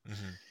move.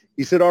 Mm-hmm.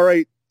 He said, all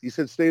right. He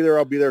said, stay there.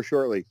 I'll be there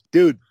shortly.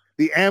 Dude,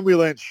 the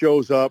ambulance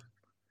shows up.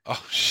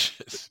 Oh,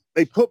 shit.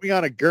 They put me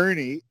on a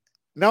gurney.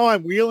 Now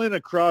I'm wheeling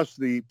across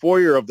the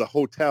foyer of the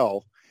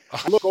hotel.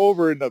 I look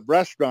over in the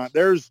restaurant.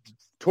 There's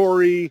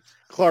Torrey,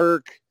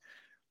 Clark,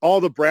 all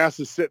the brass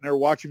is sitting there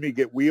watching me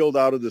get wheeled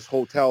out of this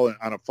hotel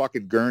on a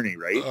fucking gurney,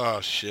 right?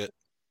 Oh, shit.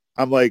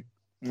 I'm like,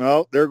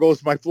 well, there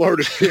goes my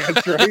Florida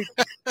chance, right?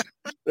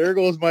 There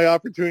goes my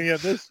opportunity on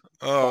this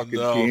fucking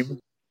team.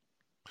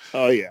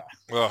 Oh yeah.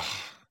 Ugh.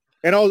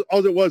 And all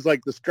it was,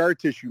 like, the scar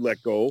tissue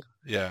let go.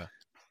 Yeah.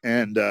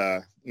 And,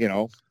 and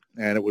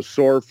it was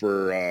sore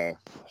for, a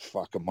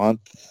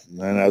month. And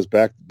then I was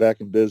back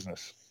in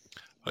business.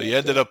 Well, you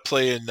ended up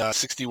playing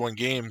 61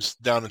 games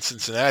down in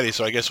Cincinnati.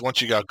 So I guess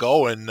once you got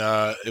going,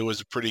 it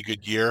was a pretty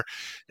good year.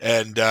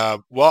 And,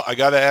 I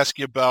got to ask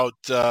you about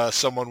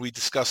someone we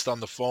discussed on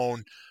the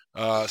phone,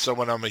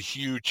 someone I'm a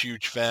huge,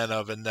 huge fan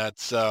of, and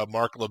that's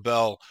Mark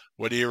LaBelle.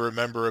 What do you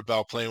remember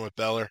about playing with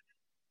Beller?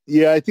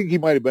 Yeah, I think he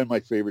might have been my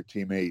favorite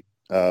teammate.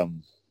 I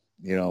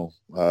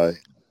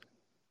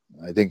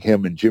think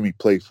him and Jimmy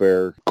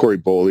Playfair, Corey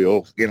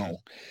Bolio,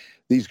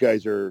 these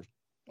guys are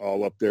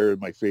all up there,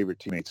 my favorite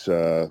teammates.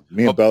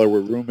 Me and Beller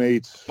were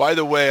roommates. By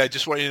the way, I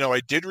just want you to know, I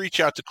did reach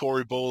out to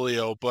Corey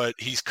Bolio, but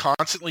he's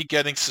constantly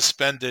getting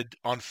suspended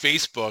on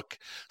Facebook.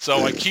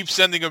 So I keep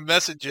sending him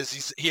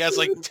messages. He has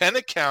like 10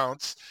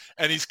 accounts,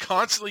 and he's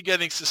constantly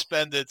getting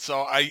suspended.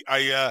 So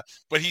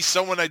but he's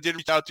someone I did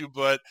reach out to,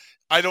 but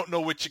I don't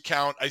know which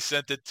account I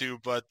sent it to,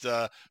 but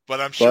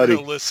I'm sure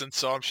he'll listen.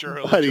 So I'm sure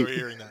he'll enjoy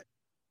hearing that.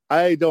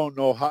 I don't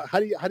know how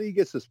do you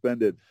get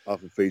suspended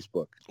off of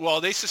Facebook?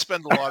 Well, they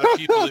suspend a lot of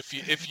people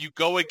if you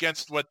go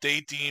against what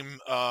they deem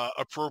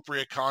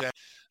appropriate content.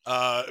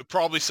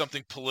 Probably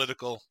something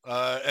political.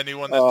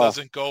 Anyone that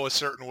doesn't go a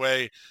certain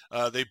way,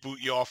 they boot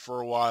you off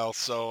for a while.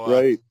 So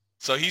right.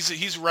 So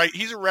he's right.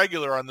 He's a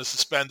regular on the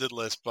suspended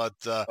list, but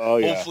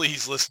hopefully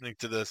he's listening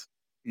to this.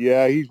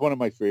 Yeah, he's one of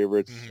my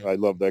favorites. Mm-hmm. I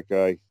love that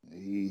guy.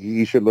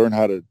 He should learn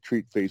how to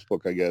treat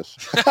Facebook, I guess.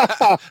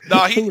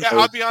 No,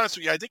 I'll be honest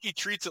with you. I think he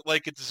treats it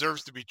like it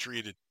deserves to be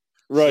treated.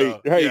 Right.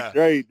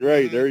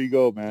 Mm-hmm. There you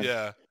go, man.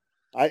 Yeah.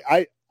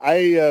 I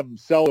am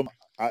seldom.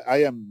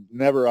 I am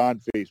never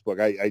on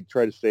Facebook. I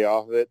try to stay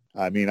off of it.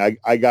 I mean,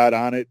 I got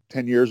on it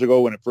 10 years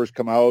ago when it first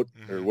came out,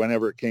 mm-hmm. or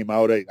whenever it came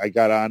out. I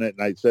got on it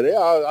and I said,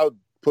 I'll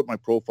put my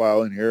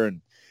profile in here. And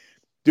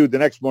dude, the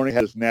next morning I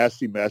had this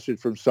nasty message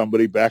from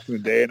somebody back in the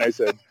day, and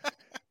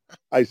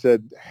I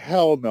said,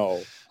 hell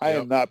no, I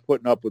am not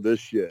putting up with this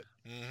shit.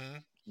 Mm-hmm.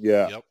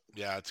 Yeah. Yep.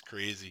 Yeah, it's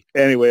crazy.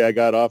 Anyway, I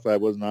got off. I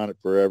wasn't on it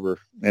forever.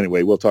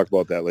 Anyway, we'll talk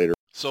about that later.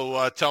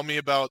 So tell me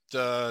about.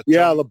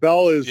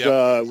 LaBelle is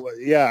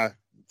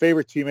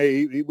favorite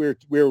teammate.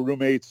 We were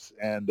roommates,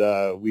 and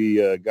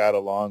we got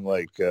along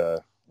like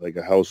a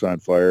house on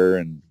fire.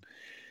 And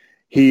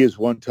he is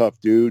one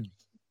tough dude.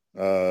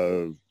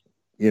 Little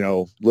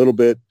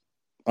bit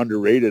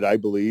underrated, I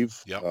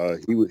believe.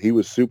 Yep. He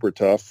was super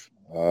tough,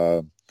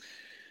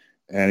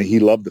 and he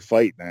loved to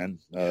fight, man.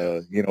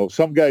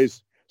 Some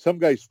guys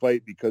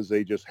fight because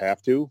they just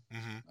have to.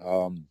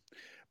 Mm-hmm.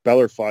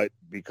 Beller fought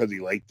because he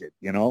liked it.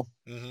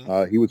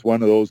 Mm-hmm. He was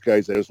one of those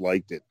guys that just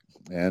liked it,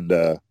 and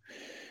I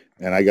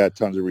got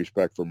tons of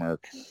respect for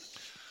Mark.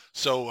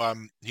 So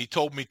he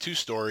told me two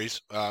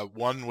stories.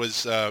 One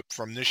was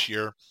from this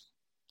year.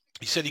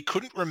 He said he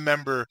couldn't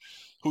remember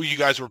who you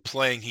guys were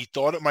playing. He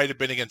thought it might have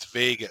been against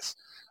Vegas.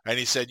 And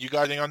he said, you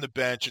guys on the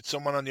bench and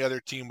someone on the other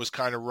team was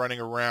kind of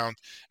running around.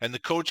 And the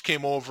coach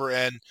came over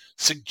and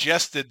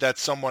suggested that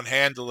someone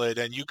handle it.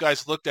 And you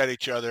guys looked at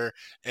each other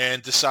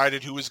and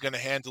decided who was going to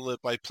handle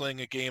it by playing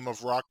a game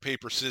of rock,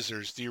 paper,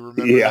 scissors. Do you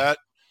remember that?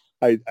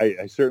 I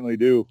certainly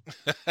do.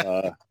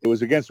 It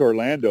was against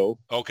Orlando.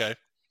 Okay.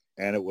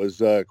 And it was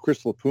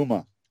Chris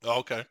LaPuma.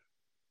 Okay.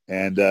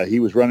 And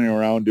he was running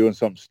around doing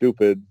something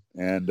stupid.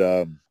 And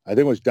I think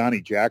it was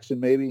Donnie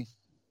Jackson maybe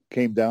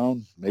came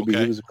down. Maybe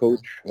he was a coach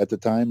at the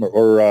time.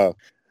 Or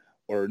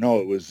no,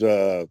 it was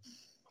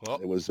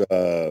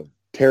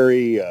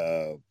Terry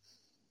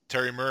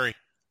Murray.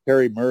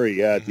 Terry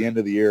Murray, at the end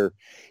of the year.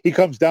 He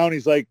comes down,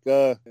 he's like,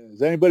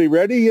 is anybody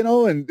ready,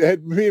 And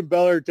me and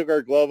Beller took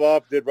our glove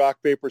off, did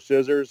rock, paper,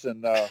 scissors,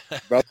 and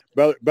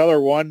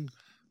Beller won.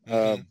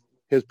 Mm-hmm.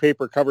 His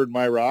paper covered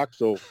my rock,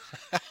 so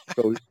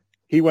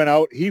he went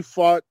out. He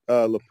fought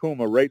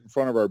LaPuma right in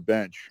front of our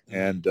bench,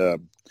 and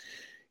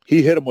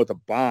he hit him with a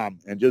bomb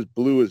and just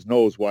blew his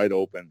nose wide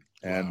open.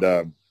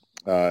 Wow.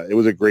 And it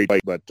was a great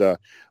fight. But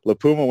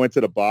LaPuma went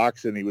to the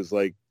box, and he was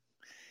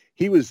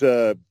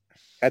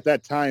at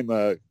that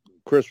time,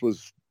 Chris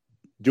was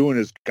doing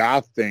his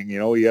goth thing.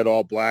 He had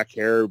all black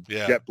hair,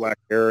 jet black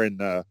hair, and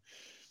I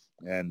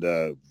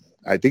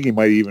think he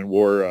might even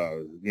wore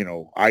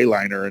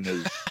eyeliner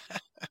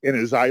in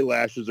his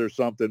eyelashes or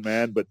something,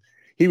 man. But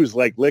he was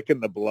like licking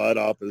the blood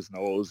off his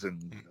nose,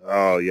 and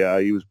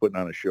he was putting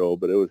on a show.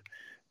 But it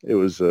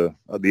was the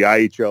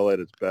IHL at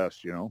its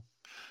best,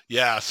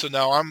 Yeah. So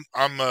now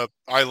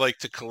I like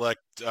to collect,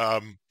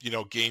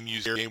 game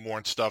user, game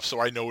worn stuff. So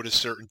I notice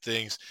certain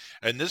things.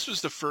 And this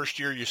was the first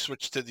year you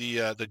switched to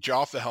the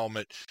Jaffa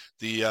helmet,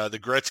 the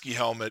Gretzky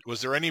helmet.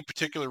 Was there any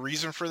particular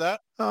reason for that?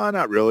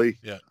 Not really.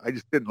 Yeah. I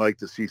just didn't like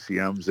the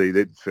CCMs. They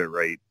didn't fit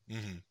right.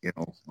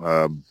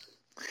 Mm-hmm.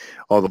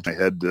 Although my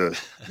head it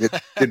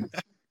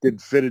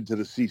didn't fit into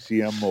the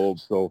CCM mold.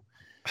 So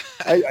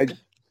I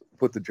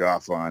put the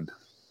Jaffa on.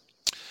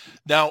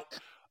 Now,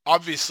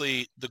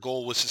 obviously the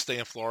goal was to stay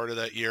in Florida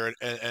that year,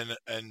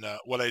 and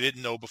what I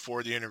didn't know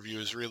before the interview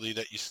is really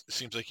that it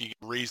seems like you get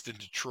raised in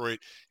Detroit,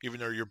 even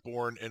though you're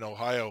born in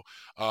Ohio.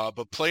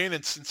 But playing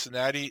in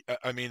Cincinnati,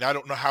 I mean, I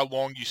don't know how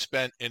long you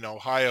spent in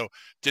Ohio.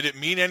 Did it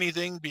mean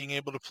anything being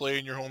able to play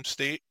in your home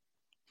state?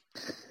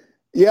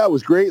 Yeah, it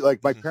was great.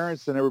 Like my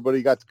parents and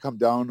everybody got to come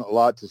down a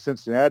lot to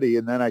Cincinnati,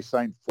 and then I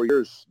signed 4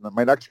 years.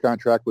 My next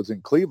contract was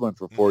in Cleveland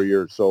for 4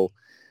 years, so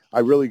I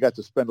really got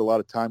to spend a lot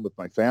of time with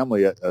my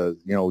family,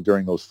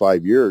 during those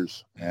 5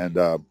 years, and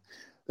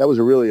that was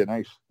a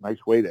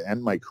nice way to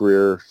end my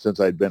career since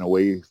I'd been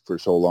away for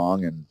so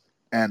long,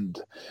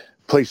 and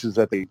places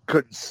that they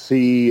couldn't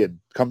see and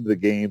come to the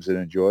games and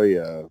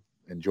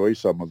enjoy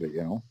some of it,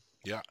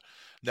 Yeah.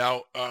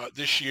 Now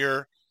this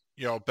year,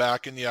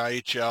 back in the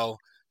IHL.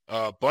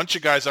 A bunch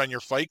of guys on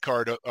your fight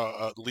card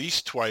at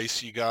least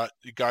twice. You got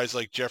guys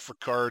like Jeff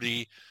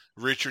Riccardi,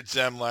 Richard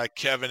Zemlak,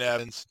 Kevin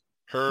Evans,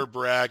 Herb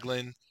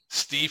Ragland,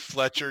 Steve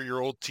Fletcher, your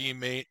old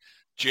teammate,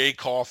 Jay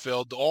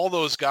Caulfield. All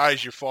those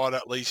guys you fought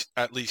at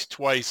least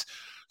twice.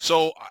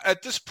 So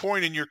at this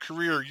point in your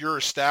career, you're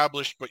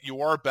established, but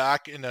you are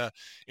back in a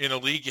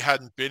league you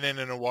hadn't been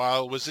in a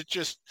while. Was it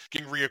just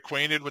getting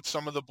reacquainted with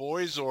some of the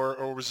boys,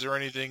 or was there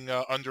anything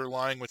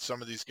underlying with some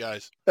of these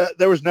guys?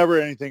 There was never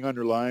anything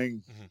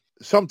underlying. Mm-hmm.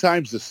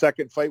 Sometimes the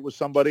second fight with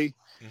somebody,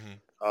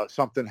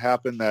 something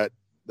happened that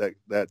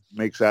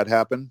makes that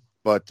happen.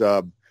 But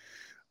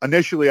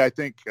initially, I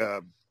think,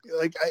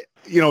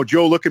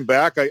 Joe, looking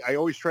back, I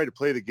always try to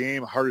play the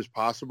game hard as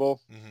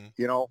possible,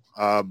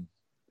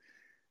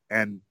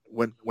 and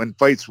when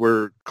fights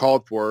were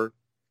called for,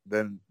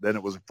 then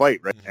it was a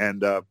fight, right?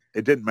 And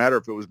it didn't matter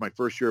if it was my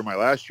first year or my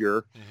last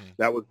year.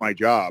 That was my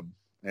job,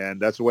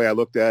 and that's the way I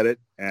looked at it.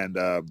 And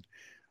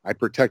I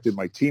protected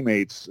my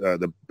teammates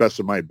the best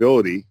of my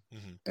ability.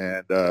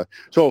 And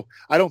so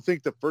I don't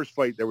think the first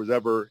fight there was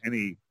ever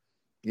any,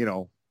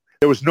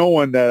 there was no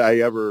one that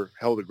I ever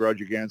held a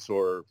grudge against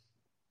or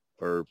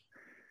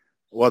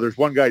there's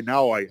one guy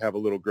now I have a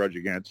little grudge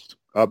against.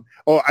 I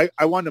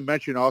wanted to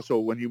mention also,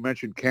 when you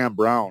mentioned Cam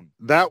Brown,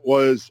 that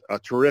was a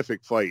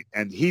terrific fight,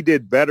 and he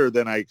did better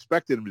than I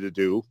expected him to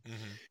do.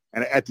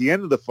 And at the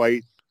end of the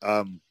fight,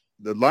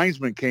 the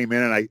linesman came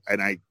in,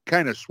 and I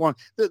kind of swung.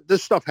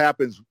 This stuff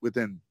happens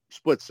within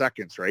split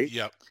seconds, right?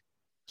 Yep.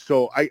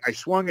 So I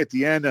swung at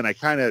the end, and I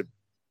kind of,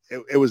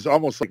 it was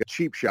almost like a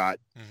cheap shot.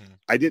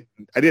 I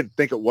didn't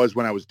think it was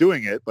when I was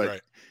doing it,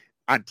 but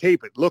on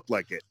tape it looked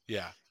like it.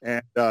 Yeah.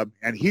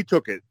 And he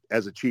took it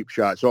as a cheap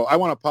shot. So I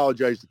want to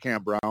apologize to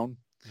Cam Brown.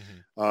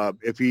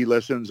 If he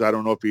listens, I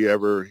don't know if he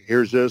ever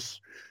hears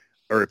this,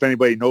 or if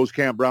anybody knows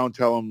Cam Brown,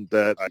 tell him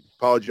that I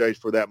apologize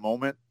for that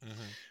moment.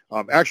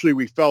 Actually,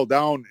 we fell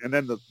down, and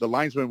then the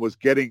linesman was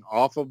getting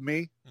off of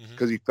me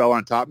because he fell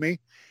on top of me,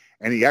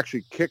 and he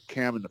actually kicked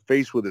Cam in the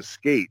face with his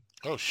skate.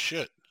 Oh,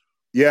 shit.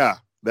 Yeah.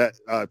 That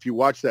if you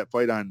watch that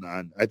fight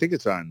on I think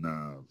it's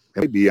on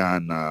maybe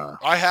on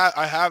I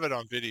have it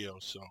on video.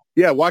 So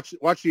yeah, watch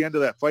the end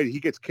of that fight. He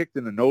gets kicked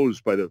in the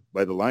nose by the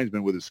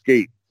linesman with his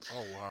skate.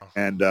 Oh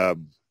wow.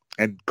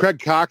 And Craig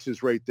Cox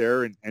is right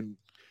there, and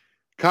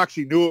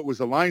Coxie knew it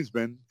was a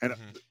linesman,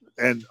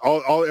 and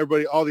all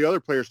the other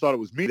players thought it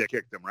was me that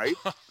kicked him, right?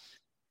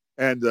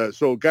 And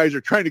so guys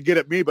are trying to get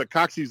at me, but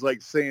Coxie's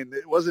like saying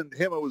it wasn't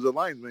him, it was a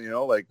linesman,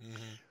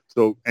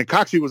 So, and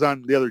Coxie was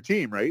on the other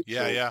team, right?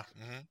 Yeah, so, yeah.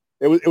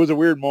 It was a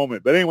weird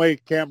moment, but anyway,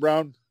 Cam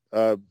Brown,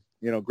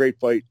 great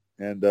fight,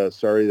 and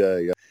sorry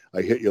that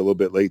I hit you a little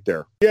bit late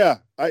there. Yeah,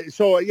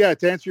 to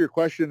answer your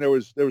question, there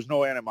was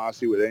no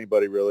animosity with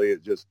anybody really.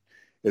 It's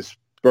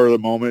spur of the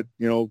moment,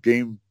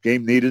 game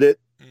needed it,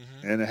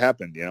 and it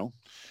happened,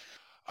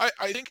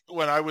 I think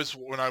when I was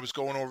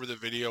going over the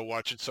video,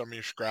 watching some of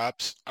your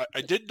scraps,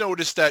 I did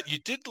notice that you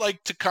did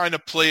like to kind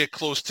of play it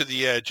close to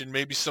the edge, and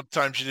maybe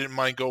sometimes you didn't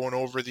mind going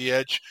over the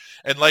edge.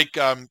 And like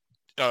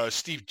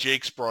Steve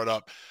Jakes brought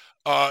up,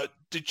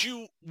 did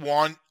you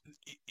want?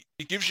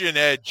 It gives you an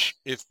edge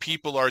if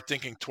people are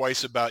thinking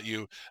twice about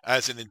you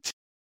as an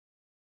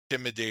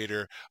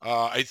intimidator.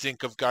 I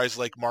think of guys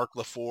like Mark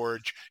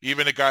LaForge,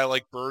 even a guy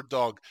like Bird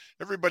Dog.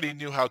 Everybody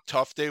knew how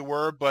tough they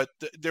were, but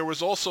there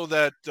was also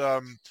that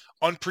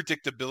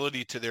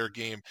unpredictability to their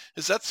game.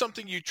 Is that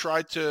something you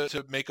tried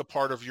to make a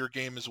part of your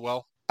game as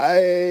well?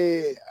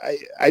 I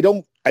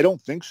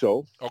don't think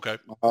so. Okay.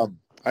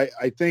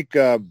 I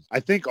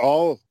think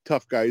all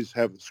tough guys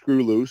have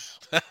screw loose,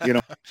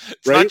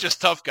 It's right? not just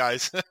tough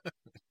guys.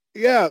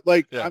 Yeah.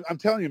 I'm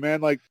telling you,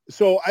 man,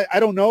 so I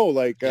don't know,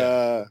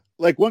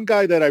 one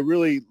guy that I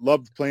really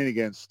loved playing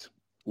against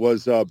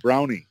was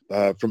Brownie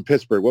from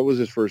Pittsburgh. What was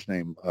his first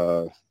name?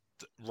 Rob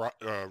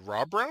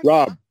Brown?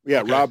 Rob.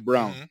 Yeah. Okay. Rob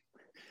Brown.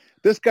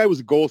 This guy was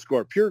a goal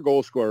scorer, pure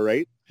goal scorer,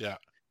 right? Yeah.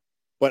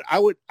 But I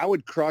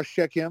would cross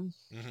check him,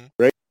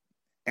 right?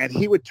 And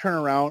he would turn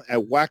around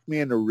and whack me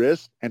in the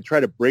wrist and try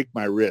to break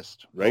my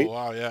wrist, right? Oh,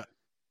 wow, yeah.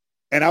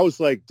 And I was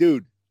like,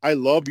 dude, I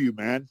love you,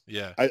 man.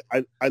 Yeah.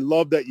 I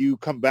love that you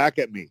come back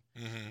at me.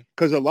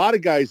 Because a lot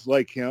of guys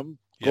like him,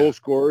 goal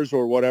scorers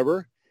or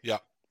whatever, yeah,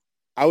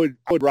 I would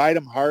ride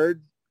him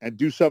hard and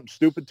do something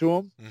stupid to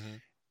him.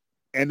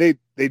 and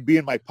they'd be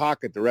in my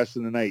pocket the rest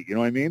of the night. You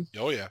know what I mean?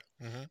 Oh yeah.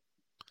 Mm-hmm.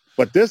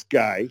 But this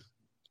guy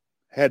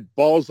had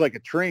balls like a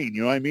train.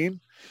 You know what I mean?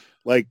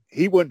 Like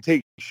he wouldn't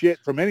take shit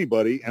from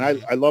anybody, and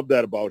I love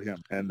that about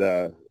him, and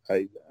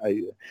I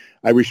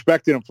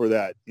respected him for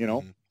that. You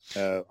know,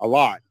 a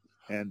lot,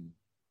 and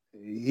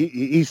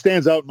he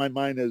stands out in my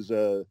mind as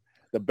the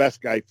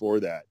best guy for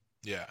that.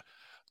 Yeah.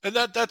 And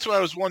that's what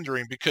I was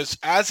wondering, because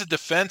as a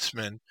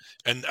defenseman,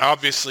 and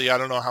obviously I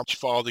don't know how much you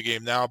follow the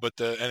game now, but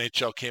the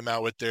NHL came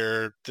out with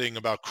their thing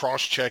about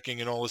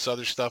cross-checking and all this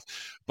other stuff.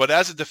 But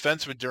as a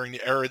defenseman during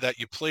the era that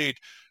you played,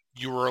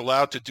 you were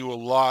allowed to do a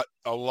lot,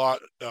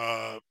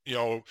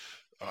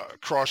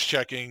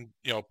 cross-checking,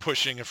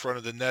 pushing in front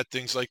of the net,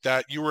 things like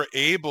that. You were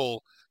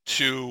able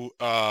to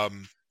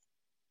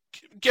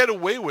get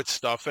away with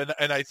stuff, and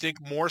I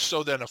think more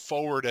so than a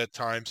forward at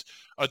times,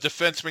 a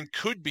defenseman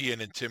could be an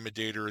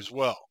intimidator as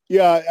well.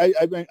 Yeah,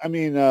 I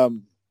mean,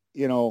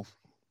 when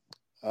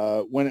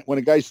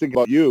a guy's thinking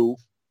about you,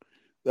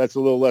 that's a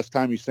little less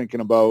time he's thinking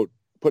about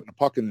putting a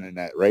puck in the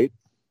net, right?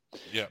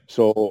 Yeah.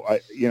 So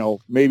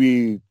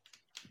maybe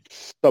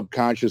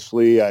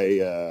subconsciously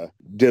I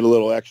did a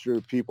little extra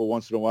to people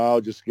once in a while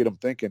just to get them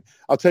thinking.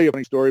 I'll tell you a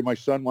funny story. My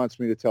son wants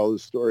me to tell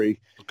this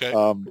story. Okay.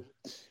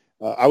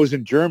 I was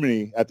in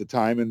Germany at the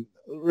time, and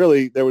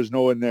really there was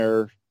no one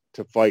there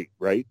to fight,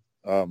 right?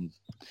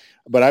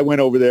 But I went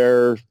over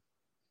there.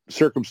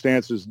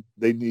 Circumstances,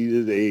 they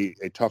needed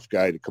a tough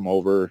guy to come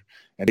over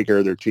and take care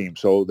of their team.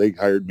 So they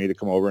hired me to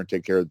come over and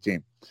take care of the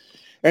team.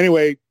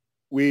 Anyway,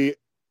 we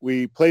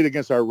played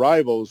against our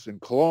rivals in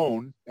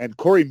Cologne, and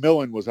Corey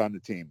Millen was on the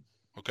team.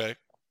 Okay.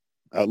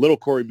 Little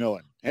Corey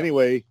Millen.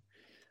 Anyway,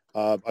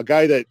 a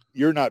guy that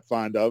you're not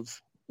fond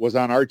of was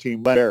on our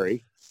team,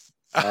 Larry.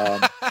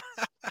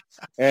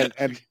 And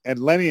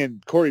Lenny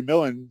and Corey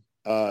Millen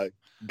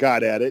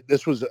got at it.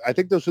 I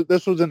think this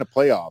was in the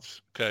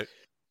playoffs. Okay.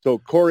 So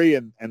Corey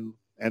and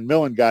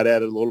Millen got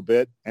at it a little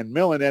bit, and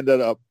Millen ended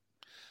up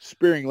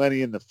spearing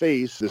Lenny in the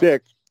face, the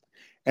stick,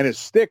 and his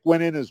stick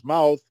went in his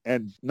mouth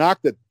and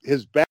knocked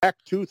his back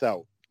tooth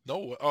out.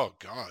 No, oh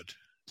God.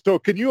 So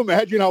can you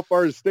imagine how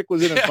far his stick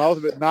was in his mouth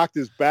if it knocked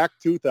his back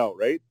tooth out,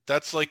 right?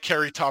 That's like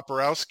Kerry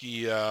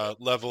Toporowski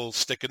level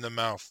stick in the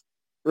mouth.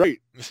 Right.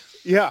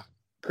 Yeah.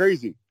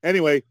 Crazy.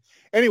 Anyway,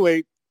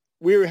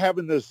 we were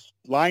having this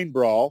line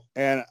brawl,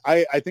 and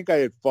I think I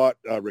had fought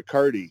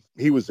Riccardi.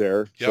 He was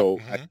there, yep. So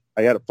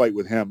I had a fight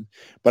with him.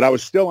 But I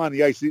was still on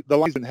the ice. The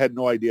linesman had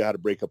no idea how to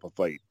break up a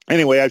fight.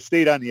 Anyway, I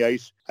stayed on the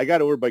ice. I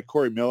got over by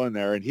Corey Millen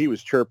there, and he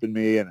was chirping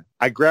me, and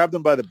I grabbed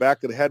him by the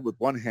back of the head with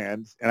one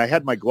hand, and I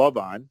had my glove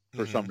on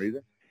for some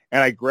reason,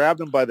 and I grabbed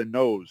him by the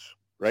nose,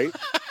 right,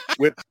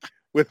 with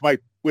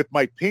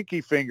my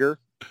pinky finger,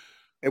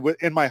 and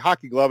in my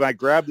hockey glove, and I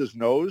grabbed his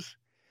nose.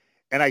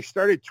 And I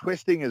started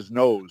twisting his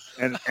nose,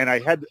 and I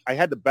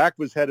had the back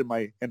of his head in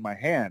my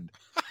hand,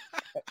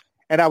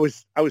 and I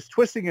was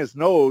twisting his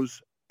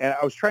nose, and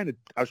I was trying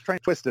to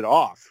twist it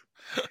off,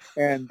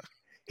 and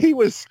he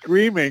was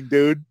screaming,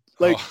 dude,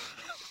 like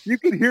you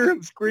could hear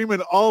him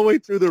screaming all the way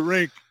through the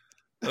rink.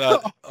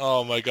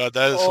 Oh my God,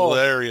 that is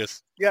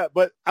hilarious. Yeah,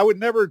 but I would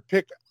never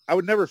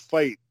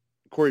fight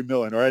Corey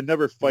Millen, or I'd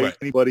never fight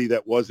anybody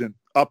that wasn't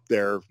up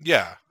there.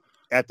 Yeah,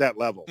 at that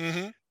level.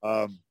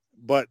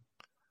 But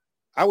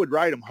I would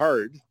ride him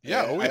hard.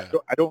 Yeah,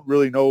 I don't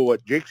really know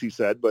what Jakesy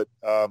said, but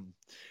I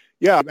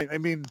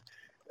mean,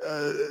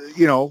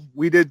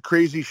 we did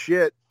crazy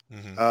shit.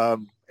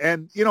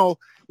 And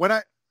when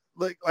I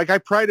I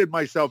prided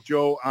myself,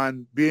 Joe,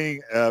 on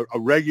being a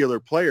regular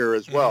player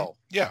as well.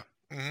 Yeah.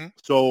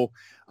 So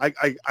I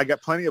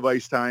got plenty of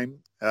ice time.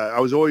 I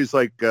was always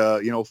like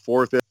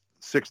fourth,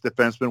 sixth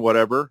defenseman,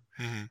 whatever.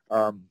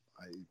 I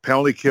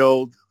penalty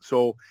killed.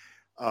 So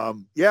I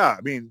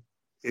mean,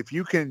 if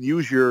you can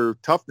use your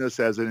toughness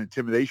as an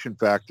intimidation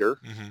factor,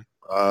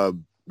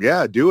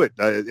 do it.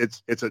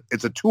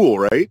 It's a tool,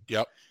 right?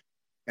 Yep.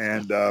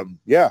 And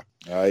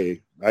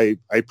I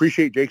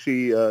appreciate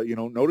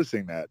Jakesy,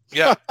 noticing that.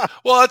 Yeah.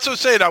 Well, that's what I'm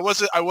saying. I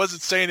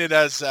wasn't saying it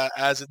as a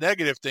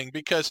negative thing,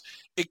 because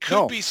it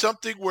could be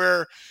something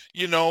where,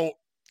 the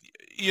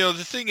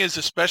thing is,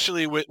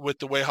 especially with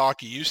the way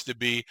hockey used to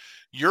be,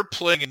 you're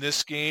playing in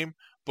this game,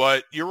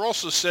 but you're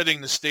also setting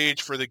the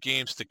stage for the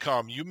games to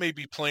come. You may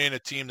be playing a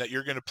team that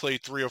you're going to play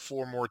 3 or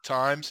 4 more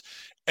times.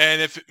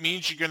 And if it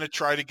means you're going to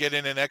try to get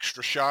in an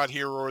extra shot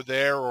here or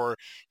there, or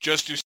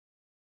just do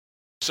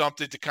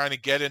something to kind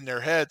of get in their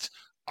heads,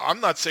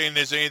 I'm not saying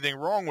there's anything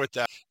wrong with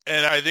that.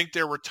 And I think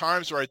there were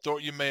times where I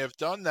thought you may have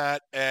done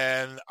that.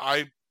 And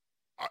I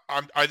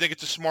think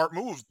it's a smart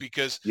move,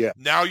 because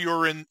now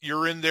you're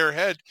in their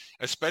head,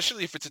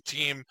 especially if it's a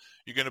team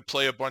you're going to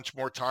play a bunch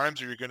more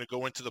times, or you're going to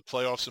go into the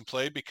playoffs and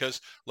play, because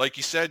like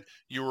you said,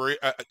 you were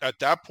at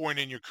that point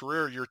in your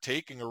career, you're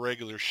taking a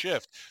regular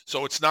shift.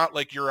 So it's not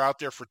like you're out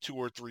there for 2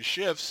 or 3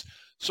 shifts.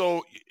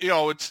 So,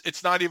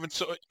 it's not even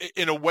so,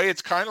 in a way,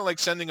 it's kind of like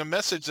sending a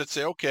message that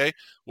say, okay,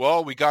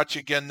 well, we got you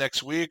again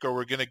next week, or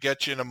we're going to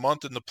get you in a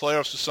month in the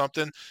playoffs or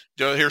something.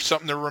 Here's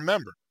something to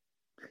remember.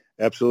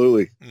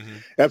 Absolutely. Mm-hmm.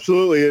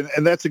 Absolutely.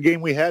 And that's a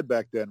game we had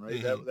back then, right?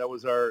 Mm-hmm.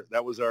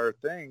 That was our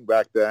thing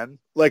back then.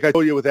 Like I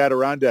told you with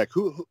Adirondack,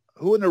 who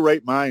in their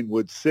right mind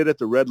would sit at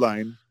the red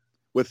line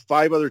with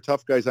 5 other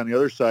tough guys on the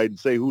other side and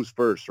say who's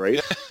first,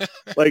 right?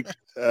 Like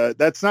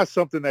that's not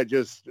something that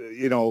just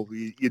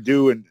you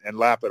do and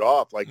lap it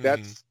off. Like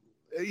that's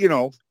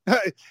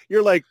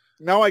you're like,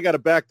 now I got to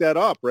back that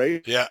up,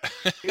 right? Yeah.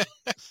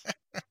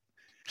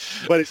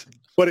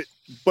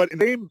 but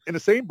in the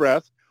same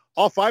breath,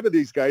 all 5 of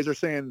these guys are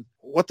saying,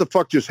 what the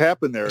fuck just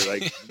happened there?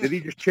 Like, did he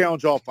just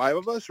challenge all 5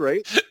 of us,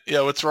 right?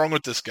 Yeah, what's wrong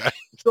with this guy?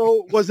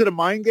 So was it a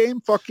mind game?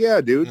 Fuck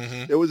yeah, dude.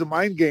 Mm-hmm. It was a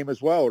mind game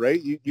as well, right?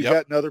 You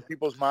got in other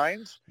people's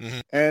minds. Mm-hmm.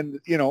 And,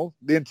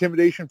 the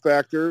intimidation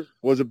factor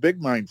was a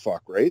big mind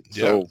fuck, right?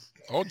 Yeah. So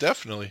oh,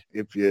 definitely.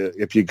 if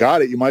you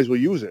got it, you might as well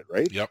use it,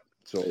 right? Yep.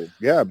 So,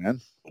 yeah,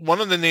 man. One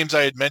of the names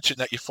I had mentioned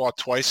that you fought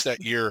twice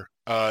that year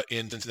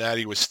in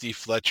Cincinnati was Steve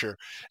Fletcher.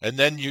 And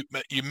then you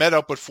met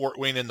up with Fort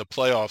Wayne in the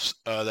playoffs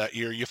that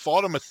year. You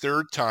fought him a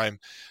third time.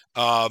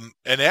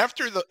 And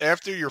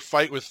after your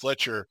fight with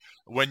Fletcher,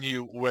 when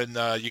you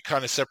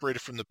kind of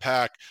separated from the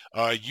pack,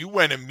 you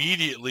went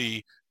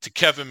immediately to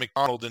Kevin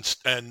McDonald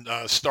and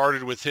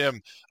started with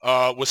him.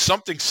 Was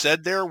something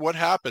said there? What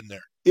happened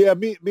there? Yeah,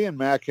 me and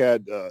Mac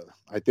had,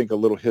 I think, a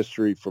little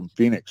history from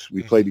Phoenix.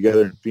 We played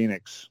together in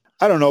Phoenix.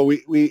 I don't know.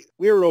 We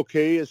were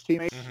okay as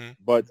teammates,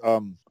 but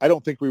I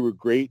don't think we were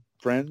great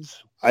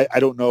friends. I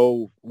don't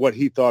know what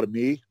he thought of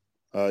me.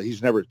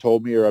 He's never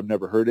told me, or I've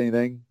never heard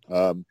anything.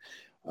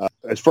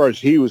 As far as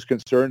he was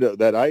concerned,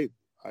 that I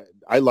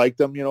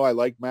liked him. I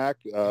liked Mac.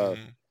 I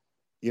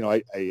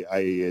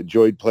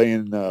enjoyed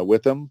playing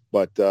with him,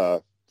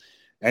 but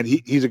and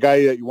he's a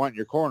guy that you want in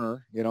your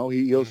corner.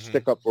 He'll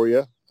stick up for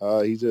you.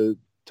 He's a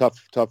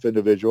tough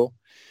individual,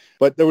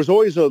 but there was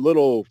always a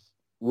little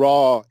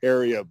raw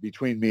area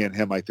between me and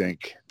him, I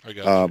think. I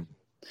got you.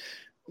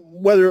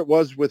 Whether it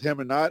was with him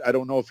or not, I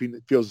don't know if he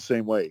feels the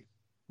same way.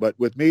 But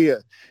with me,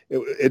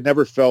 it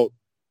never felt.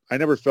 I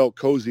never felt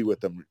cozy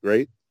with him.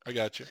 Right. I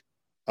got you.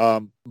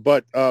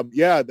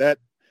 Yeah,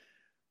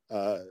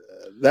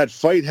 that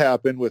fight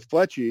happened with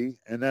Fletchy,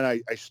 and then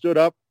I stood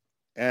up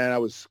and I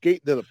was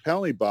skating to the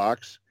penalty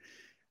box,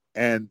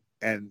 and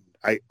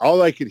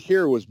all I could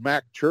hear was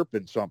Mac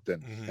chirping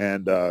something,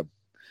 and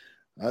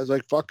I was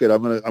like, "Fuck it,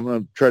 I'm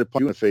gonna try to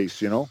punch you in the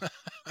face,"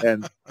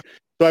 And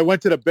so I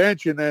went to the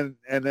bench, and then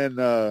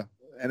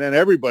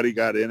everybody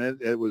got in it.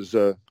 It was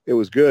good, it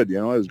was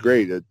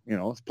great. It's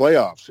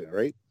playoffs,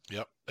 right?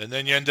 Yep. And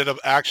then you ended up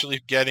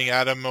actually getting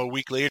at him a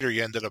week later.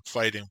 You ended up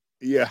fighting.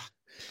 Yeah.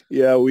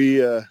 We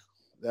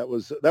that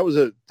was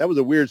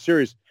a weird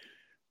series.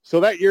 So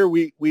that year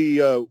we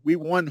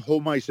won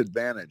home ice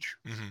advantage,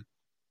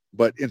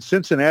 but in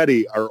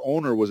Cincinnati, our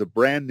owner was a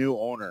brand new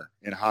owner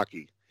in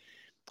hockey.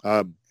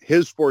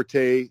 His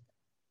forte,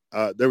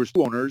 there was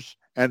 2 owners,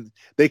 and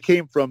they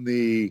came from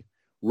the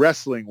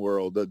wrestling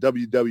world, the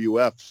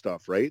WWF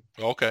stuff, right?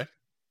 Okay.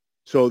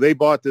 So they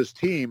bought this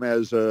team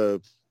as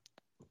a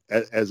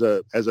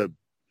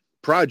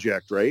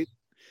project, right?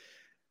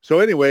 So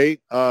anyway,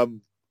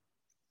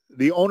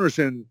 the owners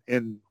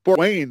in Fort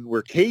Wayne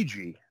were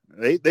cagey.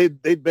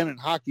 They'd been in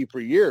hockey for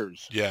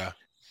years. Yeah.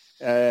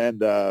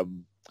 And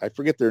I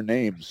forget their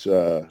names.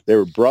 They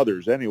were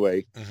brothers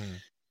anyway.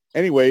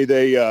 Anyway,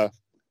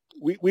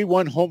 we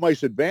won home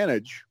ice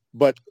advantage,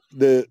 but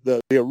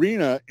the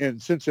arena in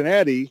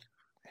Cincinnati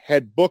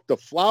had booked a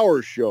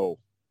flower show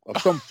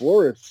of some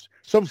florist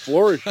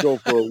show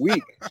for a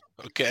week.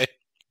 Okay.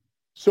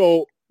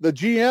 So the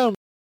GMs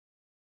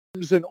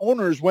and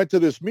owners went to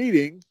this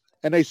meeting,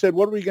 and they said,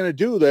 "What are we going to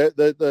do?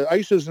 The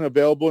ice isn't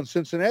available in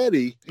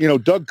Cincinnati."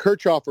 Doug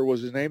Kirchhoffer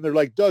was his name. They're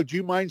like, "Doug, do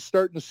you mind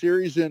starting a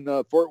series in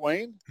Fort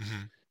Wayne?"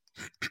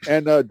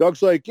 And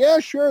Doug's like, "Yeah,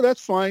 sure,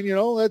 that's fine.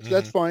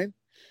 That's fine."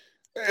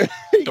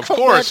 Of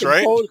course,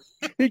 right?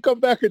 He come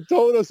back and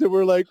told us, and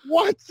we're like,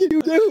 "What did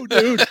you do,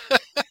 dude?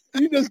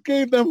 You just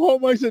gave them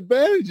home ice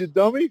advantage, you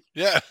dummy."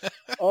 Yeah.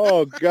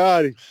 Oh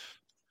God.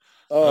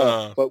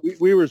 But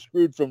we were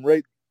screwed from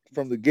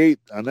the gate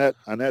on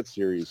that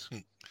series.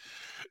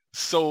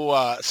 So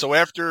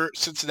after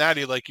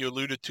Cincinnati, like you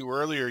alluded to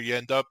earlier, you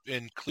end up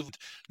in Cleveland.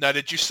 Now,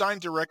 did you sign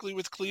directly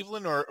with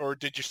Cleveland, or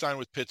did you sign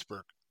with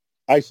Pittsburgh?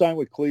 I signed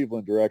with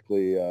Cleveland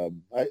directly.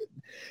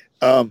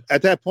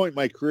 At that point in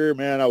my career,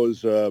 man, I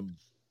was,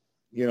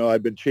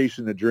 I've been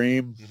chasing the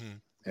dream,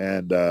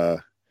 and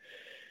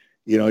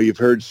you've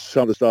heard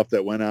some of the stuff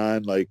that went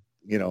on, like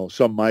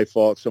some my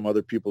fault, some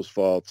other people's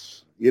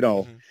faults,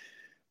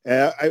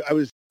 And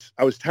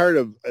I was tired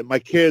of, my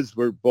kids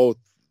were both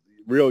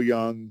real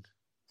young,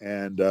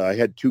 and I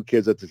had 2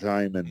 kids at the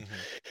time, and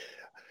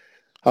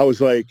I was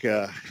like,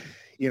 I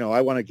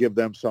want to give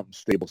them something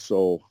stable.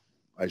 So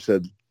I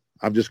said,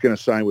 I'm just going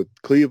to sign with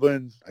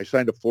Cleveland. I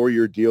signed a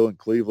 4-year deal in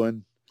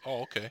Cleveland.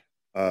 Oh, okay.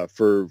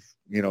 For,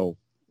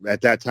 at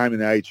that time in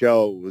the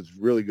IHL, it was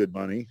really good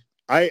money.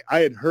 I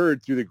had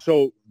heard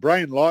so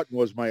Brian Lawton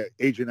was my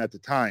agent at the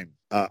time.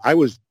 I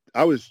was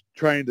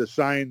trying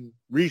to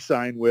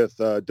re-sign with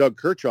Doug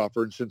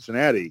Kirchhoffer in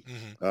Cincinnati,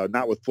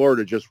 not with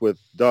Florida, just with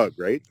Doug,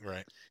 right?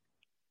 Right.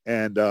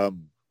 And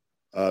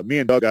me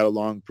and Doug got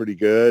along pretty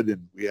good,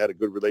 and we had a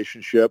good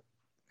relationship.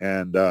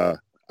 And I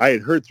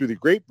had heard through the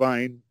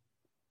grapevine,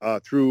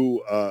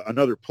 through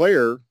another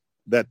player,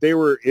 that they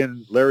were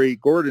in Larry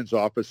Gordon's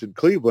office in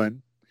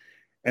Cleveland,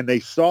 and they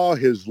saw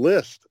his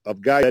list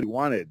of guys that he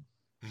wanted,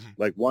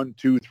 like 1,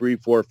 2, 3,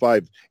 4,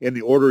 5, in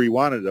the order he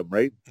wanted them,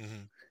 right?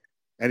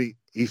 And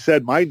he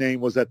said my name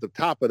was at the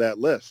top of that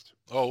list.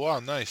 Oh, wow,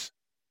 nice.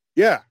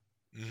 Yeah.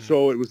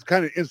 So it was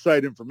kind of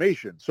inside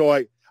information. So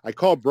I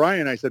called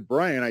Brian. I said,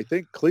 Brian, I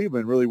think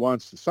Cleveland really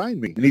wants to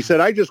sign me. And he said,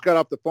 I just got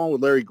off the phone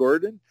with Larry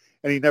Gordon,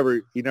 and he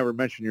never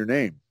mentioned your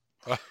name.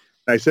 And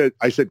I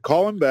said,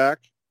 call him back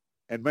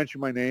and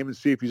mention my name and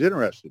see if he's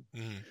interested.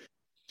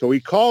 So he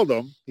called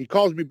him. He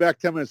calls me back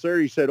 10 minutes later.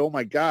 He said, oh,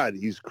 my God,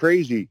 he's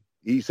crazy.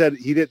 He said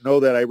he didn't know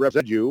that I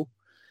represented you,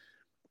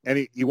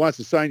 and he wants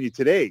to sign you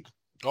today.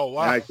 Oh,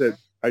 wow. And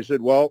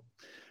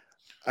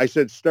I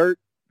said, start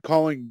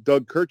calling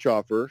Doug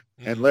Kirchhoffer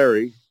and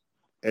Larry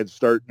and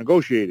start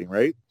negotiating,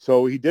 right?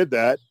 So he did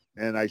that,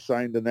 and I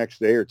signed the next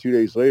day or 2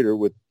 days later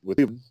with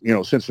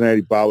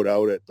Cincinnati bowed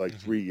out at like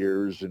 3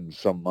 years and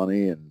some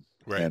money, and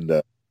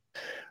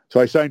so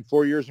I signed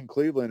 4 years in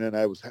Cleveland, and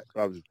I was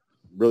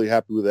really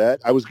happy with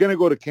that. I was going to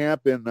go to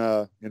camp in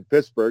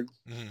Pittsburgh.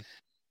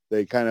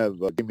 They kind of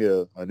gave me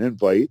an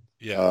invite.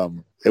 Yeah.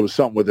 It was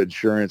something with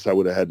insurance. I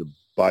would have had to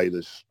buy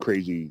this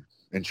crazy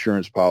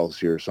insurance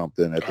policy or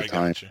something at the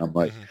time. I'm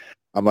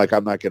like,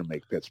 I'm not going to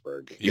make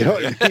Pittsburgh. You know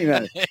what I mean?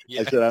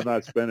 I said, I'm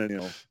not spending,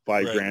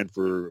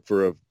 $5,000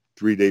 for a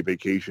 3-day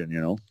vacation,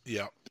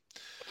 Yeah.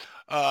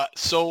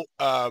 So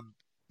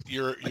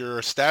you're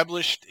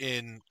established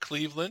in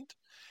Cleveland,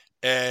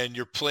 and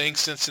you're playing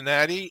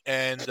Cincinnati,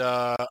 and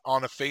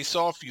on a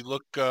face-off, you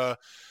look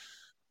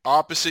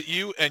opposite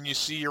you, and you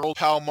see your old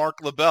pal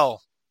Mark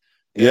LaBelle.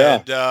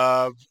 Yeah.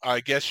 And I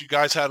guess you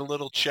guys had a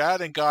little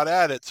chat and got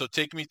at it. So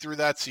take me through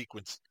that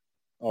sequence.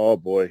 Oh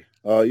boy.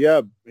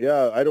 Yeah.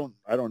 I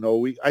don't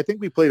know. I think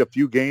we played a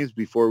few games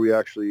before we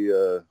actually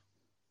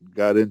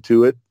got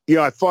into it.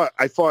 I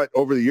fought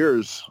over the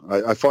years.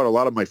 I fought a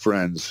lot of my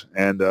friends,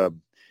 and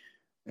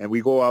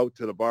we go out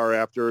to the bar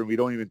after, and we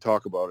don't even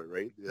talk about it.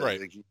 Right. Right.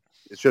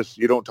 It's just,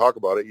 you don't talk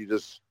about it. You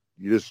just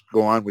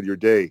go on with your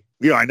day.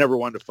 I never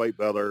wanted to fight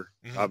Beller,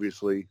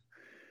 obviously.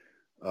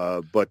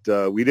 But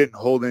we didn't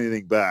hold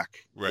anything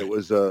back. Right. It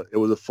was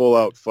a full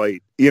out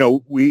fight.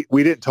 We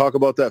didn't talk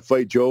about that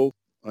fight, Joe,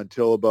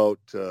 until about,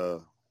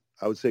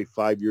 I would say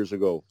 5 years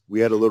ago. We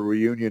had a little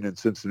reunion in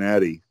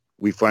Cincinnati.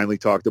 We finally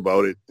talked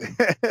about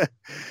it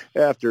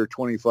after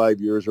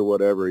 25 years or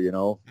whatever,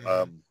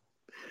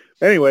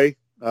 Anyway,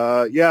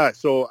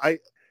 so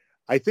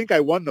I think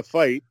I won the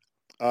fight.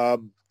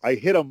 I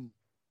hit him.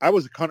 I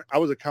was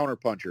a counter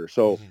puncher.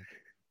 So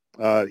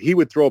he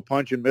would throw a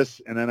punch and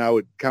miss, and then I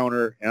would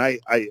counter, and I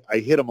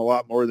hit him a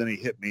lot more than he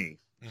hit me.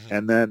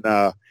 And then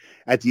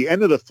at the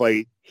end of the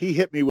fight, he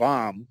hit me with a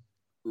bomb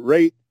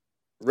right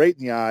in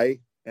the eye,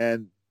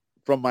 and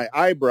from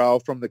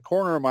the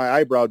corner of my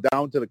eyebrow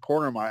down to the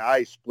corner of my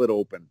eye split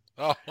open.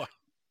 Oh.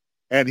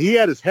 And he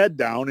had his head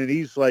down, and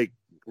he's like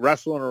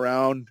wrestling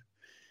around.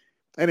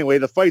 Anyway,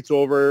 the fight's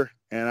over,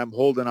 and I'm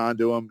holding on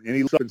to him, and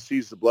he looks up and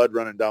sees the blood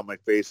running down my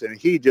face, and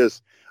he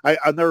just,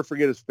 I'll never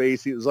forget his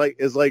face. It was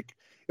like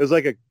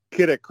a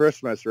kid at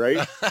Christmas,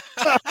 right?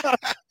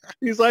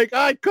 He's like,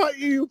 I cut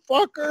you,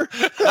 fucker.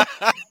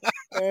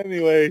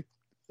 Anyway,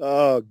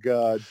 oh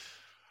God.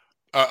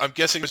 I'm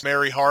guessing it was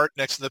Mary Hart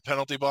next to the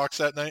penalty box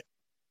that night?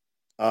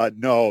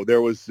 No,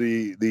 there was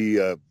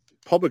the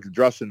public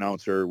address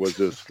announcer was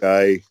this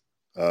guy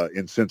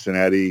in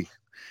Cincinnati,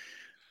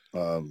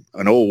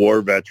 an old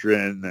war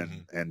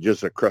veteran and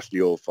just a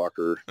crusty old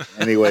fucker.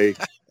 Anyway,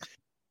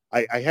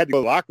 I had to go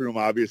to the locker room,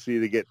 obviously,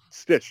 to get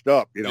stitched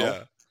up,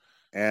 Yeah.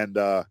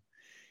 And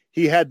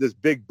he had this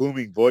big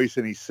booming voice,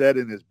 and he said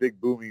in his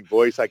big booming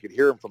voice, I could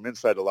hear him from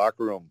inside the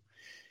locker room.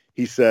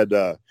 He said,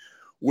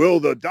 will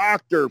the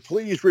doctor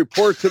please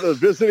report to the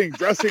visiting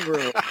dressing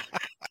room?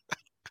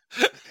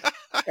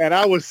 And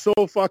I was so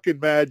fucking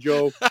mad,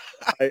 Joe.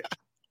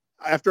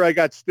 After I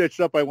got stitched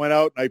up, I went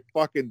out and I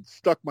fucking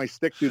stuck my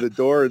stick through the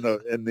door in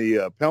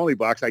the penalty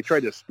box. I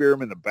tried to spear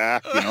him in the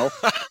back,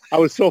 I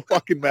was so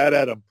fucking mad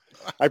at him.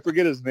 I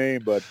forget his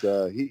name, but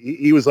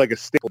he was like a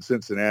staple in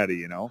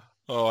Cincinnati,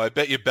 Oh, I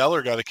bet you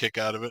Beller got a kick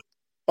out of it.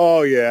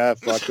 Oh, yeah.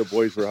 Fuck, the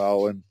boys were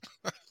howling.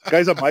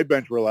 Guys on my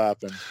bench were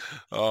laughing.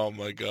 Oh,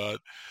 my God.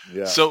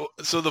 Yeah. So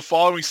the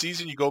following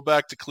season, you go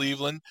back to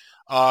Cleveland.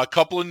 A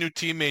couple of new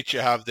teammates you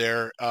have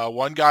there.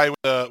 One guy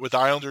with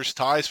Islanders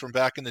ties from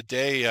back in the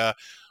day.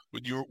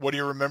 What do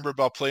you remember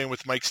about playing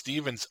with Mike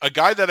Stevens? A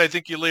guy that I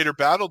think you later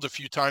battled a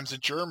few times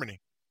in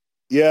Germany.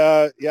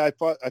 Yeah. I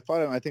fought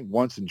him, I think,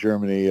 once in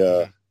Germany.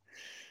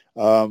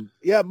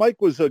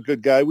 Mike was a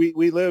good guy. We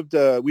rode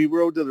to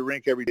the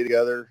rink every day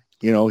together.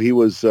 He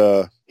was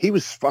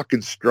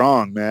fucking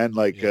strong, man.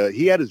 Like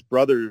he had his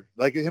brother,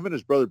 like him and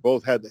his brother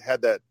both had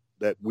that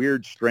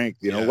weird strength.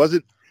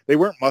 They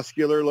weren't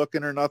muscular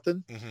looking or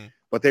nothing,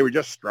 but they were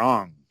just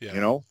strong.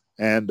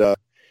 And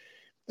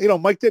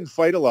Mike didn't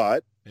fight a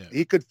lot. Yeah.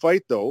 He could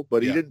fight though,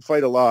 but he didn't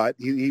fight a lot.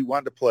 He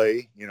wanted to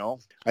play, you know.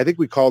 I think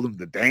we called him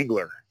the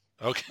Dangler.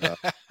 Okay.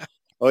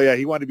 Oh yeah,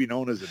 he wanted to be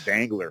known as a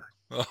Dangler.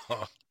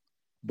 Oh.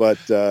 But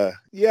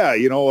yeah,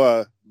 you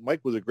know,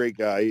 Mike was a great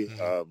guy.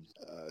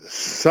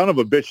 Son of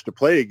a bitch to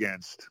play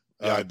against.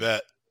 Yeah, I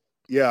bet.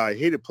 Yeah, I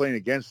hated playing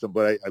against him,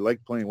 but I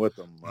liked playing with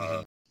him.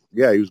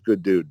 Yeah, he was a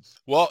good dude.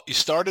 Well, you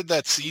started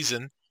that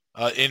season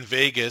in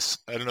Vegas.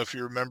 I don't know if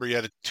you remember, you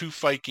had a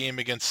 2-fight game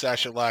against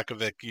Sasha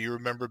Lakovic. You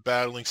remember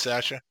battling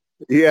Sasha?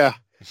 Yeah,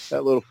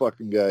 that little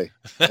fucking guy.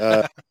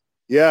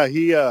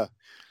 Yeah,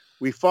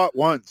 we fought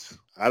once.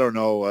 I don't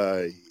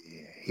know.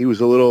 He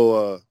was a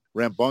little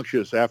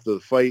rambunctious after the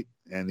fight,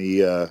 and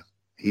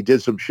he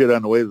did some shit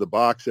on the way to the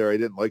box there I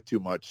didn't like too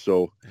much.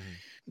 So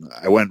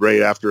I went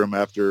right after him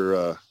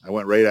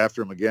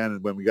again.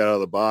 And when we got out of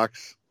the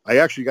box, I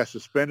actually got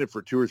suspended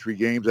for 2 or 3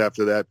 games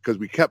after that because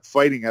we kept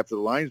fighting after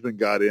the linesmen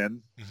got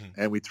in,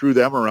 and we threw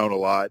them around a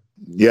lot.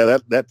 Yeah,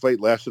 that fight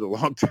lasted a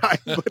long time,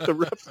 but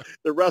the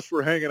refs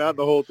were hanging on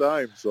the whole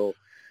time. So,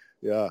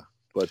 yeah.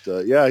 But,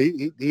 yeah,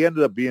 he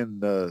ended up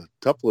being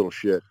tough little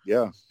shit.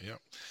 Yeah. Yeah.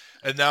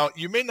 And now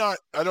you may not,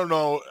 I don't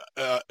know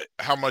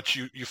how much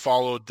you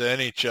followed the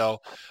NHL.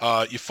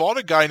 You fought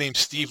a guy named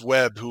Steve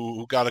Webb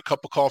who got a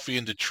cup of coffee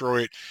in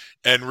Detroit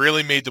and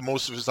really made the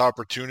most of his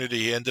opportunity.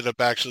 He ended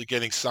up actually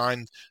getting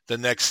signed the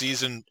next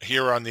season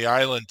here on the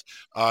island.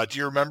 Do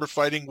you remember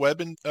fighting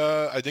Webb?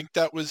 I think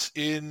that was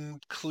in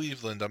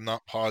Cleveland. I'm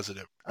not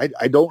positive.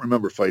 I don't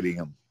remember fighting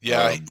him.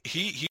 Yeah,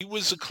 he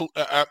was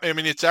I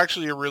mean, it's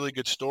actually a really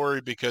good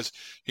story because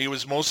he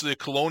was mostly a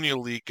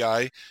Colonial League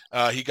guy.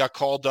 He got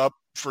called up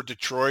for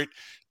Detroit,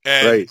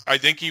 and I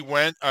think he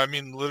went, I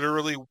mean,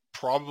 literally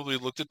probably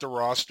looked at the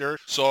roster,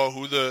 saw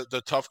who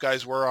the tough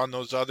guys were on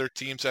those other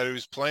teams that he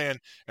was playing,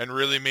 and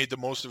really made the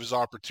most of his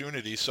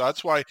opportunity. So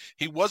that's why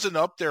he wasn't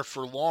up there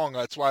for long.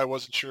 That's why I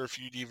wasn't sure if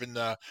you'd even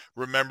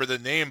remember the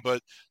name,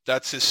 but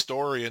that's his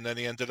story, and then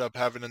he ended up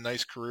having a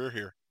nice career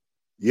here.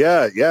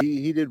 Yeah,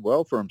 he did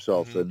well for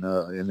himself in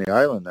the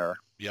island there.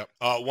 Yep.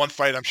 One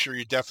fight I'm sure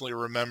you definitely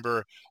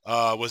remember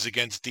was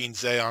against Dean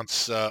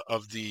Zayance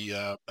of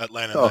the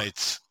Atlanta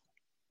Knights.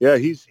 Yeah,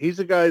 he's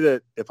a guy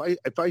that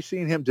if I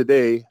seen him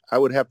today, I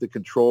would have to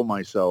control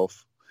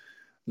myself,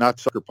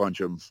 not sucker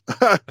punch him.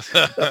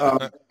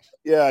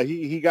 Yeah,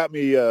 he got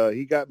me.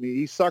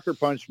 He sucker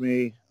punched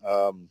me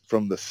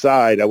from the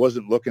side. I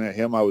wasn't looking at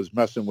him. I was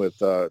messing with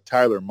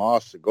Tyler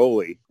Moss, the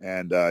goalie,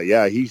 and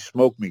yeah, he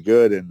smoked me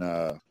good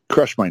and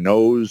crushed my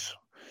nose.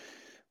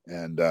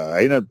 And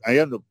I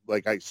ended up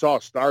like I saw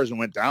stars and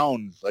went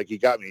down. Like he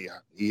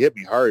hit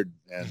me hard,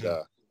 and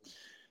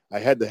I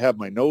had to have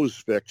my nose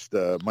fixed.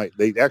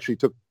 They actually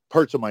took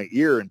parts of my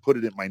ear and put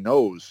it in my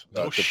nose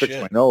to fix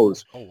my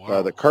nose. Oh,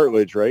 wow. The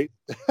cartilage, right?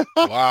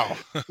 Wow.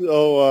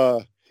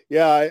 So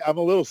yeah, I'm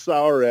a little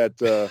sour at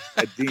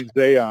Dean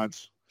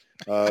Zayance.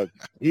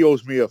 He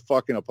owes me a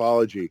fucking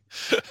apology.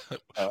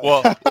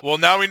 Well,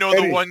 now we know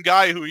the one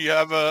guy who you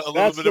have a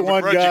little bit of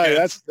a grudge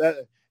against.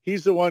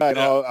 He's the one I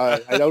know.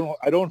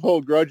 I don't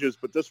hold grudges,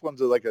 but this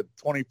one's like a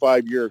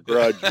 25-year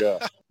grudge.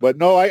 But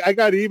no, I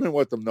got even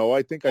with him though.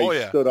 I think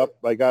I stood up.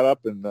 I got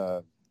up and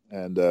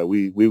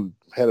we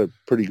had a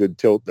pretty good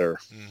tilt there.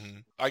 Mm-hmm.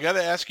 I got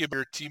to ask you about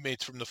your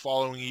teammates from the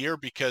following year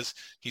because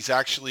he's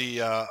actually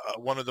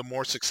one of the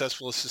more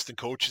successful assistant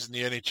coaches in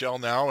the NHL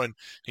now, and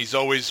he's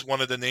always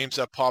one of the names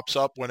that pops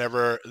up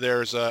whenever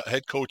there's a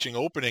head coaching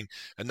opening,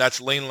 and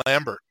that's Lane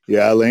Lambert.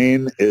 Yeah,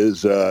 Lane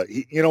is,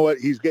 you know what?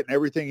 He's getting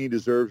everything he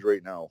deserves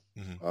right now.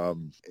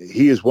 Mm-hmm.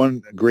 He is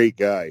one great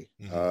guy,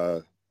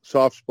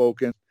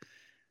 soft-spoken,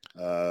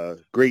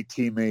 great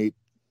teammate,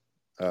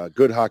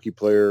 good hockey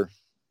player,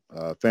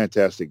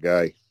 fantastic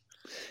guy.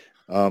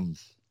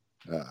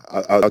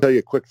 I'll tell you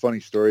a quick funny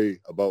story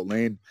about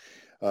Lane.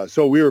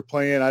 So we were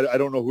playing, I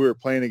don't know who we were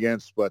playing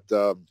against, but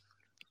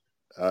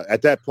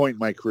at that point in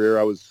my career,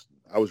 I was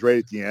right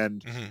at the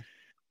end. Mm-hmm.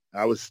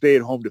 I was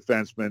stay-at-home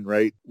defenseman,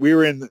 right? We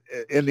were in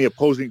the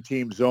opposing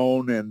team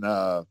zone, and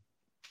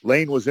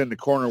Lane was in the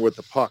corner with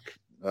the puck.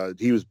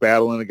 He was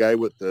battling a guy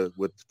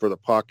for the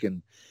puck,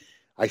 and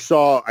I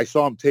saw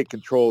him take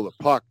control of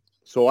the puck.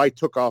 So I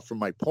took off from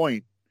my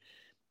point,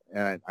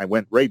 and I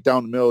went right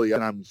down the middle,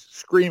 and I'm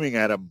screaming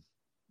at him,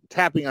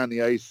 tapping on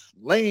the ice,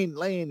 Lane,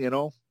 you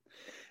know.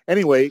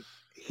 Anyway,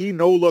 he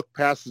no-look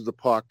passes the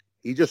puck.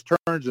 He just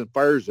turns and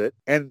fires it,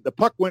 and the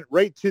puck went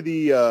right to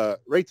the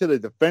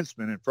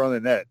defenseman in front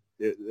of the net.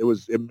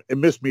 It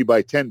missed me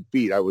by 10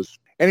 feet.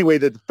 Anyway,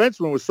 the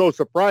defenseman was so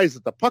surprised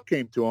that the puck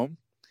came to him.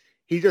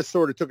 He just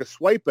sort of took a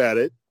swipe at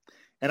it,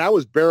 and I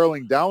was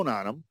barreling down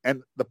on him,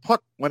 and the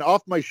puck went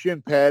off my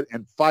shin pad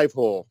and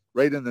 5-hole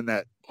right in the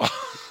net.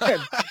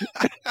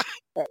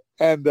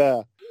 and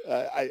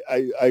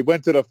I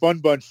went to the fun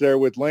bunch there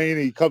with Lane.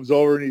 He comes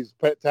over and he's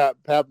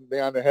tapping me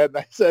on the head. And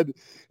I said,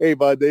 "Hey,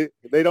 bud,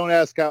 they don't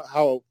ask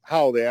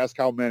how they ask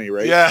how many,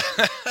 right?" Yeah.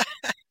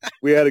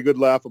 we had a good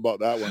laugh about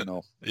that one,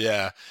 though.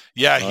 Yeah.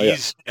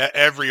 He's at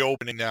every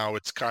opening now.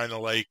 It's kind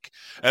of like,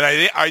 and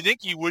I think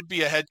he would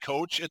be a head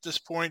coach at this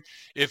point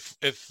if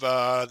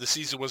the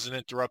season wasn't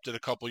interrupted a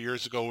couple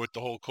years ago with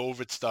the whole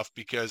COVID stuff,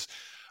 because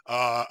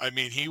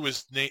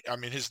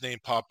his name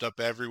popped up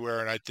everywhere,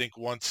 and I think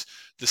once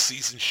the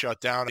season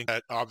shut down,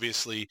 that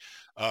obviously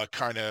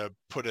kind of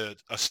put a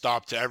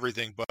stop to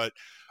everything. But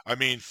I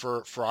mean,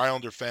 for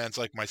Islander fans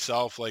like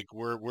myself, like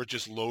we're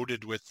just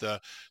loaded with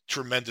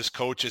tremendous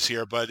coaches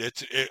here. But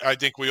I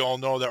think we all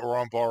know that we're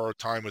on borrowed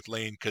time with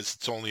Lane, because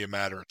it's only a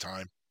matter of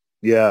time.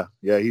 Yeah,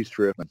 he's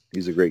terrific.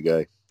 He's a great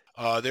guy.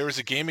 There was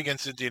a game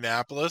against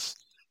Indianapolis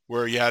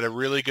where you had a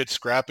really good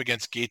scrap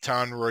against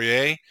Gaetan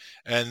Royer,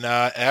 and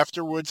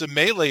afterwards a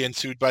melee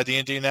ensued by the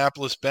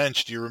Indianapolis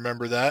bench. Do you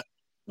remember that?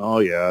 Oh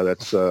yeah,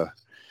 that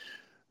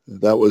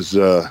was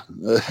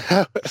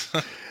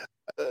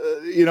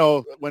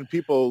when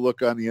people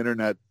look on the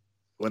internet,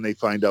 when they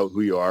find out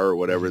who you are or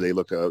whatever, they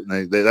look up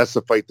and that's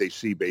the fight they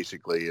see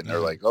basically, and they're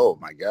like, "Oh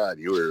my God,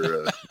 you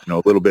were a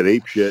little bit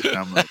ape shit." And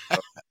I'm like,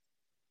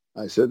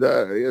 I said,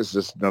 "It's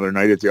just another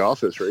night at the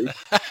office, right?"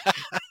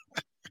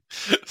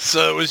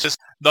 So it was just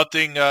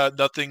nothing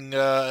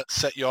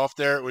set you off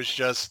there. It was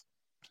just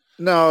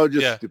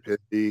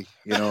stupidity,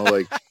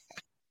 like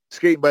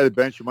skating by the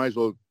bench. You might as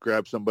well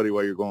grab somebody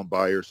while you're going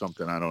by or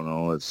something. I don't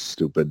know. It's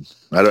stupid.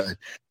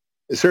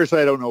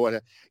 Seriously, I don't know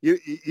what.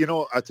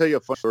 I'll tell you a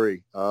fun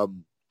story. The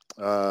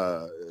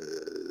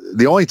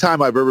only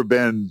time I've ever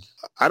been,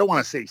 I don't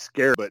want to say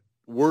scared, but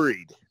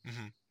worried,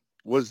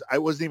 was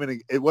it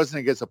wasn't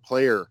against a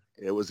player.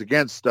 It was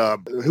against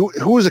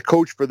who was a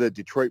coach for the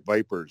Detroit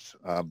Vipers,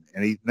 and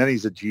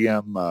he's a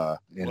GM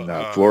in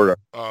Florida.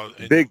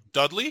 Big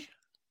Dudley,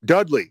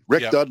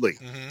 Rick Dudley.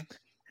 Mm-hmm.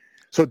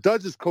 So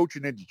Duds is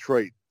coaching in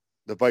Detroit,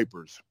 the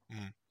Vipers,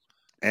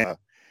 and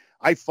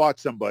I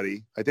fought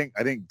somebody. I think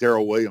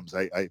Darryl Williams.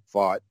 I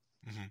fought,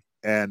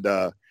 and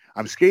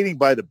I'm skating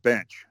by the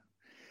bench,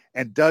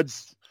 and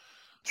Duds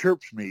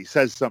chirps me,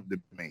 says something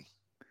to me,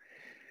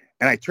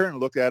 and I turn and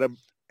look at him,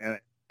 and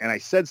I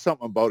said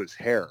something about his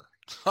hair.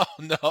 Oh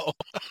no!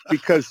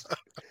 because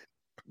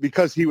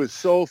he was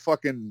so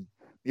fucking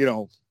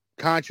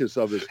conscious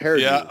of his hair.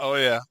 Yeah. Oh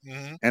yeah.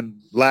 Mm-hmm. And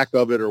lack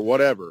of it or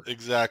whatever.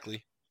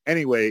 Exactly.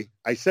 Anyway,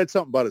 I said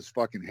something about his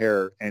fucking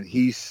hair, and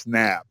he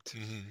snapped.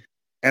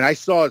 And I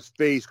saw his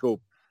face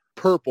go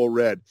purple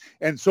red.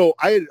 And so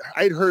I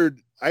had heard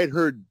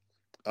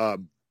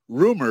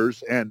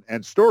rumors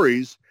and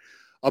stories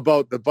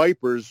about the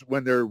Vipers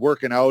when they're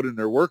working out in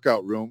their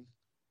workout room.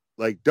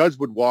 Like Duds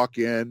would walk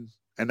in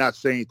and not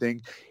say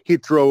anything.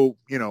 He'd throw,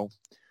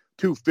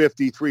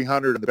 250,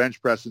 300 on the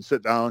bench press and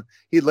sit down.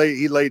 He'd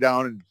lay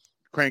down and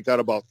crank out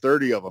about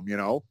 30 of them,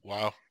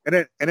 Wow.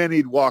 And then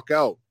he'd walk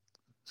out.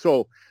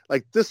 So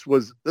like this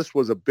was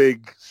a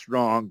big,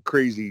 strong,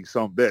 crazy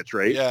bitch,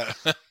 right? Yeah.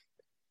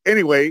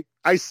 Anyway,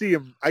 I see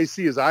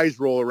his eyes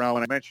roll around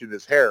when I mentioned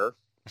his hair.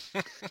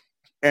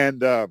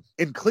 And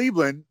in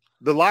Cleveland,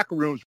 the locker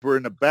rooms were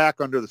in the back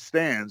under the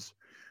stands,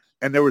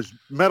 and there was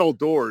metal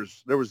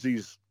doors. There was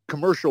these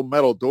commercial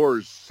metal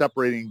doors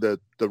separating the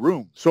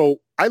room.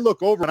 So I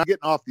look over and I'm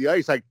getting off the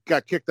ice. I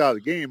got kicked out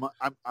of the game.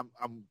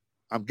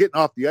 I'm getting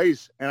off the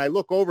ice, and I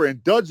look over,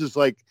 and Duds is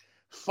like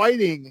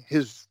fighting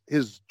his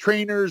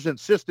trainers and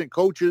assistant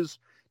coaches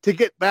to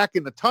get back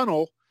in the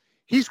tunnel.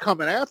 He's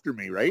coming after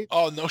me, right?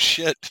 Oh, no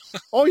shit.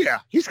 Oh, yeah.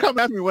 He's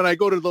coming after me when I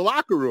go to the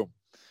locker room.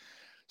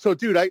 So,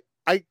 dude, I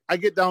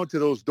get down to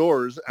those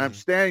doors, and I'm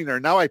standing there.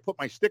 Now I put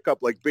my stick up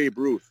like Babe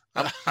Ruth.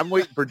 I'm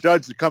waiting for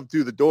Duds to come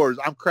through the doors.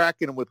 I'm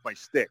cracking him with my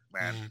stick,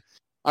 man.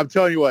 I'm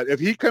telling you what, if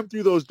he come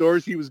through those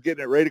doors, he was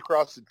getting it right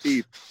across the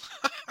teeth.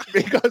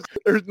 Because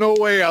there's no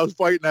way I was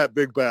fighting that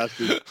big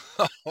bastard.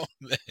 Oh,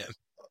 man.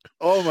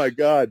 Oh, my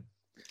God.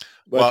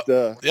 But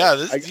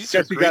I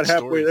guess he got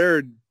halfway there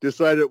and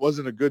decided it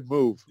wasn't a good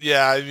move.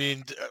 Yeah, I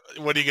mean,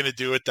 what are you going to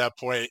do at that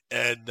point?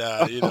 And,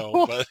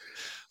 but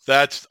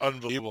that's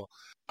unbelievable.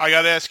 I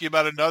got to ask you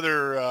about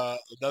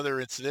another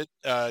incident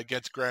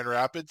against Grand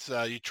Rapids.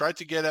 You tried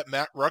to get at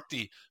Matt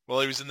Ruckty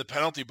while he was in the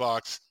penalty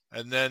box,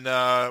 and then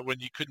when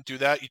you couldn't do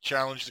that, you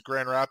challenged the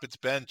Grand Rapids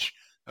bench.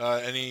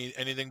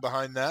 Anything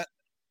behind that?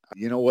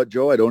 You know what,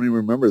 Joe? I don't even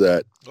remember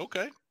that.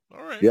 Okay.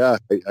 All right. Yeah,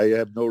 I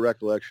have no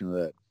recollection of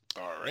that.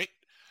 All right.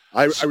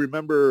 I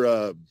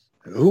remember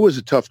who was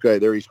a tough guy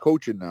there. He's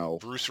coaching now.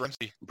 Bruce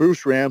Ramsey.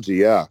 Bruce Ramsey,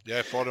 yeah. Yeah,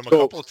 I fought him a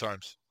couple of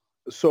times.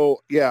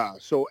 So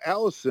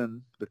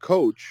Allison, the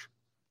coach,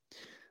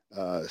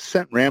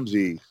 sent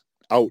Ramsey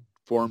out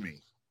for me,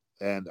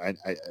 and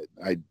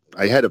I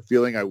had a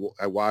feeling. I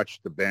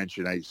watched the bench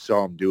and I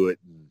saw him do it.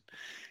 And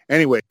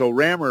anyway, so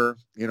Rammer,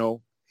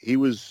 he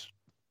was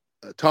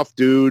a tough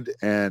dude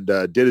and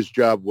did his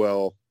job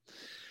well.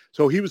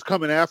 So he was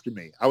coming after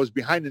me. I was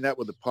behind the net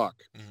with the puck.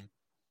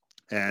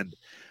 And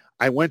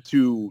I went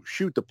to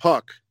shoot the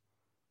puck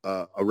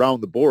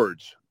around the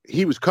boards.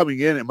 He was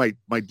coming in, and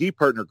my D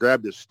partner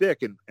grabbed his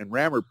stick, and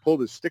Rammer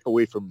pulled his stick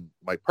away from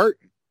my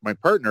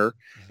partner,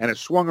 and it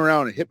swung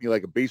around and hit me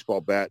like a baseball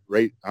bat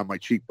right on my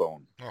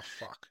cheekbone. Oh,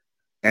 fuck.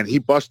 And he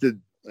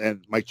busted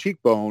and my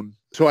cheekbone.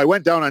 So I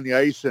went down on the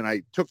ice and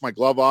I took my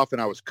glove off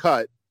and I was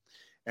cut.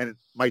 And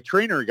my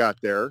trainer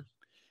got there,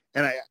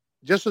 and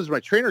just as my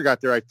trainer got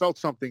there, I felt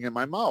something in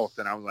my mouth,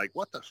 and I was like,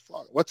 "What the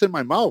fuck? What's in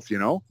my mouth?"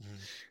 And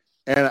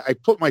I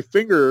put my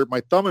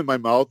thumb in my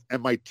mouth,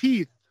 and my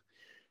teeth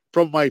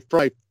from my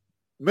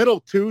middle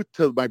tooth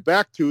to my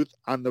back tooth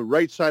on the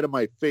right side of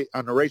my face,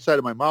 on the right side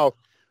of my mouth,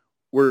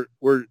 were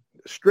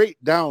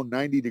straight down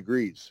 90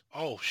 degrees.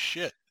 Oh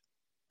shit!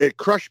 It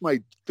crushed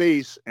my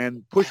face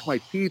and pushed my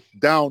teeth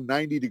down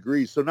 90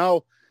 degrees. So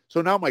now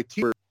my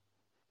teeth are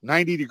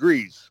 90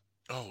 degrees.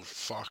 Oh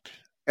fuck!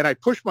 And I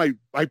put my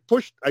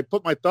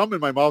thumb in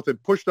my mouth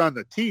and pushed on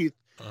the teeth,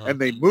 and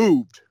they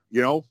moved.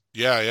 Yeah.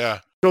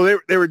 So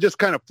they were just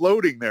kind of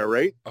floating there,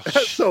 right? Oh,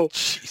 So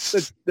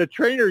the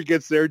trainer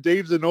gets there,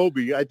 Dave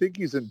Zanobi. I think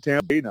he's in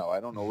Tampa Bay now. I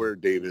don't know where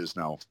Dave is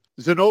now.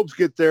 Zanobes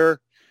get there,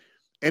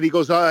 and he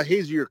goes,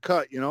 Hazy, you're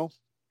cut.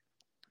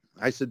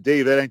 I said,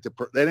 Dave, that ain't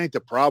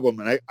the problem.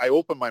 And I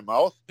opened my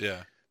mouth.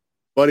 Yeah,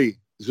 buddy.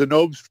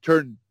 Zanobes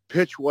turned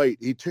pitch white.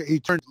 He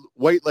turned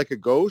white like a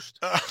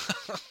ghost.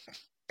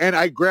 And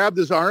I grabbed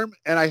his arm,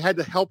 and I had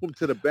to help him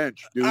to the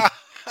bench, dude.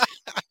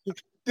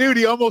 Dude,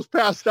 he almost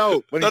passed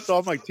out when he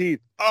saw my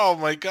teeth. Oh,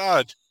 my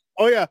God.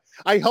 Oh, yeah.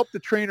 I helped the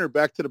trainer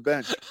back to the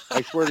bench.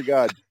 I swear to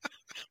God.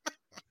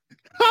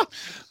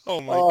 Oh,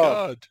 my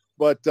God.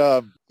 But,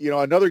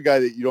 another guy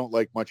that you don't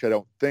like much, I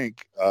don't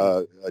think,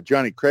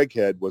 Johnny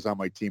Craighead was on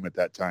my team at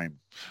that time.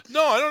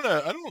 No, I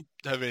don't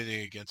have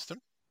anything against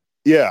him.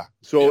 Yeah.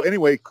 So,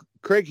 anyway,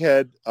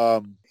 Craighead,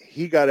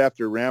 he got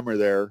after Rammer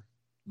there.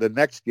 The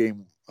next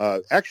game,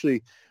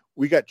 actually,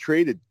 we got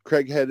traded.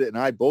 Craighead and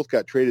I both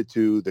got traded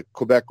to the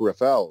Quebec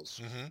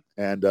Rafales. Mm-hmm.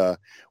 And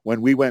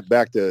when we went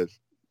back to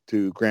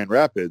Grand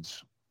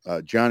Rapids,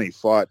 Johnny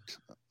fought.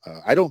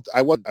 I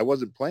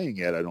wasn't playing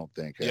yet. I don't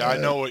think. Yeah, I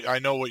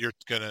know what you're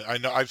gonna. I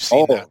know. I've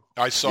seen that.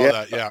 I saw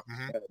that. Yeah.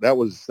 Mm-hmm.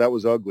 That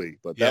was ugly,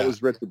 but that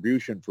was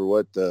retribution for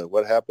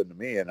what happened to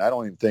me. And I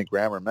don't even think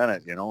Rammer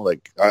meant it.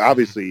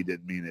 Obviously he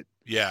didn't mean it.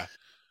 Yeah.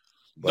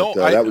 But,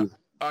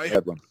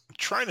 I'm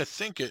trying to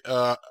think.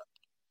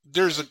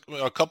 There's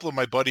a couple of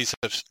my buddies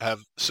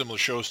have similar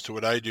shows to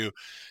what I do,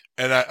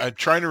 and I'm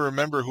trying to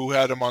remember who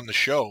had him on the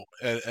show,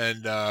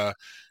 and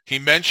he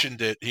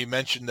mentioned it. He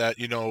mentioned that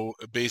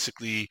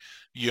basically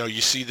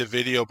you see the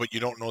video, but you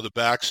don't know the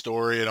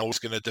backstory, and I was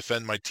going to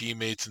defend my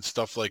teammates and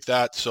stuff like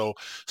that. So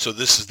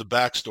this is the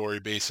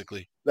backstory,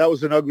 basically. That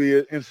was an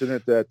ugly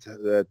incident that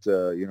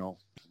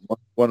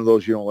one of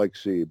those you don't like to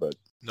see, but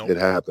it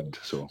happened.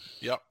 So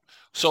yeah.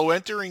 So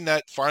entering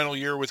that final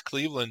year with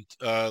Cleveland,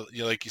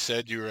 like you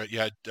said, you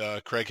had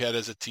Craighead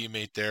as a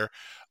teammate there.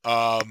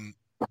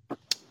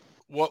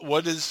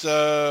 What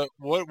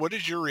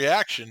is your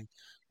reaction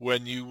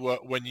when you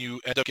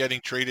end up getting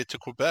traded to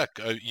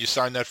Quebec? You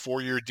signed that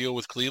 4-year deal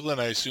with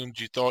Cleveland. I assumed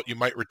you thought you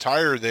might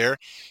retire there.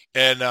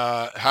 And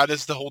how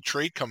does the whole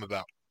trade come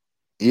about?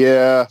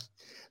 Yeah,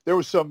 there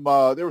was some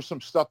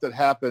stuff that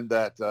happened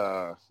that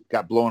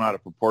got blown out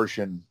of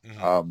proportion,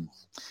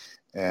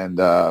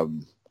 Mm-hmm.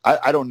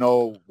 I don't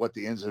know what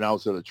the ins and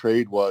outs of the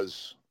trade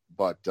was,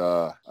 but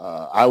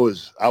I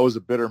was a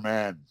bitter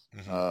man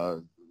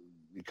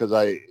because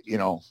I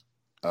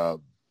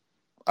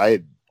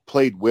had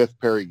played with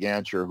Perry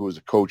Gancher, who was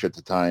a coach at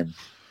the time,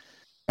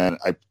 and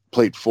I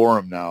played for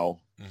him now,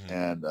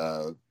 and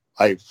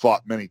I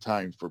fought many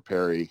times for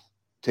Perry,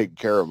 taking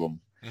care of him,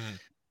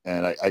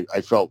 and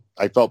I felt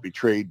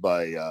betrayed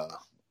by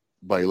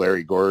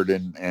Larry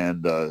Gordon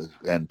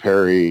and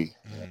Perry,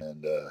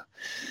 and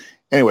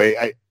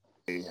anyway,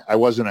 I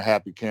wasn't a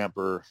happy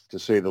camper, to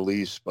say the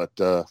least, but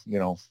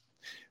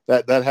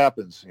that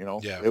happens.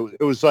 Yeah.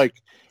 It was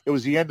like it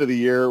was the end of the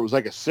year. It was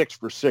like a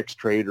 6-for-6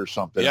 trade or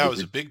something. Yeah, it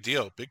was a big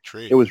deal, big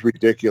trade. It was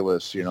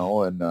ridiculous,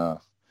 and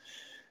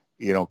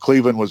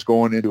Cleveland was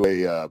going into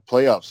a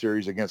playoff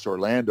series against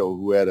Orlando,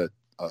 who had a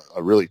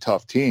really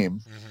tough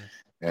team,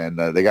 and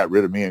they got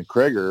rid of me and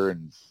Kreger,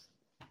 and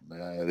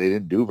they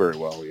didn't do very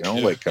well.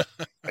 Like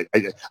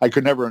I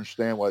could never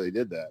understand why they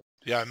did that.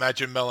 Yeah, I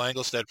imagine Mel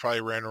Angelstad probably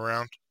ran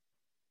around.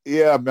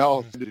 Yeah,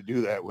 Mel did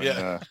do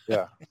that.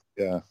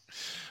 Yeah.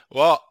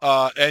 Well,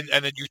 and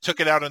then you took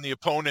it out on the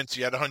opponents.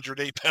 You had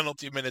 108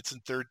 penalty minutes in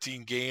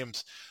 13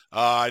 games.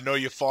 I know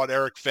you fought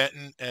Eric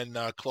Fenton and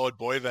Claude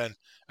Boivin.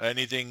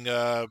 Anything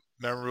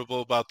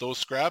memorable about those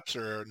scraps,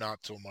 or not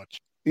so much?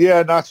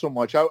 Yeah, not so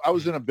much. I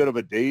was in a bit of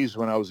a daze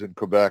when I was in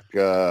Quebec.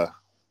 I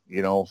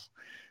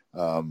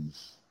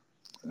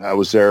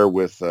was there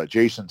with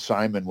Jason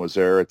Simon was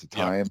there at the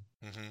time.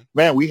 Yep. Mm-hmm.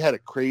 Man, we had a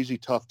crazy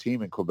tough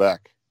team in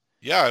Quebec.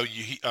 Yeah,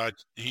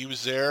 he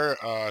was there.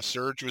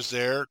 Serge was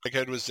there.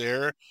 Craighead was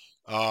there.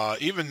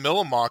 Even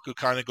Millamock, who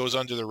kind of goes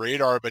under the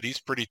radar, but he's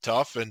pretty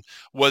tough. And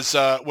was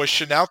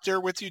Chenault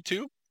there with you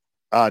too?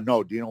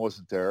 No, Dino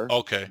wasn't there.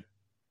 Okay.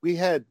 We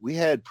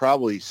had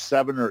probably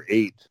 7 or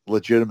 8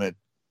 legitimate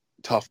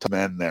tough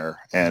men there.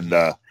 And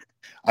I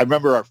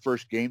remember our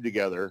first game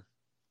together.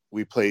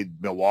 We played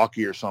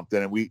Milwaukee or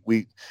something, and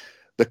we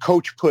the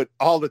coach put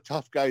all the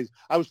tough guys.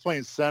 I was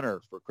playing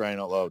center, for crying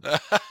out loud.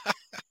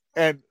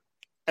 And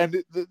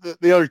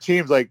the other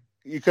teams, like,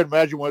 you can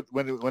imagine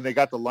when they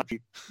got the lunch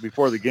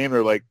before the game,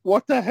 they're like,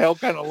 what the hell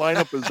kind of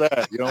lineup is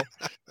that? You know,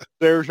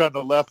 Serge on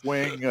the left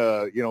wing,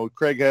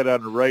 Craig Head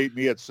on the right,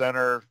 me at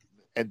center,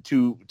 and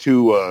two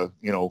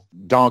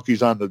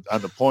donkeys on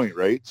the point,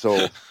 right?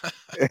 So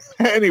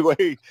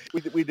anyway,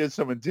 we did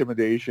some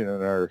intimidation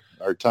in our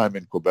time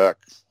in Quebec.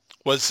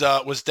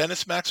 Was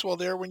Dennis Maxwell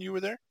there when you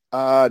were there?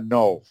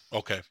 No.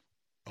 Okay.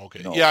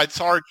 No. Yeah, it's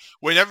hard.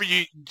 Whenever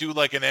you do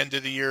like an end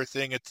of the year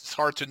thing, it's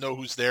hard to know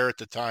who's there at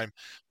the time.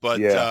 But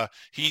yeah.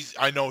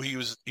 I know he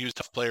was a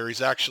tough player.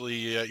 He's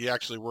actually he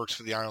actually works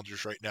for the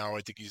Islanders right now.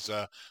 I think he's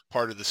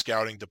part of the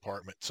scouting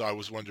department. So I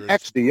was wondering.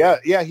 Actually,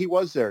 yeah, he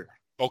was there.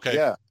 Okay.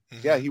 Yeah.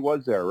 Mm-hmm. Yeah, he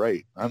was there,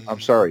 right. I'm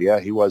sorry. Yeah,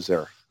 he was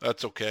there.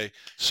 That's okay.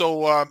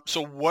 So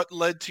so what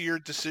led to your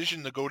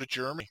decision to go to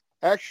Germany?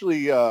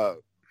 Actually, I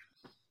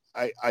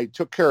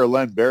took care of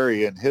Len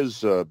Barry and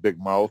his big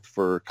mouth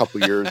for a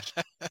couple of years.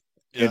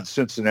 Yeah. In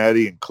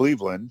Cincinnati and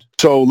Cleveland.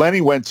 So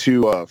Lenny went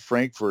to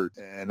Frankfurt,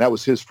 and that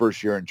was his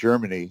first year in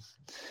Germany.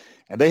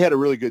 And they had a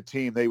really good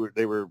team. They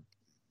were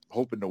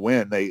hoping to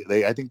win.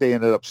 I think they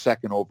ended up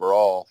second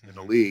overall in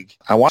the league.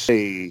 I want to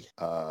say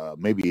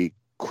maybe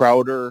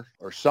Crowder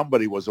or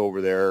somebody was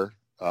over there.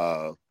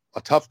 A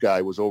tough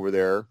guy was over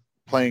there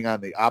playing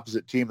on the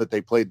opposite team that they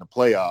played in the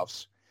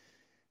playoffs.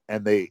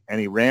 And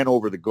he ran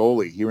over the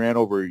goalie. He ran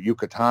over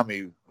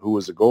Yukatami, who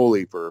was a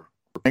goalie for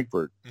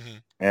Frankfurt. Mm-hmm.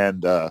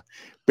 And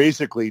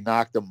basically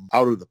knocked them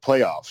out of the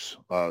playoffs.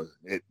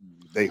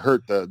 They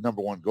hurt the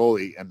number one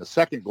goalie, and the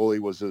second goalie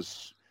was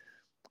this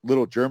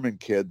little German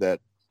kid that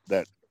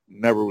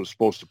never was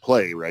supposed to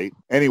play, right?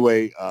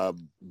 Anyway,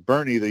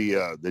 Bernie,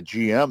 the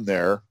GM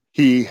there,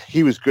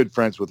 he was good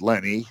friends with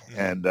Lenny,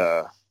 and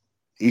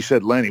he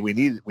said, Lenny, we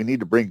need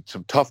to bring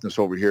some toughness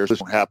over here so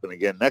this won't happen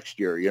again next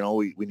year. You know,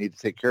 we need to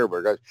take care of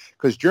our guys.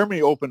 Because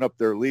Germany opened up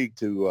their league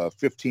to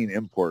 15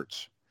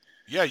 imports.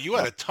 Yeah, you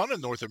had a ton of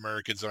North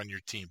Americans on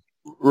your team.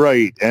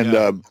 Right,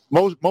 and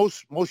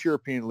most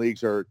European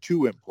leagues are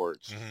 2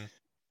 imports, mm-hmm.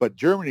 But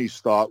Germany's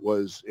thought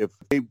was if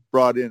they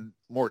brought in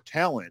more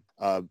talent,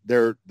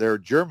 their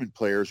German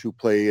players who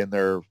play in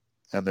their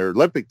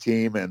Olympic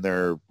team and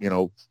their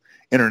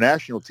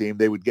international team,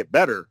 they would get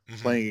better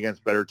mm-hmm. playing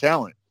against better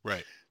talent.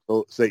 Right.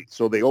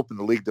 So they opened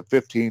the league to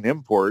 15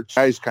 imports.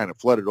 Guys kind of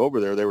flooded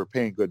over there. They were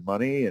paying good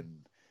money, and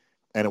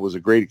it was a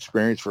great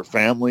experience for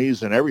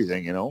families and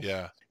everything.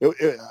 Yeah.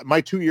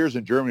 My 2 years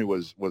in Germany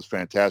was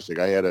fantastic.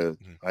 I had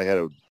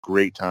a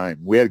great time.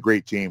 We had a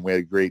great team. We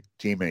had great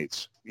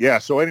teammates. Yeah.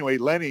 So anyway,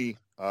 Lenny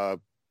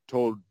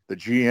told the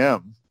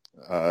GM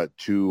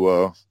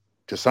to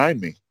sign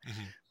me,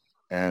 mm-hmm.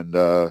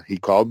 and he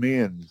called me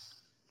and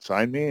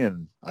signed me.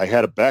 And I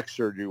had a back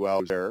surgery while I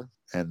was there,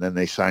 and then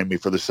they signed me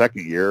for the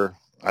second year.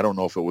 I don't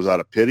know if it was out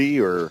of pity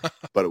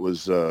but it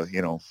was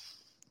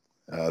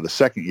the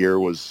second year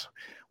was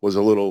a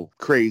little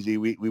crazy.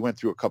 We went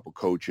through a couple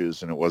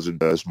coaches, and it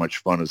wasn't as much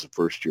fun as the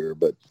first year.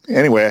 But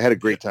anyway, I had a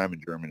great time in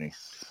Germany.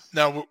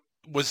 Now,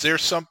 was there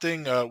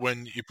something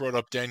when you brought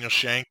up Daniel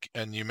Shank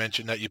and you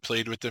mentioned that you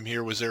played with him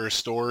here? Was there a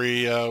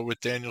story with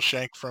Daniel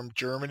Shank from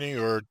Germany?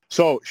 Or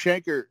so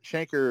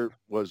Shanker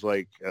was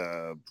like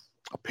a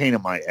pain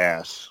in my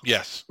ass.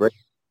 Yes. Right.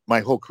 My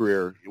whole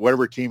career,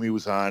 whatever team he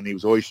was on, he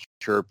was always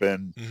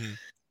chirping, mm-hmm.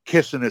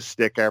 kissing his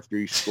stick after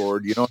he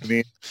scored. You know what I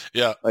mean?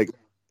 Yeah. Like.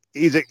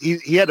 He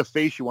had a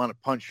face you want to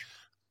punch,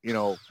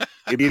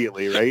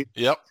 immediately, right?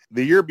 Yep.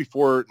 The year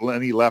before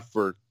Lenny left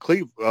for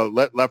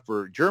left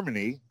for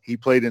Germany, he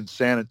played in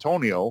San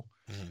Antonio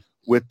mm-hmm.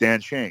 with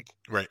Dan Shank.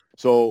 Right.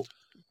 So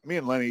me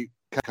and Lenny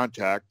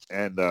contact,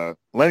 and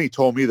Lenny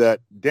told me that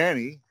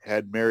Danny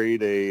had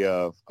married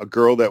a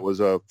girl that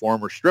was a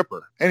former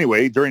stripper.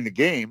 Anyway, during the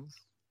game,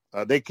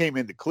 they came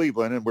into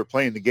Cleveland and we're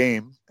playing the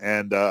game,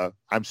 and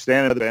I'm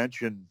standing on the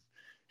bench, and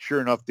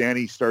sure enough,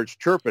 Danny starts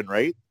chirping,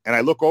 right? And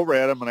I look over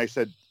at him and I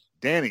said,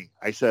 Danny,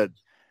 I said,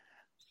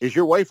 is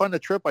your wife on the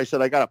trip? I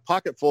said, I got a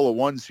pocket full of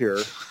ones here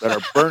that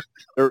are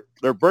burnt.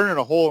 They're burning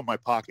a hole in my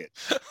pocket.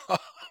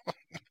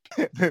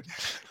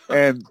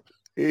 And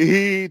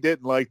he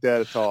didn't like that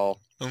at all.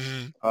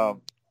 Mm-hmm.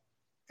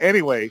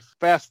 Anyway,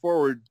 fast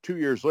forward 2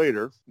 years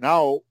later,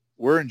 now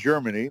we're in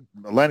Germany,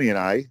 Lenny and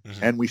I,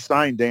 mm-hmm. and we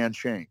signed Dan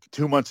Shank.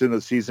 2 months into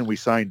the season, we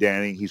signed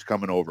Danny. He's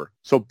coming over.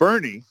 So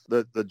Bernie,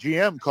 the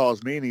GM,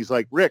 calls me, and he's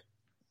like, Rick,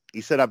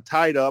 he said, I'm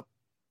tied up.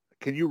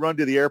 Can you run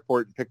to the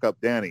airport and pick up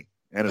Danny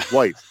and his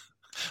wife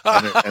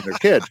and their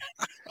kid?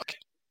 Okay.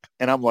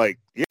 And I'm like,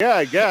 yeah,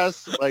 I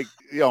guess. Like,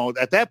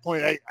 at that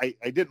point, I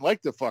didn't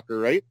like the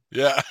fucker, right?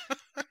 Yeah.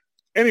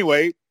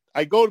 Anyway,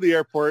 I go to the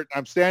airport.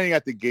 I'm standing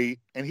at the gate,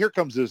 and here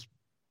comes this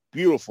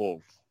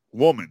beautiful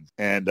woman,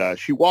 and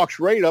she walks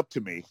right up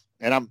to me,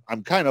 and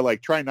I'm kind of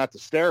like trying not to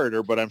stare at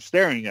her, but I'm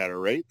staring at her,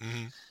 right?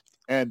 Mm-hmm.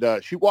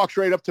 And she walks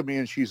right up to me,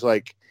 and she's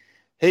like,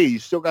 hey, you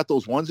still got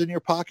those ones in your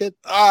pocket?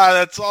 Ah,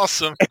 that's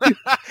awesome.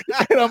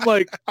 And I'm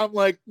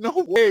like,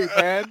 no way,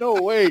 man, no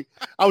way.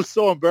 I was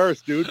so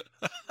embarrassed, dude.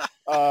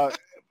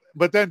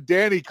 But then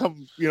Danny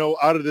comes,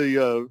 out of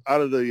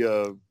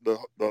the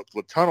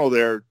tunnel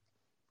there,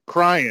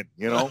 crying,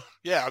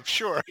 Yeah, I'm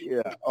sure.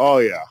 Yeah. Oh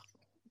yeah.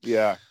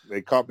 Yeah,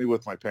 they caught me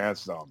with my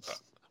pants down.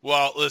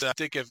 Well, listen, I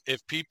think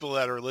if people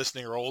that are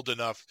listening are old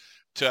enough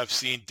to have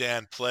seen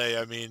Dan play,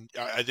 I mean,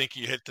 I think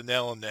you hit the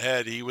nail on the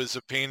head. He was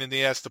a pain in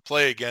the ass to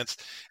play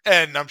against,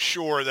 and I'm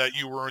sure that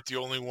you weren't the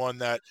only one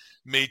that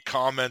made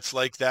comments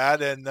like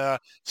that. And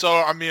so,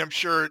 I mean, I'm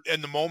sure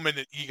in the moment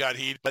he got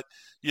heat, but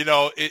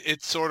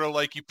it's sort of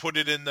like you put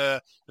it in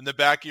the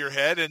back of your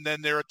head, and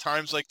then there are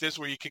times like this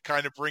where you can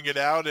kind of bring it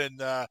out and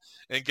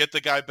get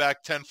the guy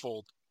back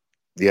tenfold.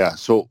 Yeah.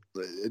 So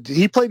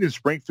he played in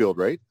Springfield,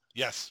 right?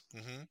 Yes.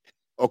 Mm-hmm.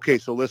 Okay.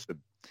 So listen,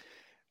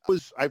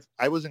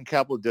 I was in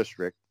Capital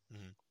District,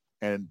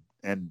 and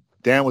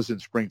Dan was in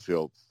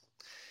Springfield,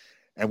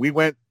 and we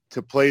went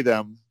to play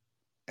them,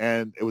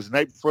 and it was the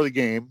night before the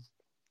game,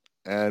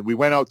 and we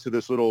went out to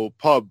this little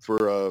pub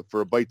for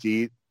a bite to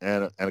eat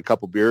and a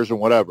couple beers and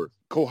whatever.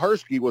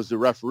 Koharski was the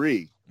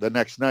referee the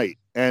next night,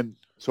 and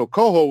so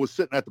Koho was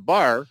sitting at the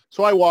bar.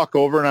 So I walk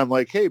over and I'm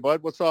like, "Hey,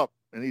 bud, what's up?"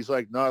 And he's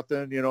like,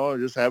 "Nothing,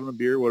 just having a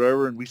beer,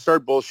 whatever." And we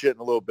start bullshitting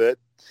a little bit.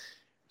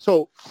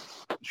 So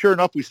sure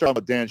enough, we start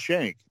with Dan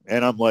Shank,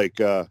 and I'm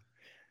like, I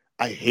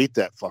hate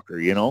that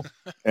fucker,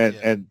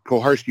 and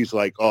Koharski's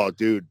like, "Oh,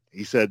 dude,"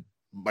 he said,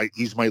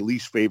 he's my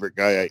least favorite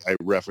guy I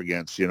ref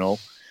against,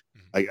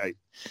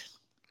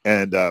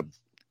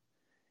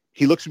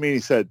 he looks at me and he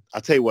said,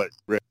 "I'll tell you what,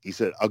 Rick," he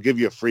said, "I'll give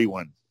you a free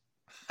one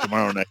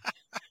tomorrow night."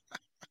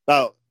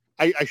 Now,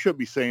 I shouldn't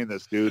be saying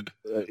this, dude,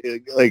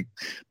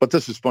 but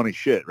this is funny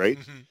shit, right?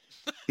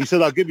 He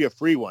said, "I'll give you a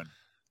free one."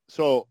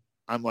 So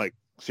I'm like,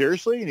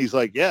 "Seriously?" And he's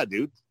like, "Yeah,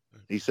 dude."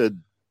 He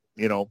said,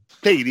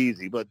 "Take it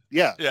easy, but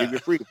yeah. Give you a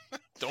free."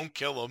 Don't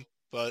kill him.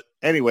 But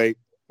anyway,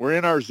 we're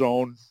in our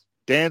zone.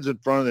 Dan's in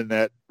front of the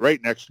net,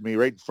 right next to me,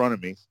 right in front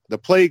of me. The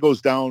play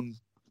goes down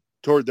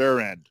toward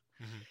their end.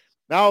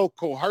 Now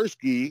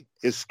Koharski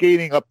is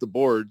skating up the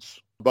boards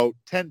about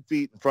 10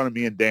 feet in front of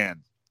me and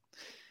Dan.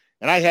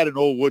 And I had an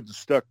old wooden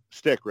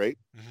stick, right?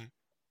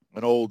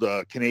 An old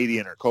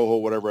Canadian or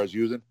Koho, whatever I was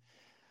using.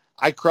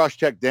 I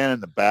cross-checked Dan in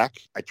the back.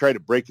 I tried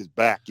to break his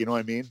back. You know what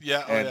I mean?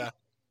 Yeah. And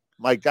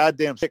my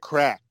goddamn stick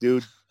cracked,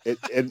 dude.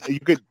 And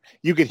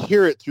you could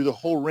hear it through the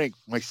whole rink.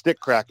 My stick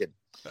cracking.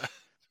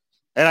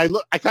 And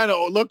I kind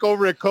of look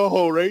over at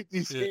Koho, right?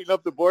 He's skating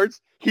up the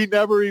boards. He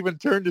never even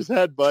turned his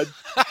head, bud.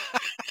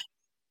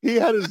 He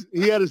had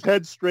his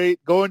head straight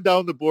going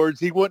down the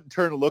boards. He wouldn't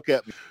turn to look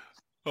at me.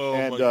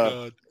 Oh, my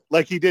God.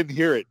 Like he didn't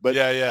hear it. But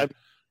yeah.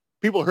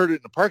 People heard it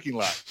in the parking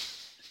lot.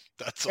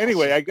 That's awesome.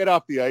 Anyway, I get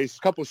off the ice.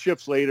 A couple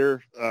shifts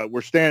later,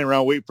 we're standing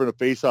around waiting for the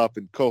face-off,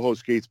 and Koho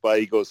skates by.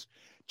 He goes,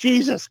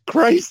 "Jesus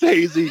Christ,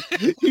 Hazy."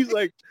 He's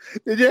like,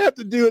 "Did you have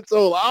to do it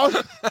so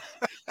loud?"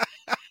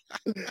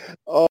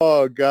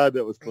 Oh, God,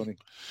 that was funny.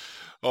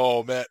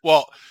 Oh, man.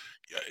 Well,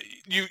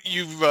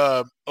 you've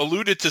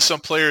alluded to some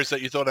players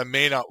that you thought I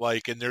may not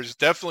like, and there's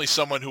definitely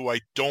someone who I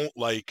don't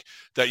like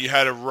that you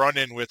had a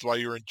run-in with while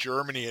you were in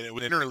Germany, and it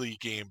was an interleague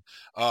game.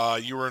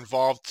 You were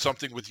involved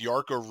something with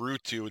Jarkko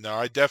Ruutu. Now,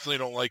 I definitely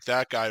don't like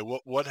that guy.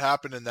 What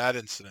happened in that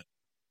incident?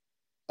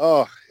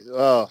 Oh,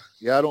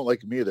 yeah, I don't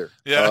like him either.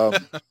 Yeah.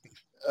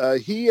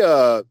 We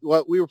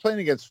were playing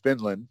against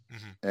Finland,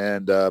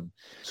 and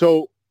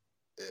so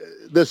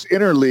this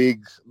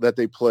interleague that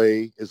they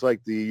play is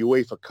like the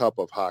UEFA Cup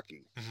of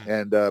hockey,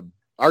 and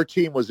our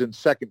team was in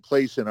second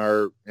place in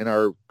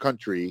our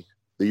country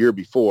the year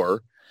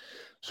before,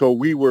 so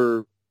we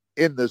were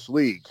in this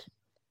league,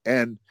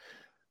 and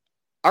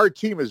our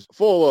team is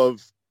full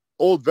of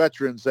old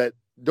veterans that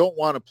don't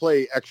want to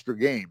play extra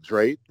games,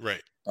 right?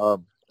 Right.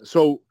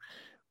 So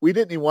we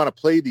didn't even want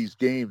to play these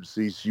games,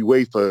 these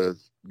UEFA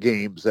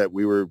games that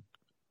we were,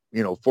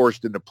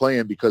 forced into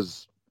playing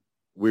because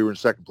we were in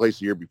second place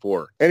the year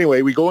before.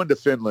 Anyway, we go into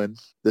Finland.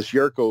 This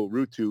Jarkko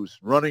Ruutu's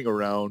running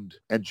around,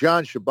 and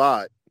John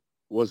Shabbat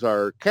was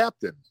our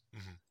captain.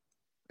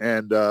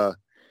 And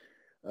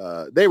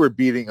they were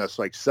beating us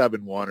like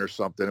 7-1 or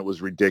something. It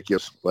was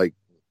ridiculous. Like,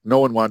 no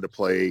one wanted to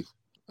play.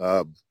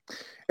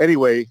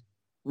 Anyway,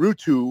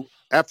 Ruutu,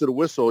 after the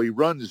whistle, he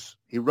runs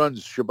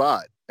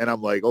Shabbat. And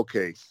I'm like,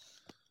 okay,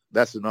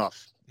 that's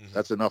enough.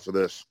 That's enough of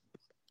this.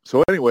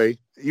 So anyway,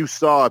 you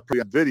saw on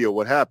video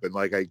what happened.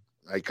 Like,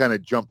 I kind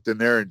of jumped in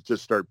there and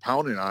just started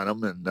pounding on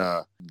him and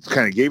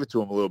kind of gave it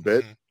to him a little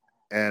bit.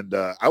 And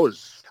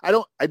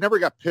I never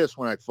got pissed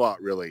when I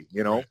fought, really,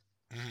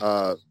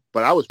 but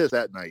I was pissed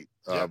that night.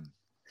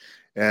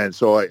 And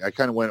so I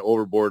kind of went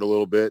overboard a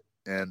little bit,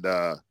 and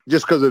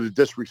just because of the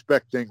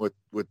disrespect thing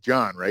with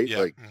John, right? Yeah.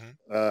 Like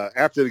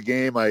after the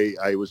game,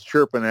 I was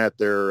chirping at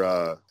their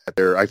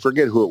I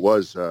forget who it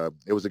was.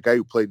 It was a guy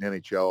who played in the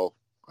NHL,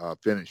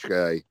 Finnish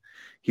guy.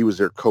 He was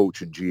their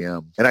coach and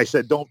GM. And I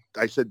said, don't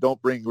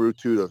bring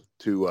Ruutu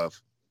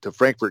to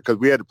Frankfurt, because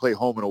we had to play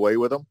home and away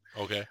with him.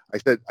 Okay.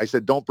 I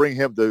said, don't bring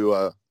him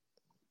to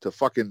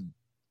fucking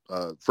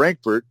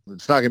Frankfurt.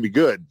 It's not going to be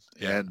good.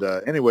 Yeah. And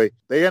anyway,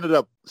 they ended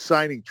up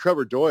signing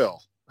Trevor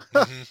Doyle.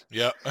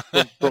 Yeah.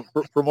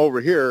 from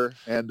over here.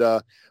 And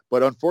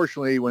but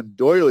unfortunately, when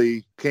Doyle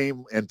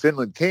came and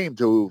Finland came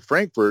to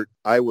Frankfurt,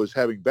 I was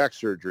having back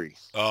surgery.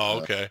 Oh,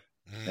 okay.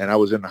 And I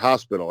was in the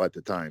hospital at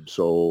the time.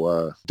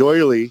 So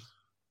Doyle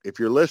if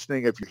you're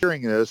listening, if you're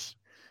hearing this,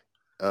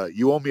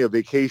 you owe me a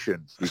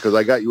vacation because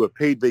I got you a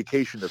paid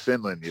vacation to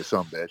Finland, you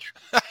son of a bitch.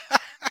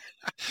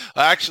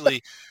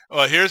 Actually,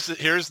 here's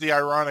the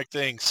ironic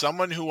thing.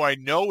 Someone who I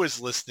know is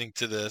listening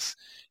to this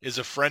is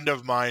a friend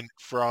of mine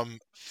from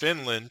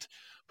Finland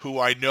who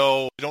I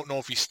don't know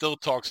if he still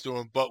talks to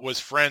him, but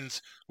was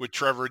friends with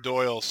Trevor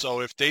Doyle.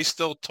 So if they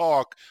still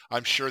talk,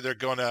 I'm sure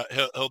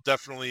he'll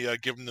definitely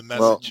give him the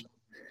message. Well,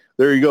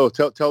 there you go.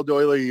 Tell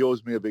Doyle he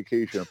owes me a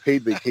vacation, a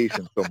paid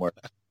vacation somewhere.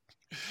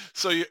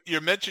 So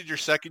you mentioned your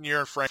second year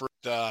in Frankfurt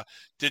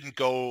didn't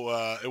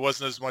go. It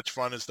wasn't as much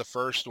fun as the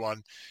first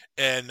one,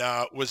 and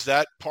was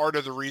that part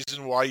of the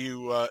reason why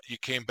you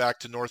came back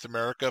to North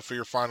America for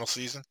your final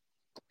season?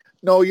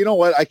 No, you know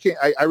what?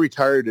 I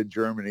retired in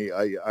Germany.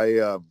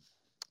 I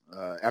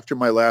after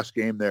my last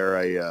game there,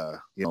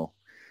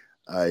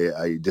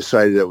 I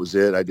decided that was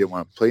it. I didn't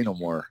want to play no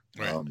more.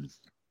 Right.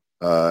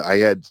 I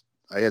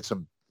had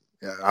some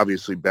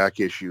obviously back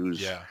issues.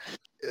 Yeah.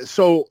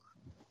 So,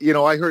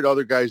 I heard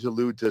other guys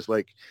allude to this,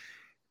 like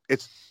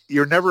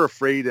you're never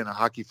afraid in a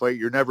hockey fight.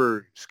 You're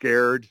never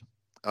scared.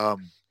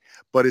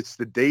 But it's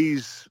the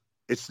days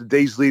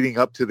leading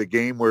up to the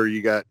game where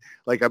you got,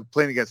 like, I'm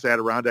playing against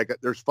Adirondack.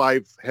 There's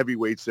 5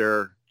 heavyweights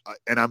there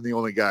and I'm the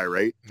only guy.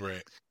 Right.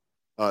 Right.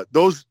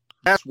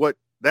 That's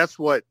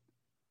what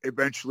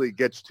eventually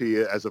gets to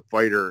you as a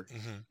fighter,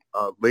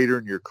 later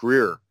in your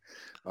career,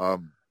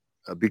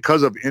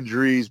 because of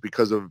injuries,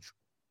 because of,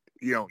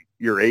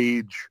 your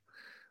age,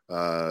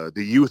 the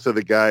youth of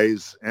the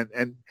guys.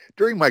 And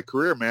during my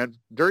career, man,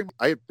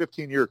 I had a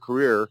 15-year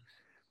career.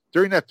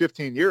 During that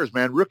 15 years,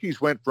 man,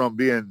 rookies went from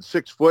being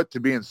 6 foot to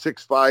being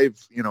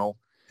 6'5",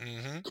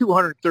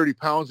 230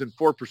 pounds and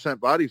 4%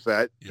 body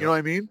fat. Yep. You know what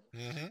I mean?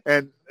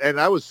 Mm-hmm. And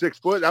I was 6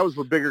 foot. I was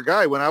a bigger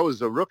guy when I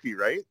was a rookie,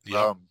 right?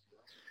 Yep.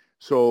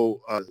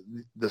 So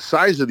the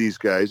size of these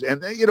guys,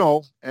 and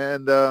all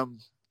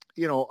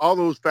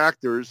those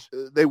factors,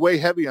 they weigh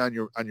heavy on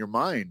your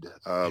mind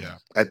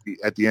at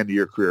the end of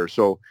your career.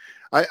 So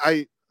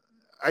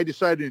I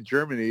decided in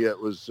Germany that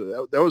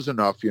was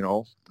enough,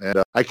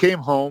 and I came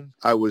home.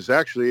 I was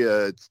actually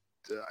I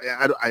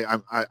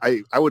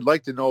would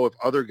like to know if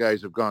other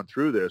guys have gone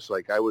through this.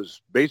 Like, I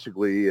was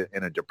basically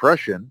in a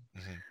depression,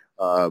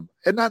 and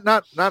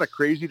not a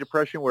crazy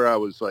depression where I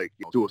was like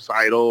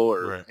suicidal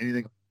or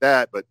anything like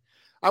that, but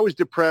I was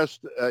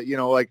depressed.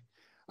 Like,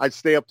 I'd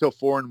stay up till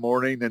 4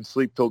 a.m. and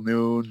sleep till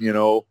noon.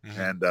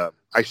 And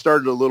I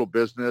started a little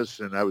business,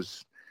 and I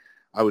was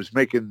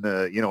making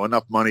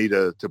enough money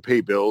to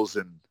pay bills,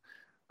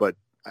 but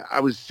I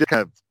was just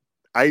kind of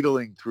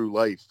idling through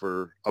life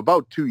for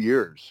about 2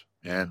 years.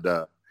 And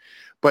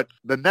but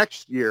the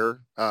next year,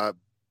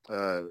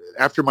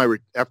 after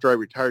I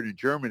retired in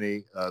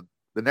Germany,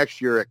 the next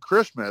year at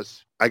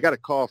Christmas, I got a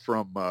call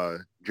from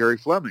Jerry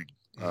Fleming.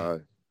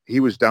 He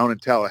was down in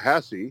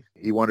Tallahassee.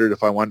 He wondered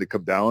if I wanted to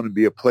come down and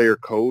be a player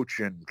coach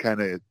and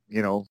kind of,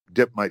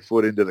 dip my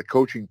foot into the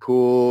coaching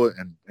pool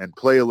and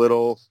play a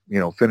little,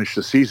 finish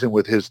the season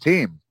with his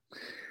team.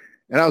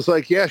 And I was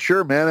like, yeah,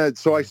 sure, man.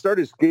 So I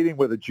started skating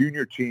with a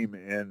junior team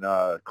in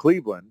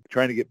Cleveland,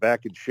 trying to get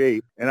back in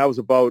shape. And I was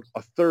about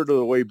a third of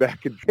the way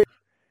back in shape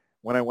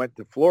when I went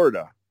to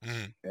Florida.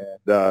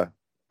 And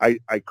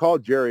I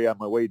called Jerry on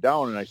my way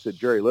down, and I said,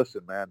 Jerry,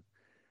 listen, man.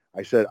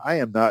 I said, I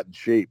am not in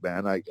shape,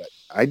 man.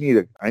 I need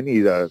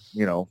a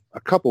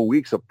couple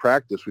weeks of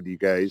practice with you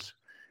guys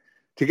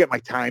to get my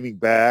timing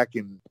back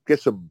and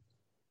get some,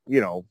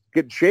 get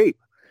in shape.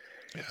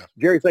 Yeah.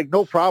 Jerry's like,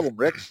 no problem,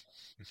 Rick.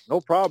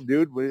 No problem,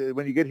 dude.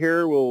 When you get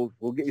here, we'll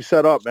get you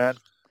set up, man.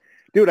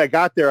 Dude, I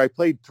got there. I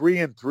played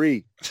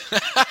 3-3.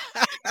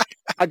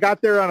 I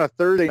got there on a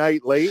Thursday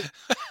night late.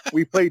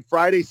 We played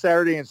Friday,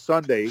 Saturday, and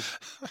Sunday,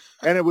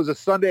 and it was a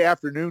Sunday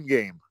afternoon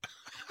game.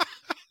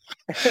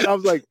 And I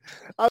was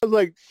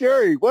like,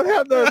 Jerry, what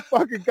happened to that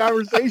fucking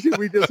conversation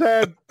we just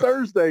had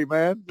Thursday,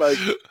 man? Like,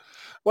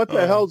 what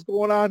the hell's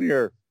going on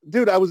here?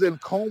 Dude, I was in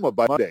coma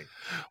by Monday.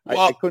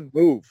 I couldn't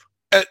move.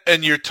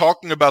 And you're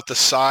talking about the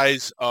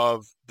size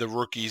of the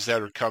rookies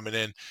that are coming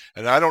in.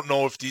 And I don't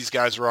know if these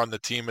guys were on the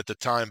team at the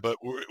time, but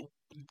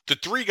the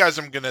 3 guys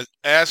I'm going to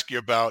ask you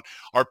about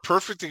are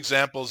perfect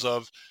examples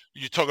of,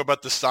 you talk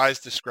about the size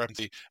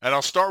discrepancy. And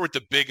I'll start with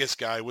the biggest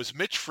guy. Was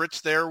Mitch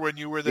Fritz there when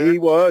you were there? He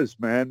was,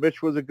 man.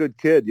 Mitch was a good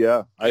kid.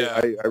 Yeah.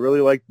 I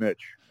really liked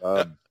Mitch.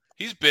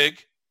 He's big.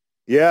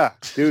 Yeah,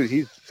 dude,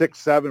 he's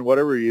 6'7",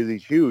 whatever he is.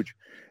 He's huge.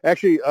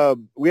 Actually,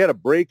 we had a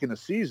break in the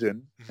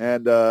season,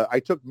 and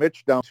I took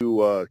Mitch down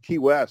to Key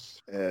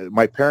West.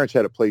 My parents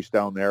had a place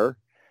down there,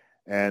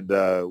 and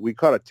we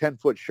caught a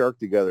 10-foot shark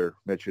together,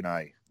 Mitch and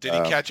I. Did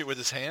he catch it with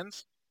his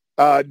hands?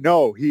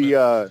 No,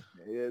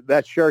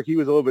 that shark, he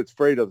was a little bit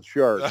afraid of the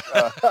shark.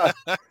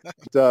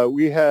 But,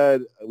 we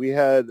had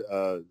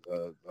a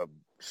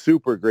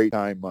super great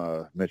time,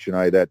 Mitch and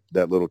I, that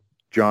little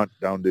jaunt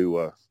down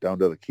to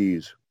the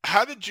Keys.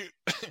 How did you?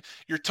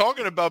 You're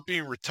talking about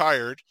being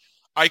retired.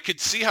 I could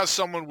see how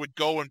someone would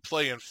go and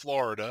play in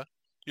Florida,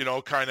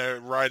 kind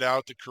of ride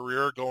out the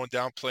career, going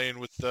down playing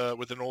with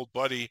an old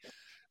buddy.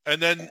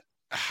 And then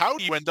how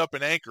do you end up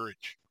in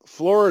Anchorage?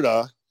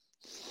 Florida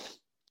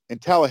in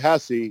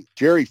Tallahassee,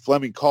 Jerry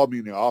Fleming called me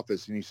in the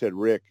office and he said,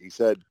 Rick, he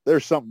said,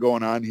 there's something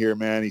going on here,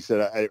 man. He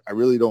said, I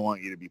really don't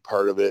want you to be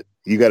part of it.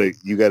 You gotta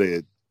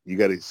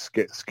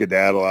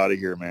skedaddle out of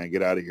here, man.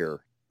 Get out of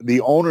here. The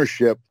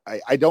ownership,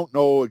 I don't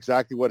know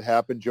exactly what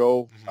happened,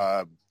 Joe.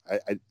 I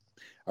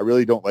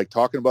really don't like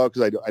talking about it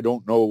because I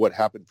don't know what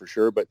happened for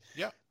sure. But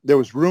there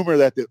was rumor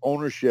that the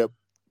ownership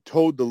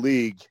told the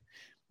league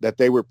that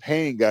they were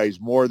paying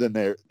guys more than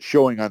they're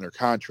showing on their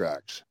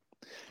contracts.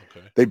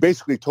 Okay. They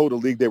basically told the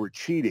league they were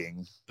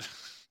cheating.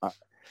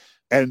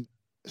 And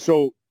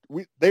so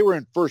they were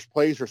in first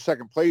place or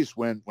second place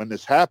when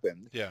this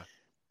happened. Yeah.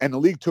 And the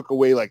league took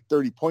away like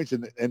 30 points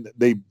and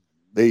they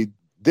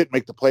didn't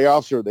make the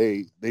playoffs, or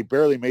they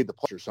barely made the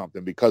playoffs or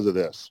something because of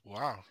this.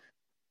 Wow.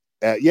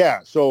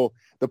 So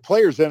the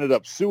players ended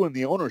up suing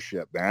the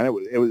ownership, man.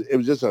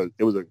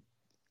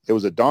 It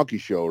was a donkey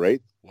show,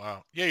 right?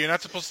 Wow. Yeah, you're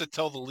not supposed to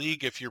tell the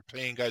league if you're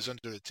paying guys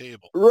under the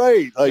table.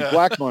 Right, like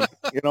black money,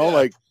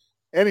 like,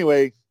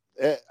 anyway,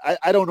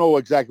 I don't know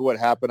exactly what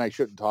happened. I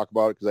shouldn't talk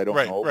about it because I don't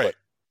know. Right.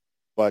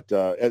 But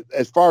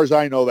as far as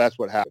I know, that's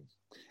what happened.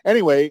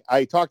 Anyway,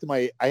 I talked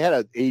to I had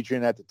an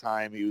agent at the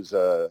time. He was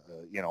a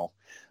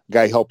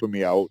guy helping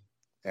me out.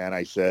 And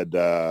I said,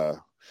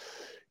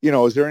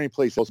 is there any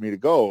place else for me to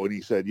go? And he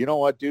said, you know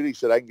what, dude? He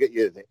said, I can get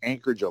you to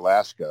Anchorage,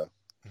 Alaska,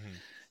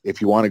 if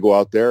you want to go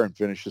out there and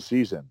finish the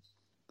season.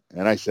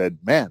 And I said,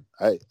 man,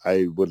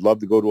 I would love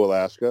to go to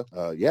Alaska.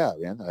 Yeah,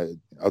 man,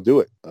 I'll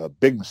do it.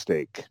 Big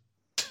mistake.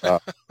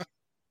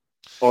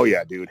 Oh,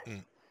 yeah, dude.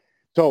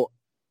 So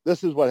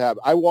this is what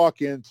happened.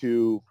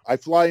 I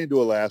fly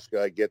into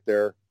Alaska. I get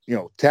there,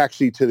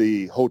 taxi to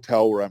the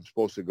hotel where I'm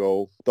supposed to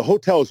go. The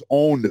hotel is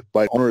owned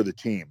by the owner of the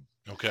team.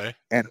 Okay.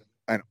 And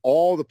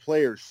all the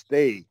players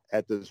stay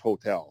at this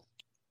hotel.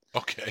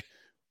 Okay.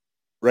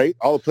 Right?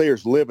 All the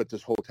players live at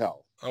this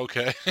hotel.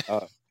 Okay.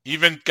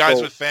 Even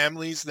guys with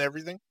families and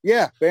everything?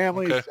 Yeah,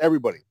 families, okay.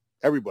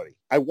 Everybody.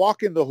 I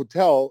walk in the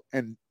hotel,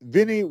 and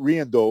Vinny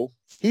Riendeau,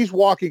 he's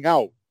walking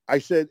out. I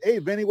said, hey,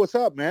 Vinny, what's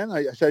up, man?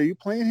 I said, are you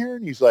playing here?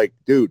 And he's like,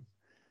 dude,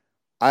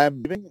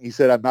 I'm leaving. He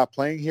said, I'm not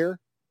playing here.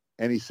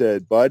 And he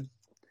said, bud,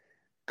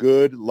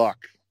 good luck.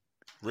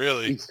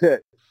 Really? He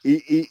said,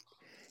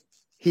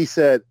 he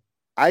said,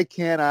 I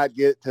cannot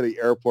get to the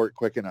airport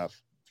quick enough.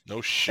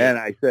 No shit. And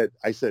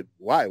I said,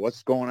 why?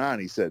 What's going on?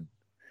 He said,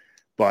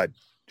 bud,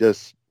 I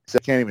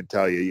can't even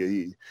tell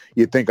you.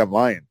 You think I'm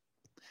lying.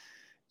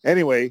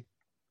 Anyway,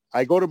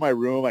 I go to my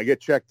room. I get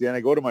checked in.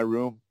 I go to my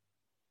room.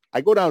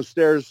 I go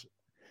downstairs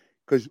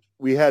because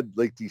we had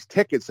like these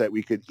tickets that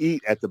we could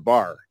eat at the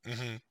bar.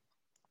 Mm-hmm.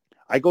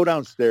 I go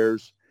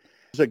downstairs.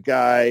 There's a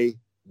guy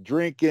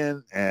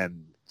drinking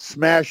and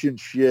smashing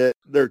shit.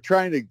 They're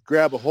trying to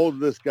grab a hold of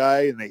this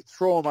guy, and they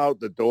throw him out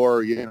the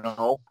door,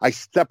 I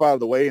step out of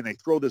the way, and they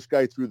throw this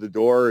guy through the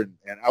door and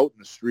out in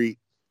the street.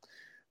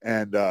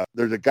 And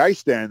there's a guy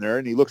standing there,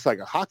 and he looks like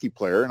a hockey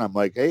player. And I'm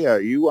like, hey, are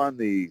you on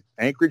the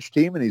Anchorage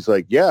team? And he's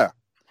like, yeah.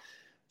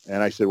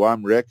 And I said, well,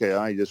 I'm Rick.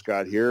 I just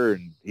got here.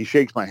 And he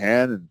shakes my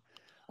hand. And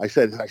I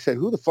said,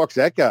 who the fuck's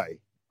that guy?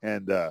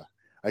 And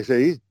I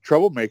said, he's a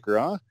troublemaker,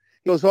 huh?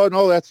 He goes, oh,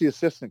 no, that's the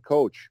assistant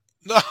coach.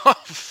 No,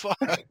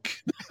 fuck.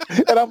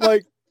 And I'm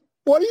like,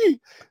 what are you?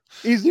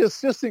 He's the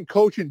assistant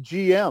coach and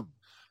GM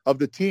of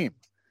the team.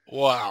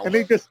 Wow. And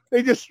they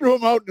just threw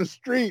him out in the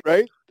street,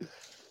 right?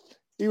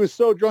 He was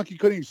so drunk he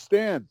couldn't even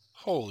stand.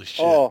 Holy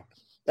shit. Oh,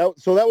 that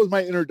was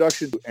my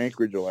introduction to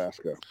Anchorage,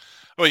 Alaska.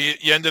 Well,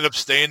 you ended up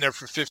staying there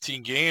for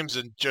 15 games,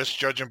 and just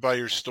judging by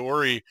your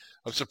story,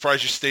 I'm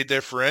surprised you stayed there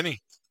for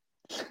any.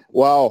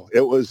 Wow.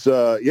 It was,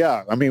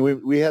 yeah. I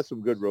mean, we had some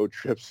good road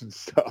trips and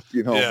stuff,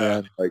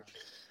 man. Like,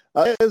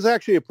 it was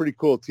actually a pretty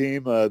cool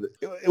team.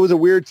 It was a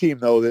weird team,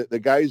 though. The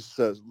guys,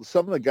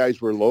 some of the guys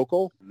were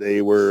local.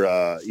 They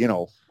were,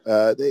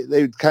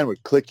 they kind of were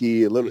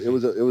cliquey a little. It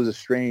was a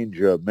strange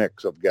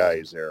mix of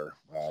guys there.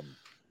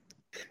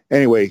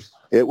 Anyway,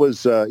 it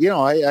was,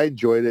 I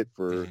enjoyed it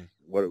for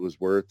what it was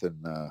worth,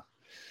 and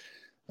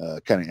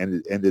kind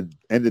of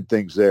ended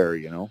things there,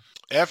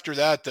 After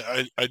that,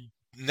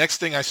 next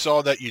thing I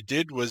saw that you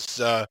did was,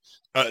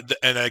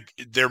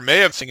 there may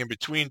have something in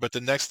between, but the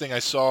next thing I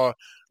saw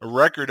a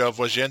record of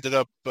was you ended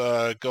up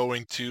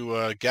going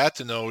to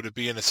Gatineau to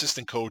be an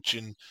assistant coach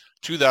in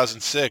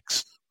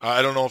 2006.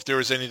 I don't know if there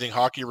was anything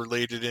hockey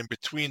related in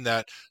between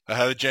that.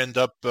 How did you end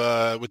up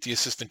with the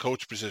assistant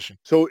coach position?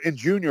 So in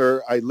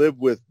junior, I lived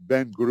with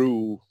Ben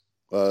Gru,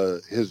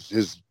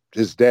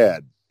 his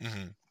dad.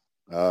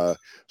 Mm-hmm.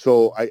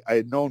 So I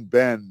had known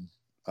Ben.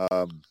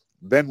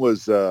 Ben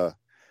was a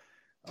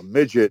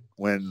midget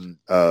when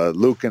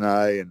Luke and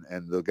I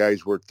and the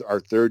guys were our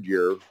third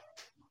year.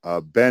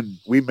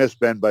 We missed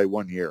Ben by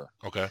 1 year.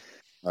 Okay.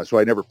 So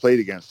I never played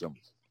against him.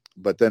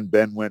 But then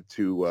Ben went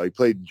to, he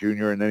played in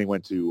junior, and then he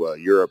went to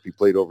Europe. He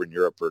played over in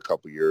Europe for a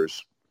couple of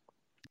years.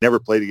 Never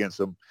played against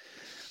him.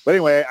 But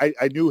anyway,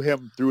 I knew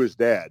him through his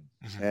dad.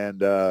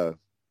 Mm-hmm.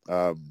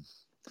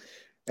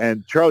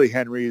 And Charlie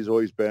Henry has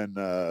always been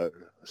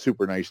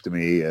super nice to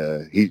me.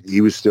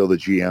 He was still the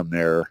GM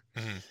there.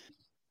 Mm-hmm.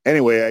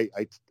 Anyway,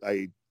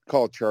 I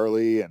called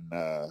Charlie and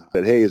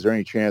said, hey, is there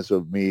any chance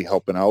of me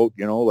helping out?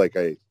 You know, like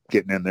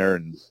getting in there,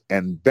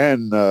 and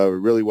Ben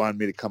really wanted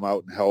me to come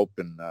out and help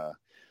and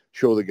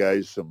show the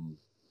guys some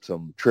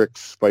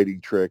tricks,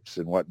 fighting tricks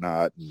and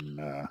whatnot.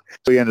 And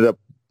so he ended up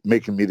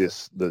making me the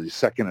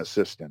second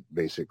assistant,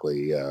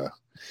 basically.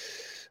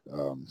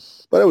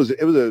 But it was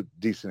a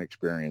decent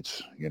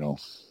experience, you know.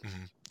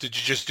 Mm-hmm. Did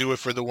you just do it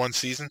for the one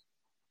season?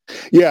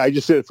 Yeah, I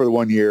just did it for the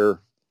 1 year.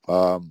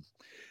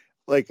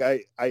 Like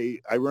I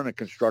run a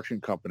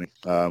construction company,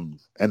 and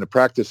the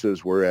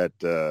practices were at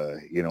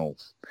 2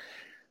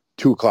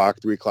 o'clock,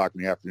 3 o'clock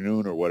in the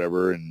afternoon or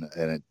whatever, and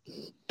it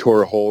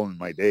tore a hole in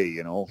my day,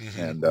 you know.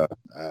 Mm-hmm. And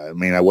I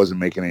mean, I wasn't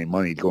making any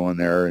money going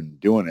there and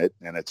doing it,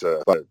 and it's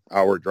about an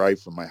hour drive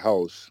from my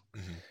house.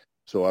 Mm-hmm.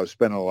 So I was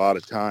spending a lot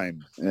of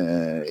time,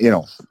 you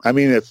know. I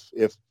mean,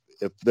 if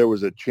there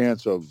was a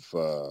chance of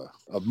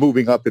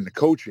moving up into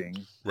coaching,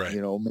 right,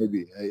 you know,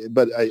 maybe.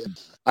 But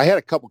I had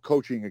a couple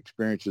coaching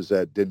experiences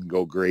that didn't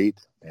go great,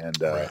 and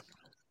right,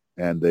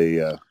 and they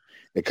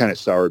it kind of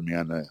soured me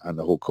on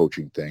the whole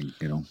coaching thing,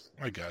 you know.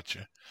 I got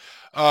you.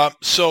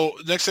 So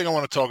next thing I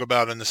want to talk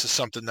about, and this is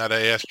something that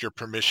I asked your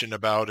permission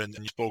about, and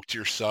you spoke to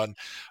your son.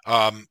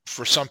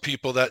 For some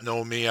people that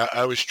know me, I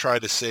always try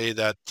to say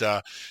that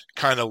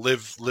kind of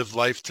live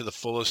life to the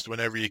fullest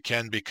whenever you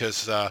can,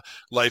 because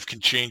life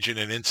can change in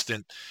an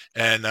instant,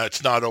 and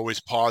it's not always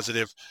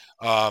positive.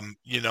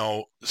 You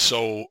know,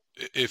 so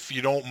if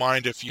you don't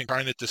mind, if you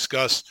kind of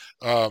discuss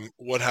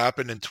what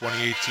happened in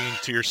 2018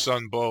 to your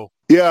son, Bo.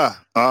 Yeah.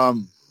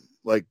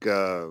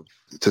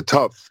 It's a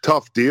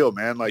tough deal,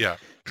 man. Like, yeah.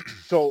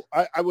 So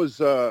I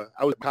was at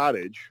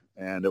cottage,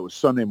 and it was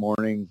Sunday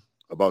morning,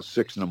 about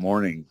 6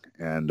 a.m.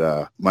 And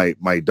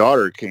my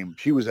daughter came.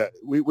 She was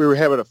we were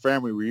having a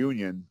family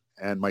reunion,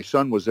 and my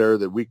son was there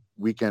the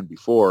weekend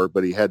before,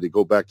 but he had to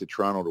go back to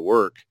Toronto to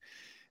work.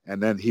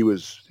 And then he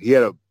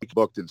had a week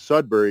booked in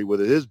Sudbury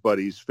with his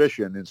buddies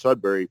fishing in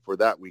Sudbury for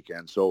that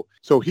weekend. So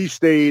he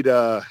stayed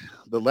the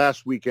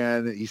last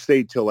weekend. He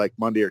stayed till like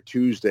Monday or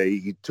Tuesday.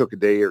 He took a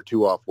day or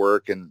two off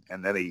work, and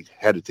then he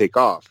had to take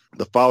off.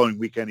 The following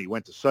weekend, he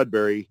went to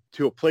Sudbury,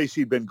 to a place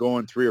he'd been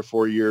going 3 or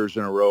 4 years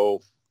in a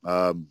row,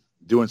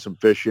 doing some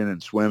fishing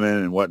and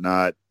swimming and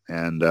whatnot.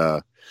 And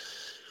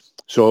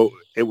so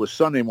it was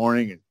Sunday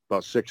morning,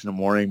 about 6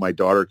 a.m. My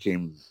daughter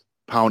came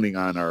pounding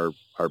on our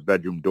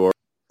bedroom door,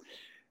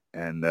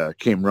 and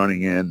came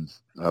running in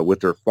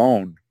with her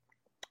phone,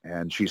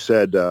 and she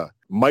said,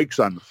 Mike's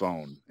on the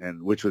phone,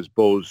 and which was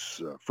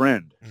Bo's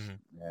friend. Mm-hmm.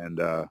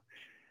 And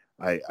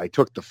I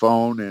took the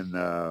phone,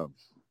 and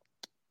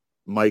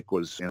Mike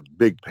was in a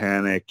big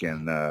panic,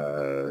 and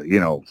you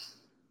know,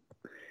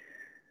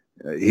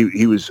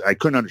 he was, I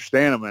couldn't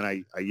understand him, and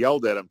I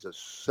yelled at him to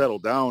settle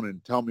down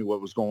and tell me what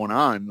was going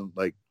on.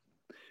 Like,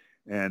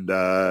 and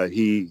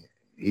he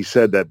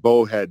said that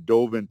Bo had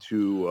dove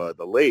into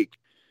the lake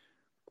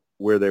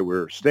where they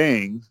were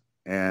staying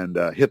and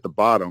hit the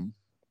bottom.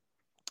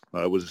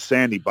 It was a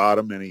sandy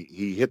bottom, and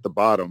he hit the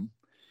bottom,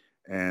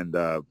 and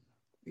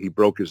he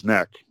broke his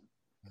neck.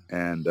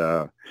 And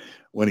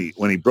when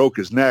he broke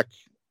his neck,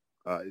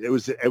 it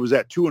was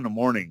at 2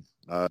 a.m.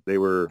 They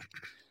were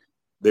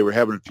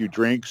having a few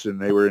drinks,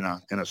 and they were in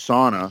a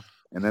sauna,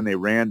 and then they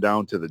ran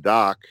down to the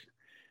dock.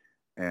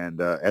 And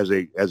as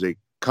they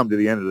come to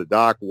the end of the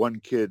dock, one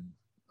kid,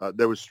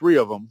 there was 3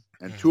 of them,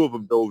 and 2 of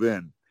them dove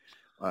in.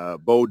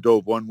 Bo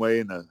dove one way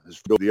and his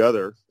dove the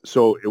other.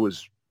 So it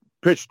was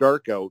pitch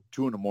dark out,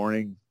 2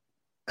 a.m.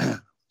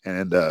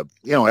 And,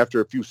 you know,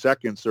 after a few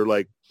seconds, they're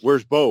like,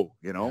 where's Bo?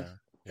 You know?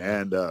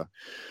 Yeah. And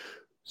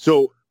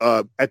so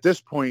at this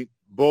point,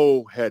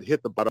 Bo had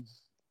hit the bottom.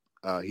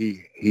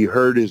 He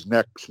heard his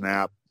neck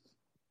snap.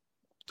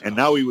 And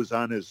now he was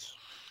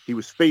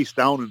face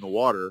down in the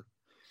water,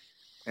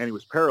 and he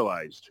was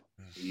paralyzed.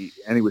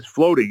 And he was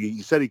floating.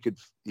 He said he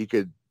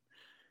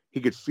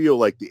could feel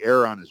like the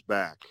air on his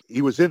back.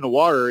 He was in the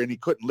water, and he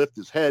couldn't lift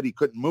his head. He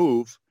couldn't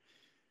move.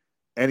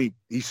 And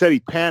he said he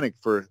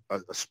panicked for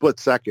a split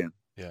second.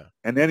 Yeah.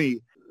 And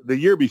then the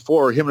year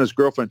before, him and his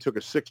girlfriend took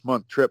a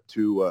 6-month trip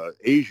to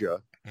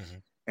Asia. Mm-hmm.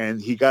 And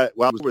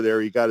while he was over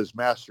there, he got his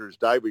master's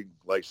diving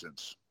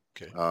license.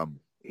 Okay.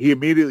 He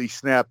immediately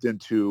snapped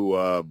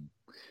into,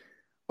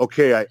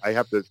 okay, I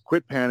have to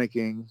quit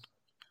panicking.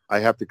 I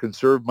have to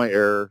conserve my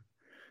air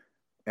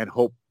and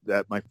hope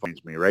that my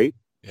finds me, right?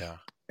 Yeah.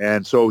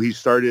 And so he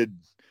started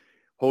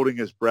holding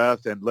his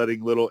breath and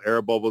letting little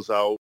air bubbles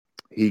out.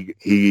 He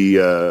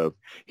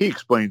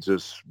explains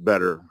this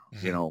better,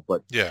 mm-hmm. you know,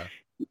 but yeah,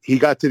 he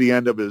got to the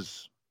end of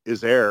his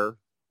air,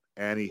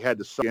 and he had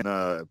to suck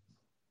in,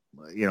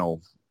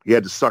 he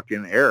had to suck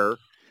in air,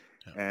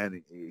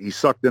 and he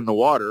sucked in the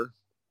water,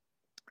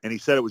 and he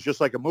said it was just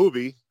like a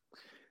movie.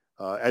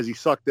 As he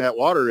sucked that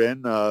water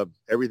in,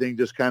 everything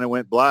just kind of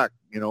went black,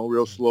 you know,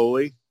 real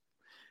slowly.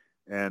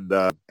 And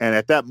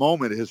at that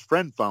moment, his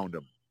friend found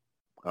him.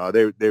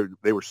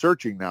 They were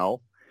searching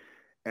now,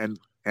 and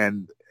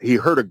he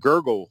heard a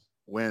gurgle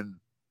when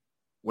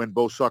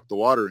Bo sucked the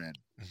water in.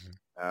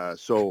 Mm-hmm.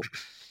 So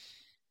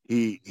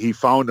he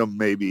found him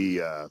maybe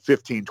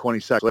 15, 20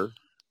 seconds later,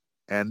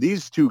 And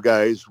these two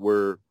guys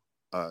were,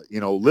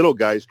 little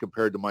guys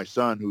compared to my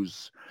son,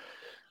 who's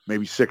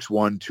maybe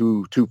 6'1",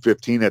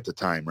 215 at the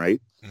time,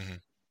 right?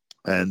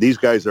 Mm-hmm. And these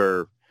guys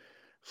are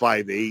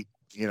 5'8",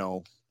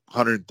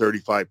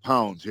 135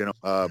 pounds.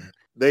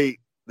 They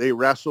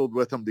wrestled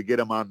with him to get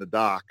him on the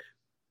dock,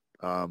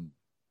 and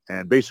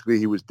basically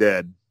he was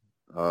dead,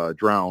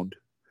 drowned.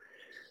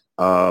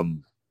 So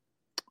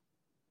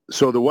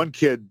the one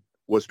kid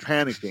was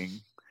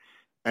panicking,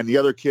 and the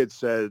other kid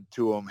said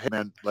to him, "Hey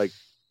man, like,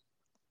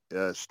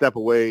 step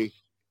away.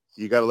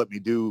 You got to let me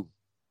do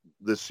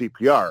this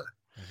CPR."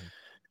 Mm-hmm.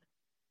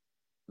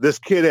 This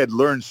kid had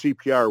learned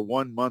CPR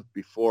 1 month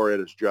before at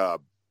his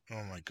job.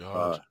 Oh my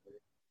God.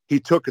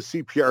 He took a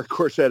CPR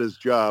course at his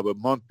job a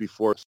month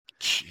before.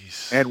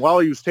 Jeez. And while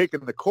he was taking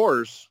the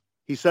course,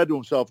 he said to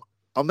himself,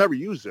 "I'll never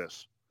use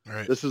this.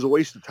 Right. This is a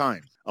waste of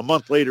time." A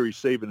month later, he's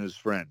saving his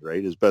friend,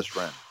 right? His best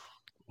friend.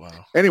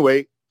 Wow.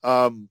 Anyway,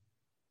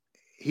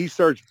 he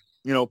starts,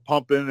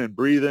 pumping and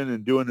breathing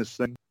and doing this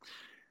thing.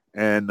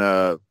 And,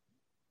 Bo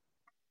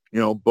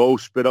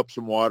spit up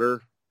some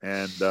water,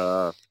 and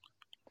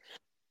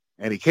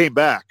he came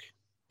back.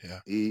 Yeah.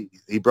 He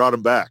brought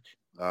him back.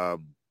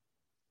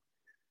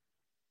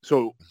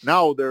 So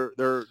now they're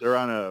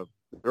on a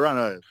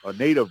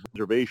native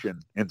reservation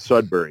in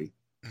Sudbury.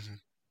 Mm-hmm.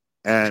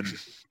 And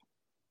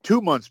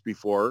 2 months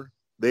before,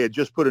 they had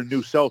just put a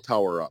new cell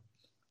tower up.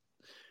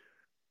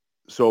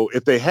 So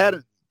if they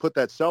hadn't put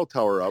that cell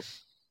tower up,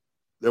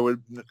 there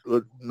would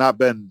not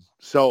been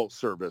cell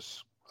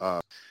service.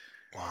 Wow.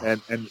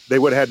 And they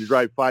would have had to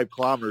drive 5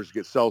 kilometers to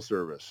get cell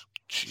service.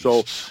 Jesus.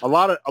 So a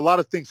lot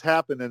of things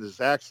happened in this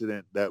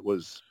accident that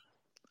was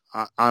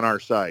on our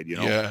side,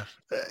 Yeah.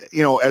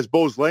 As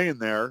Bo's laying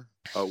there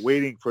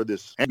waiting for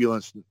this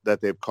ambulance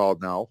that they've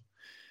called now,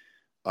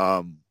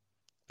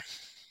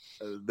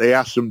 they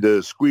asked him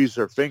to squeeze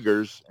their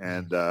fingers,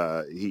 and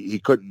he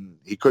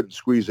couldn't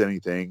squeeze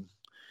anything,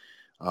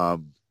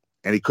 and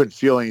he couldn't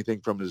feel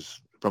anything from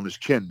his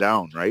chin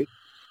down, right?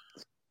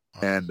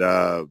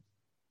 And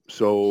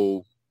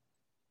so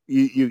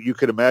you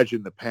could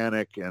imagine the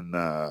panic and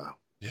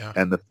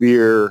and the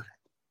fear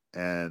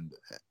and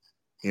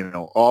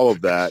all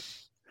of that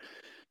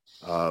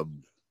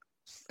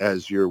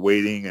as you're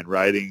waiting and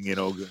riding. You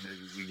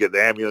get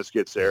the ambulance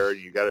gets there, and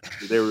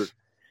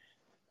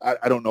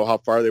I don't know how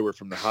far they were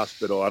from the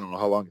hospital. I don't know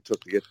how long it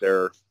took to get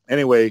there.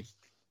 Anyway,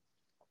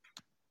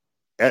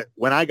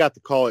 when I got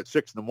the call at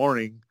 6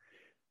 a.m,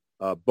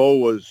 Bo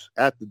was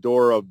at the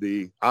door of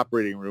the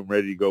operating room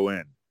ready to go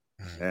in.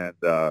 And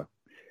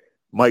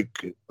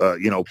Mike,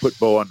 put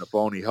Bo on the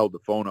phone. He held the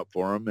phone up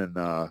for him, and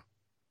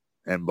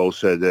Bo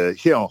said,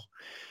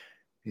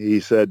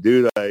 he said,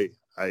 "Dude, I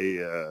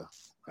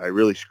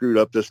really screwed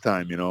up this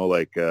time.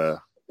 That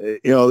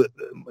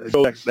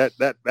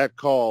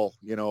call.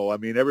 I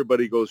mean,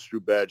 everybody goes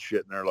through bad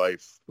shit in their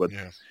life, but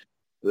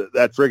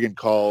that friggin'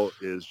 call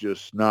is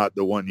just not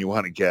the one you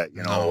want to get.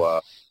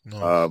 No.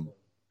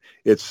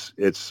 It's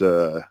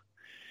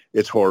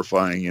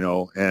horrifying.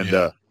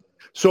 And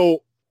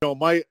so."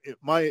 My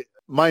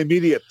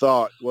immediate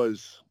thought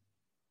was,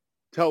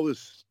 tell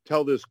this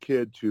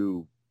kid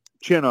to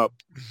chin up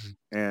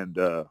and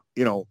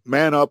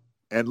man up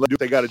and do what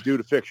they got to do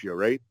to fix you,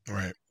 right?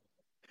 Right.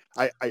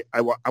 I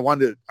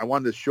wanted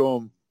to show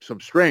him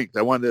some strength.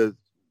 I wanted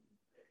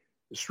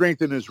to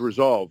strengthen his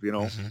resolve,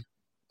 And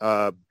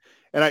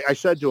I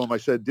said to him, I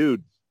said,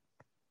 "Dude,"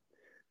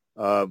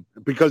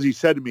 because he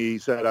said to me,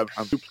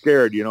 I'm super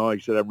scared, He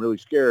said, "I'm really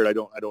scared. I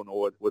don't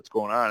know what's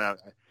going on."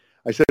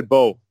 I said,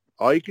 "Bo,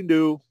 all you can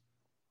do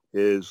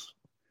is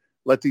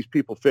let these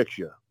people fix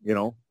you,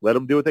 let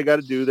them do what they got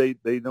to do.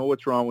 They know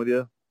what's wrong with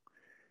you.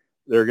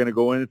 They're going to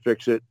go in and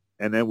fix it.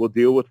 And then we'll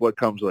deal with what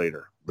comes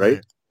later."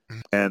 Right.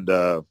 And,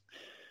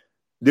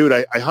 dude,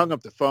 I hung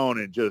up the phone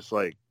and just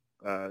like,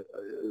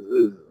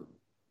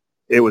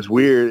 it was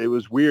weird. It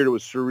was weird. It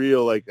was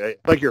surreal.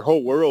 Like your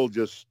whole world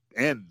just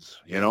ends,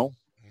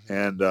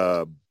 and,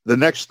 the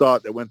next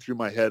thought that went through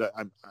my head,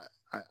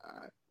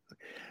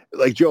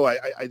 like Joe,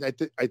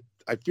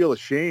 I feel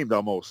ashamed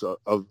almost of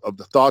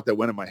the thought that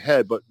went in my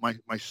head. But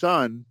my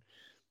son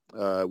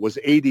was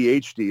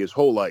ADHD his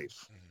whole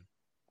life.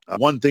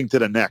 One thing to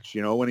the next,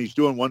 when he's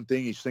doing one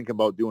thing, he's thinking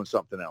about doing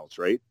something else.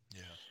 Right.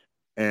 Yeah.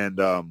 And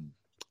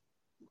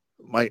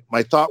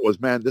my thought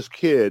was, man, this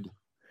kid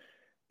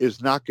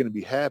is not going to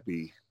be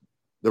happy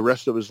the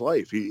rest of his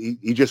life.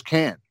 He just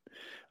can't.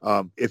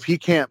 If he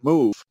can't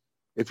move,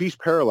 if he's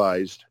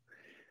paralyzed,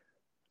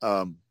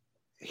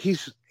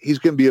 he's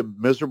going to be a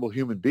miserable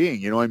human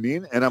being. You know what I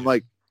mean? And I'm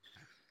like,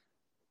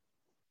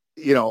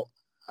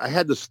 I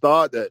had this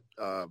thought that,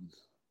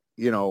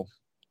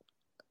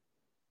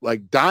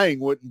 like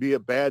dying wouldn't be a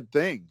bad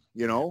thing,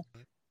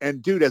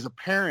 And dude, as a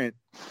parent,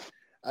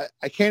 I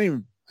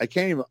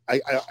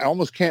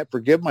almost can't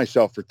forgive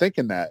myself for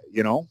thinking that,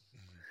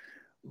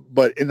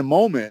 But in the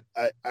moment,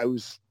 I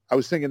was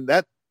thinking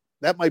that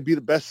might be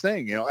the best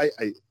thing,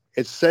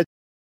 It's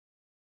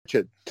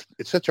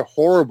such a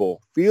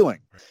horrible feeling.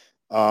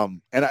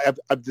 And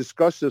I've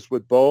discussed this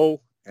with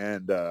Bo,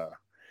 and I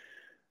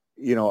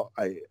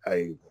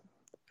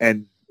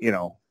and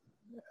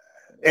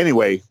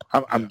anyway,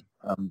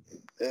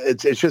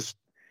 it's just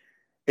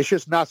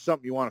not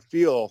something you want to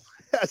feel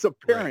as a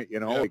parent,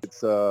 Right. Like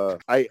it's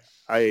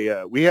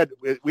we had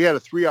a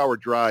 3-hour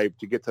drive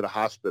to get to the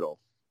hospital.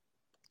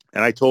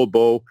 And I told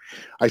Bo,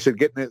 I said,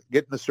 getting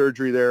the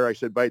surgery there. I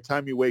said, by the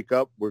time you wake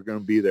up, we're going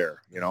to be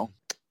there,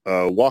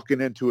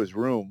 walking into his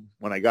room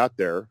when I got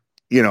there,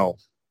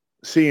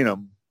 seeing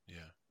him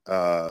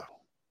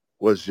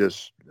was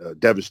just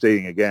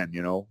devastating again,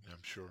 I'm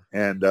sure.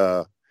 And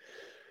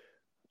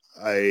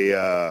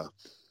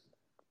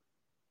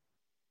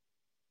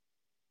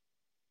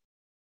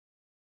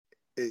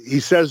he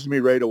says to me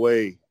right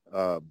away,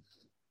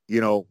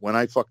 when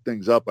I fuck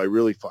things up, I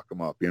really fuck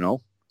them up,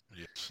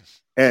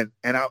 Yes. And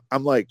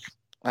I'm like,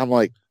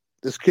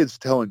 this kid's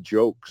telling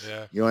jokes.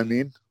 Yeah. You know what I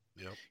mean?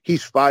 Yep.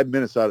 He's 5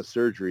 minutes out of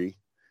surgery.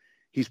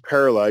 He's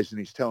paralyzed and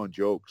he's telling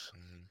jokes.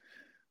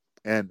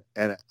 Mm-hmm.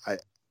 And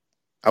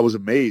I was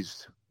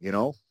amazed,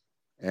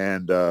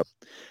 and I'll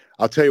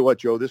tell you what,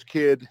 Joe, this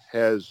kid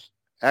has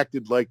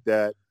acted like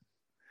that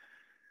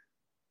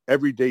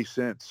every day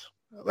since.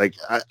 Like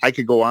I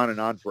could go on and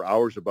on for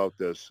hours about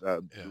this,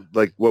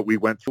 like what we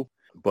went through,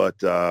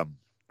 but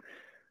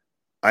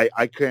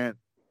I can't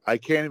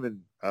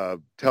even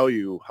tell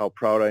you how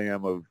proud I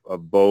am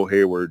of Bo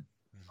Hayward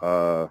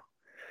for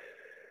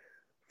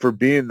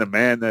being the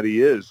man that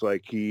he is.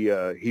 Like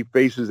he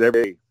faces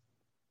every day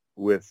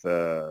with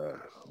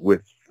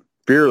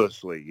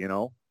fearlessly,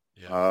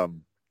 Yeah.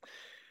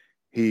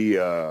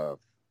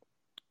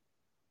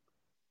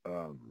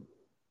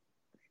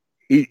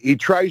 He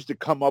tries to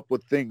come up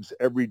with things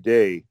every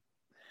day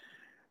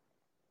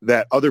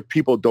that other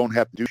people don't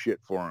have to do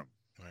shit for him.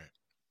 Right.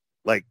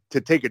 Like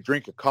to take a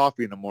drink of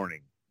coffee in the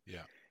morning.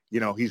 Yeah.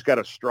 He's got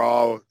a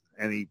straw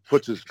and he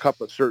puts his cup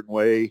a certain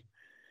way.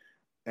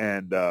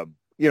 And,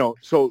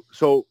 so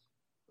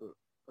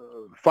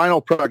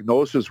final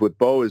prognosis with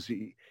Bo is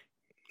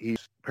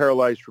he's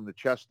paralyzed from the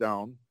chest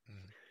down.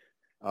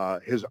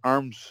 His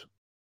arms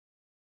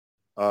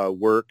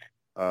work,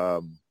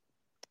 but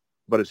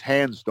his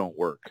hands don't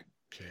work.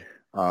 Okay.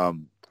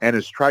 And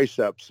his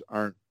triceps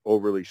aren't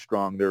overly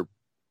strong. They're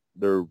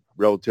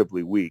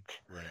relatively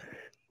weak. Right.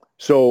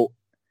 So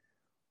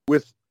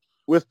with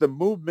the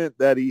movement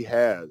that he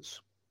has,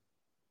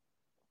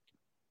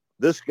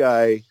 this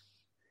guy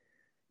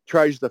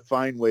tries to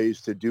find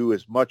ways to do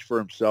as much for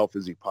himself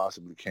as he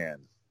possibly can.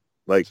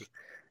 Like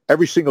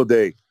every single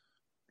day,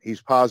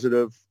 he's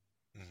positive.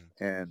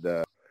 Mm-hmm.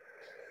 And,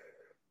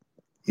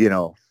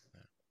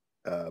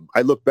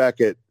 I look back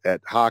at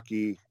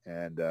hockey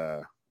and,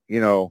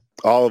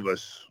 all of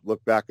us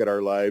look back at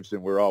our lives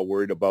and we're all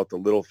worried about the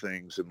little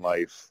things in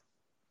life.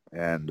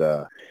 And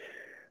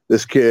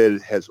this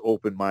kid has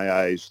opened my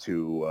eyes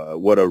to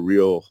what a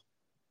real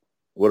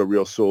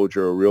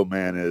soldier, a real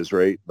man is,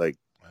 right? Like,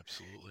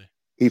 absolutely.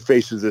 He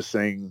faces this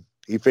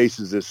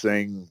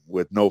thing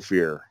with no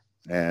fear.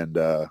 And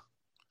I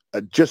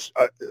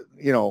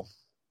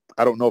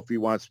don't know if he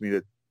wants me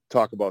to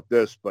talk about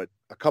this, but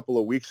a couple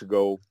of weeks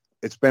ago,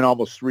 it's been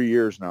almost 3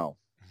 years now.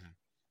 Mm-hmm.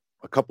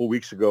 A couple of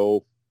weeks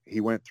ago, he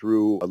went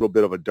through a little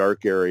bit of a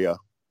dark area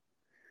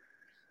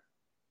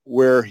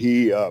where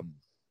he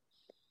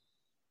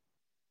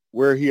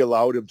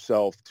allowed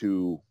himself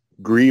to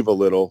grieve a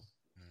little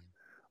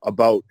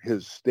about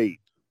his state,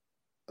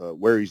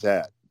 where he's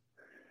at.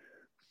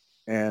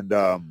 And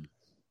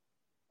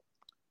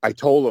I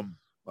told him,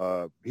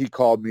 he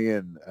called me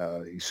and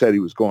he said he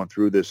was going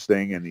through this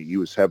thing and he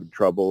was having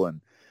trouble.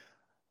 And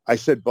I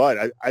said,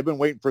 Bud, I've been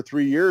waiting for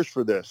 3 years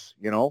for this,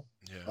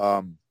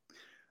 Yeah.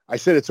 I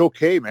said, it's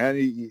okay,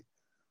 man.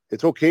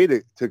 It's okay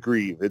to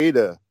grieve. It's okay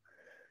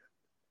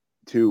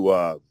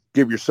to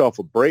give yourself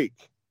a break.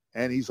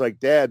 And he's like,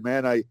 Dad,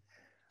 man, I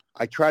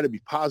try to be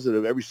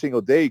positive every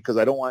single day because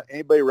I don't want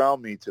anybody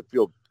around me to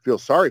feel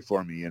sorry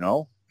for me,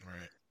 Right.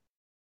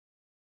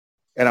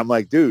 And I'm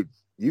like, dude,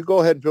 you go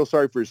ahead and feel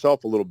sorry for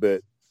yourself a little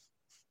bit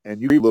and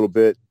you grieve a little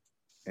bit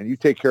and you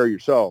take care of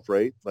yourself,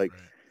 right? Like,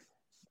 Right.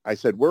 I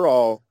said, we're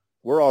all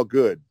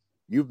good.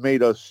 You've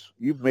made us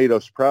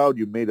proud.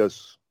 You've made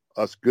us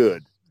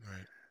good.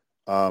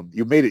 Right.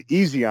 You made it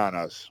easy on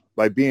us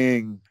by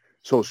being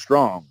so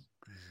strong.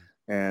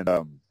 Mm-hmm.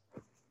 And,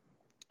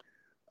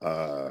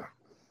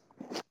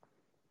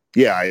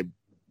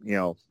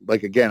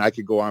 like, again, I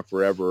could go on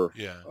forever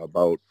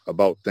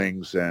about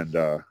things. And,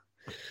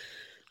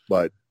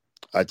 but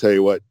I tell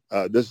you what,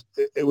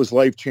 it was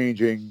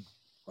life-changing,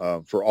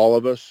 for all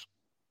of us.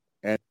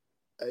 And,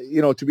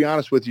 to be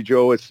honest with you,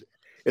 Joe,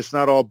 it's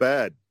not all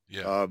bad.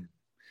 Yeah.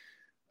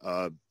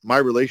 My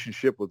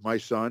relationship with my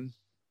son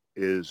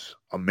is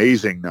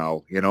amazing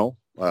now.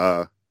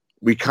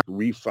 We kind of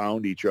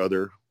refound each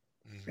other.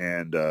 Mm-hmm.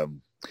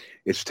 And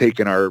it's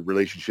taken our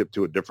relationship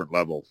to a different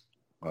level.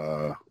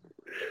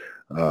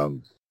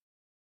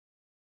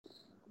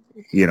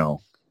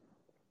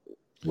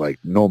 Like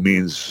by no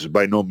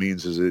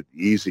means is it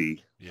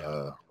easy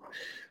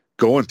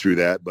going through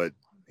that, but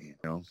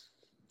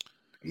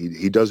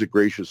he does it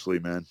graciously,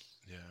 man.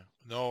 Yeah.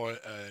 No, and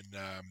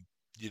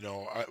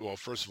well,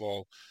 first of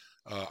all,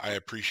 I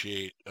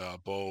appreciate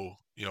Bo,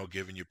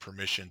 giving you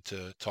permission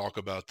to talk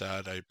about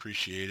that. I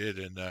appreciate it,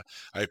 and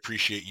I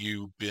appreciate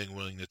you being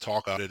willing to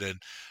talk about it. And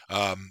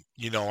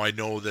I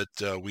know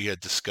that we had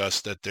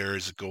discussed that there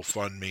is a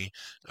GoFundMe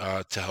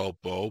to help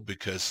Bo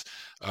because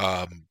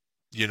and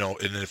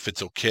if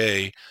it's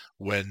okay,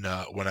 when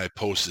I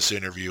post this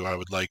interview, I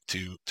would like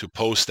to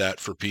post that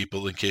for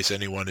people in case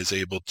anyone is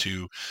able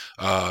to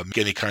make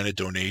any kind of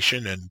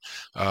donation and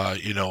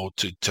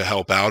to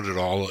help out at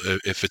all.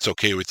 If it's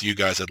okay with you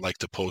guys, I'd like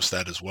to post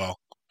that as well.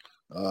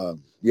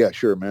 Yeah,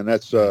 sure, man.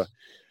 That's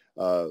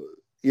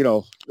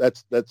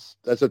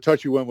that's a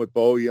touchy one with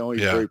Bo.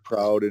 He's very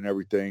proud and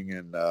everything,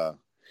 and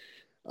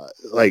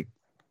I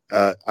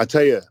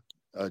tell you,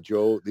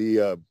 Joe,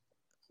 the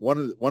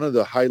one of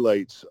the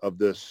highlights of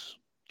this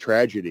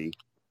tragedy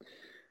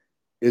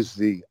is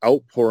the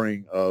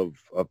outpouring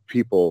of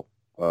people.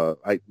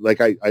 I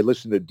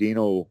listened to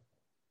Dean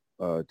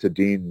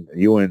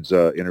Ewan's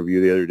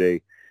interview the other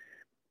day,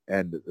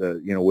 and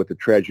with the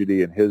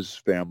tragedy in his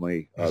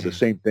family, the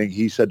same thing.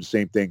 He said the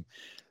same thing.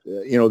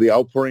 The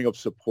outpouring of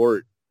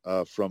support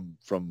from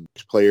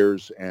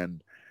players,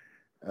 and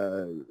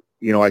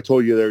I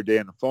told you the other day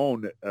on the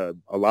phone, a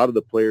lot of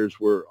the players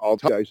were all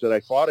guys that I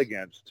fought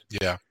against.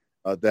 Yeah.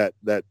 That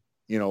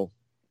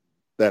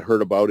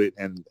heard about it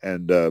and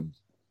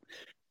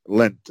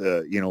lent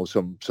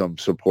some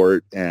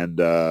support and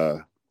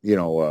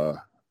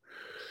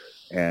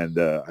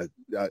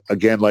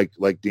again,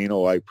 like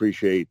Dino, I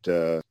appreciate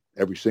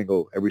every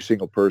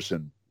single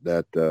person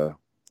that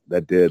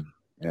did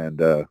and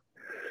that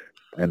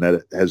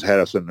has had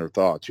us in their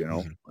thoughts.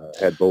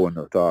 Had Bo in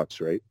their thoughts,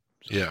 right?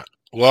 Yeah.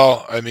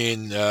 Well, I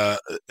mean,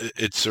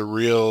 it's a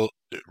real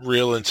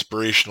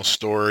inspirational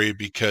story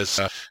because,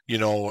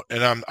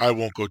 and I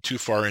won't go too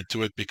far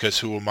into it because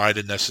who am I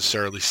to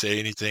necessarily say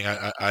anything?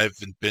 I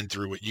haven't been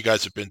through what you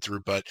guys have been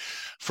through, but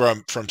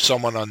from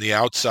someone on the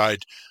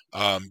outside,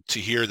 to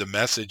hear the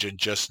message and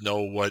just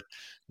know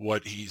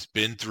what he's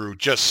been through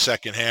just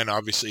secondhand.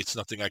 Obviously it's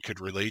nothing I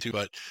could relate to,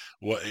 but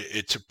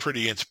it's a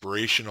pretty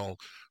inspirational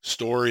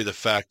story. The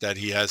fact that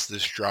he has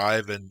this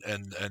drive and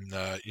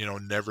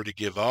never to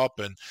give up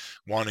and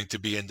wanting to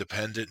be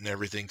independent and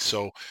everything.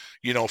 So,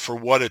 for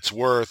what it's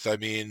worth, I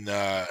mean,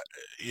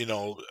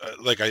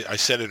 like I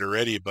said it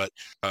already, but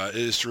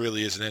this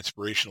really is an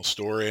inspirational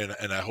story.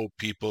 And I hope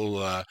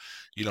people,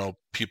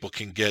 people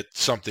can get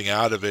something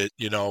out of it,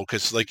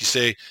 because like you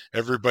say,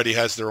 everybody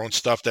has their own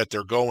stuff that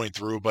they're going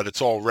through, but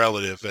it's all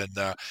relative. And,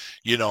 I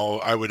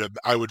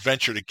would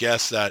venture to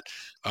guess that,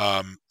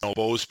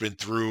 Bo's been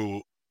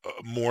through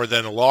more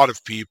than a lot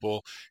of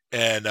people,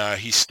 and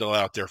he's still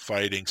out there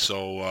fighting.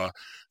 So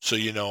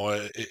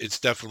it's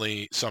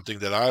definitely something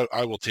that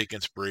I will take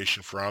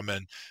inspiration from,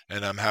 and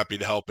I'm happy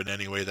to help in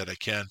any way that I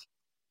can.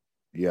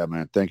 Yeah,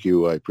 man. Thank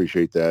you. I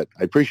appreciate that.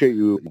 I appreciate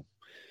you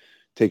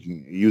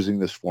using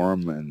this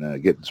forum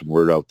and getting some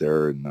word out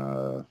there.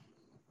 And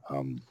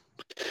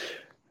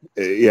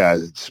yeah,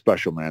 it's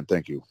special, man.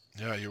 Thank you.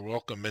 Yeah, you're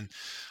welcome. And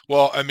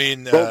well, I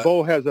mean,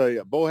 Bo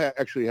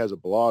actually has a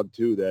blog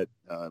too that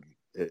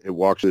it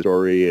walks the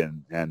story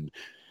and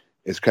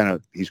he's kind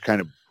of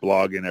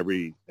blogging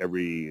every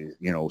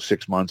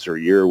 6 months or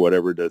a year or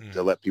whatever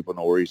to let people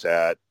know where he's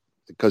at,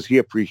 because he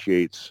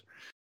appreciates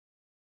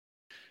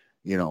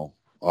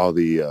all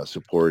the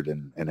support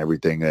and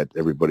everything that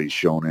everybody's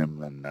shown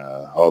him and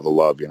all the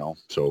love,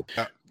 so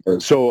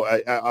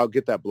I'll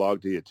get that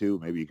blog to you too.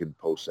 Maybe you can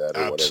post that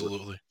or absolutely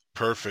whatever.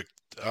 Perfect.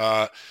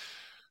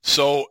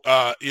 So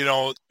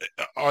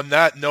on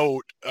that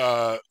note,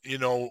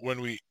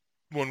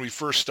 when we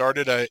first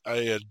started, I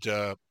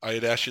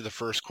had asked you the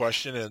first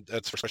question, and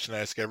that's the question I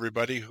ask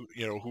everybody.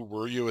 Who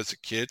were you as a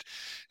kid?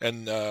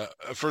 And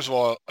first of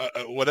all,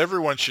 what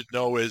everyone should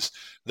know is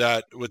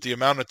that with the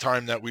amount of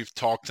time that we've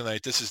talked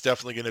tonight, this is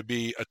definitely going to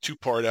be a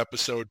 2-part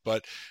episode.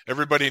 But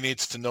everybody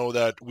needs to know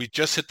that we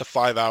just hit the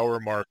 5-hour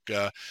mark.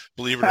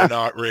 Believe it or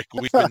not, Rick,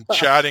 we've been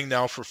chatting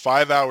now for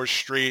 5 hours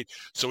straight.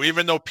 So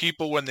even though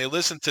people, when they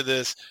listen to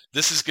this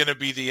is going to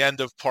be the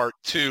end of part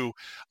 2.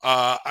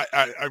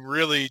 I'm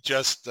really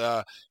just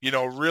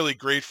really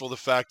grateful the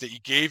fact that you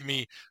gave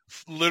me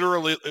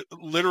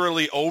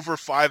literally over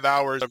 5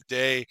 hours of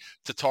day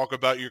to talk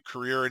about your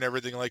career and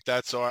everything like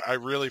that. So I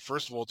really,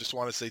 first of all, just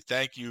want to say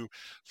thank you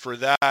for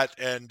that.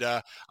 And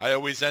I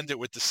always end it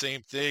with the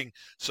same thing.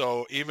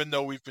 So even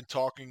though we've been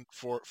talking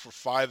for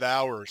 5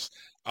 hours,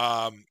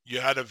 you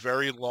had a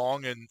very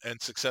long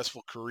and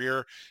successful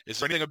career. Is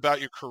there anything about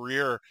your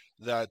career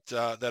that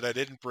I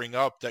didn't bring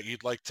up that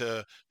you'd like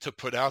to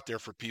put out there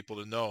for people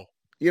to know?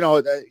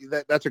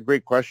 That's a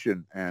great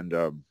question. And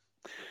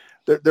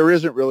there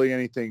isn't really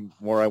anything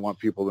more I want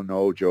people to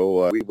know,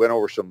 Joe. We went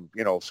over some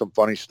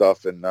funny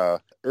stuff and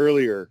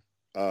earlier.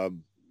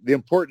 The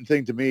important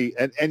thing to me,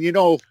 and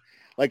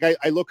like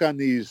I look on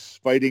these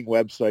fighting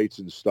websites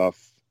and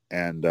stuff,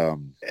 and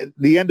at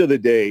the end of the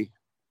day,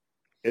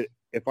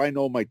 if I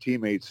know my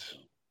teammates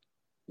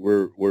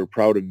were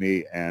proud of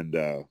me and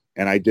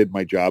I did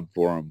my job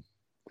for them,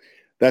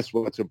 that's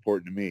what's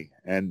important to me.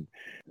 And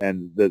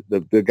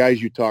the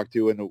guys you talked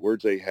to and the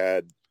words they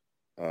had,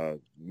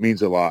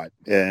 means a lot.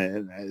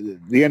 And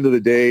at the end of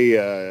the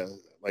day,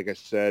 like I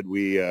said,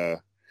 we all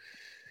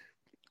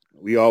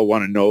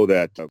want to know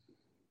that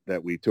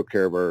we took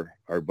care of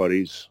our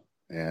buddies,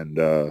 and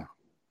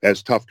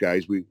as tough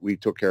guys, we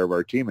took care of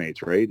our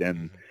teammates, right?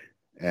 And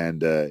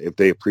if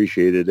they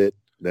appreciated it,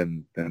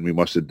 then we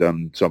must have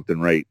done something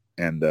right.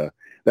 And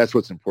that's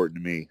what's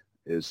important to me,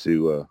 is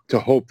to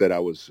hope that I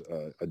was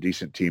a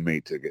decent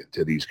teammate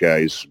to these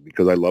guys,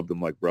 because I love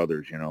them like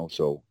brothers,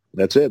 So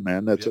that's it,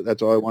 man.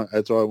 That's all I want.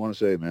 That's all I want to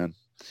say, man.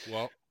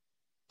 Well,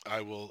 I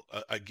will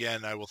I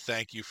will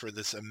thank you for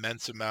this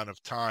immense amount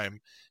of time,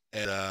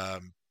 and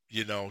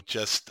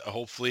just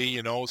hopefully,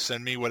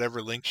 send me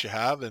whatever links you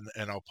have, and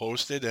I'll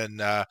post it,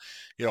 and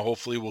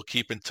hopefully we'll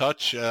keep in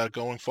touch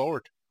going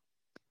forward.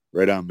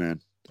 Right on, man.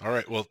 All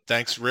right. Well,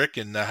 thanks, Rick,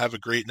 and have a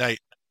great night.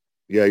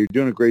 Yeah, you're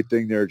doing a great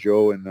thing there,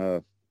 Joe,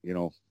 and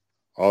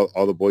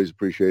all the boys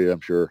appreciate it,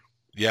 I'm sure.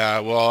 Yeah,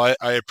 well,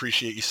 I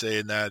appreciate you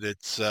saying that.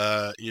 It's,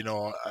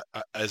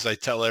 as I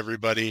tell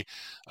everybody,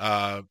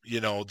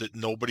 that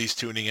nobody's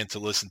tuning in to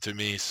listen to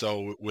me.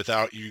 So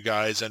without you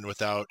guys, and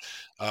without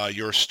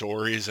your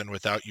stories, and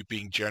without you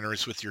being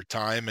generous with your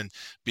time and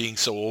being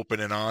so open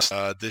and honest,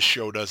 this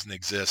show doesn't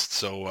exist.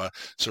 So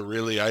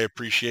really, I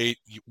appreciate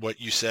what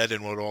you said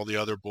and what all the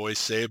other boys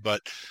say,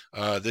 but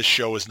this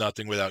show is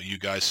nothing without you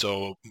guys.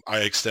 So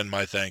I extend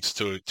my thanks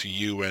to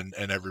you and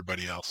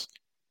everybody else.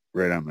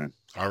 Right on, man.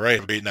 All right.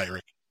 Have a great night,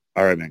 Rick.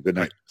 All right, man. Good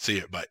night. Right. See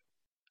you. Bye.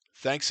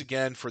 Thanks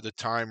again for the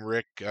time,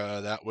 Rick.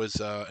 That was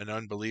an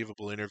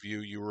unbelievable interview.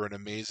 You were an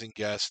amazing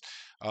guest.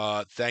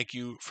 Thank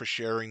you for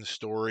sharing the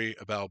story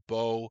about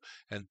Bo,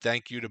 and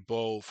thank you to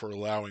Bo for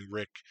allowing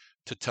Rick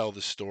to tell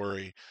the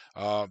story.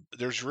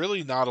 There's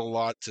really not a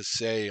lot to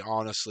say,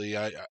 honestly.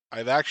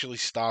 I've actually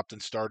stopped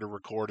and started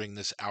recording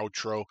this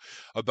outro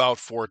about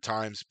 4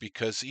 times,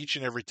 because each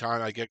and every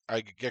time I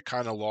get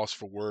kind of lost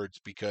for words,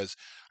 because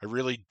I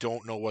really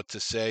don't know what to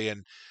say,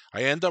 and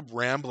I end up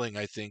rambling,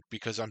 I think,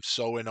 because I'm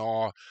so in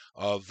awe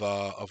of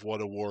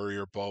what a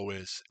warrior Bo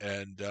is,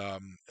 and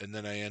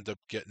then I end up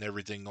getting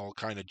everything all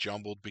kind of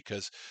jumbled,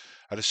 because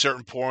at a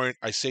certain point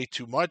I say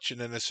too much, and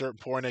then at a certain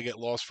point I get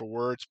lost for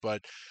words.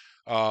 But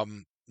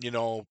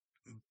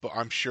but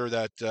I'm sure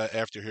that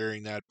after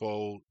hearing that,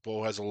 Bo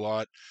has a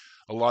lot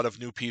of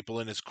new people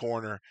in his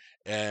corner,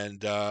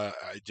 and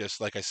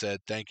like I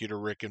said, thank you to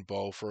Rick and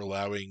Bo for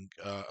allowing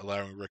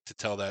Rick to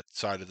tell that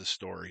side of the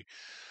story.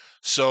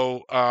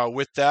 So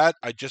with that,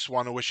 I just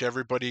want to wish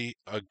everybody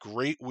a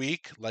great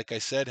week. Like I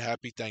said,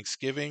 happy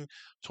Thanksgiving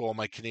to all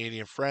my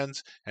Canadian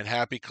friends, and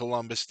happy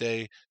Columbus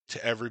Day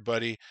to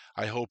everybody.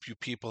 I hope you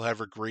people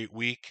have a great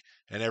week,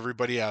 and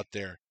everybody out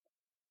there,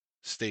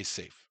 stay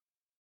safe.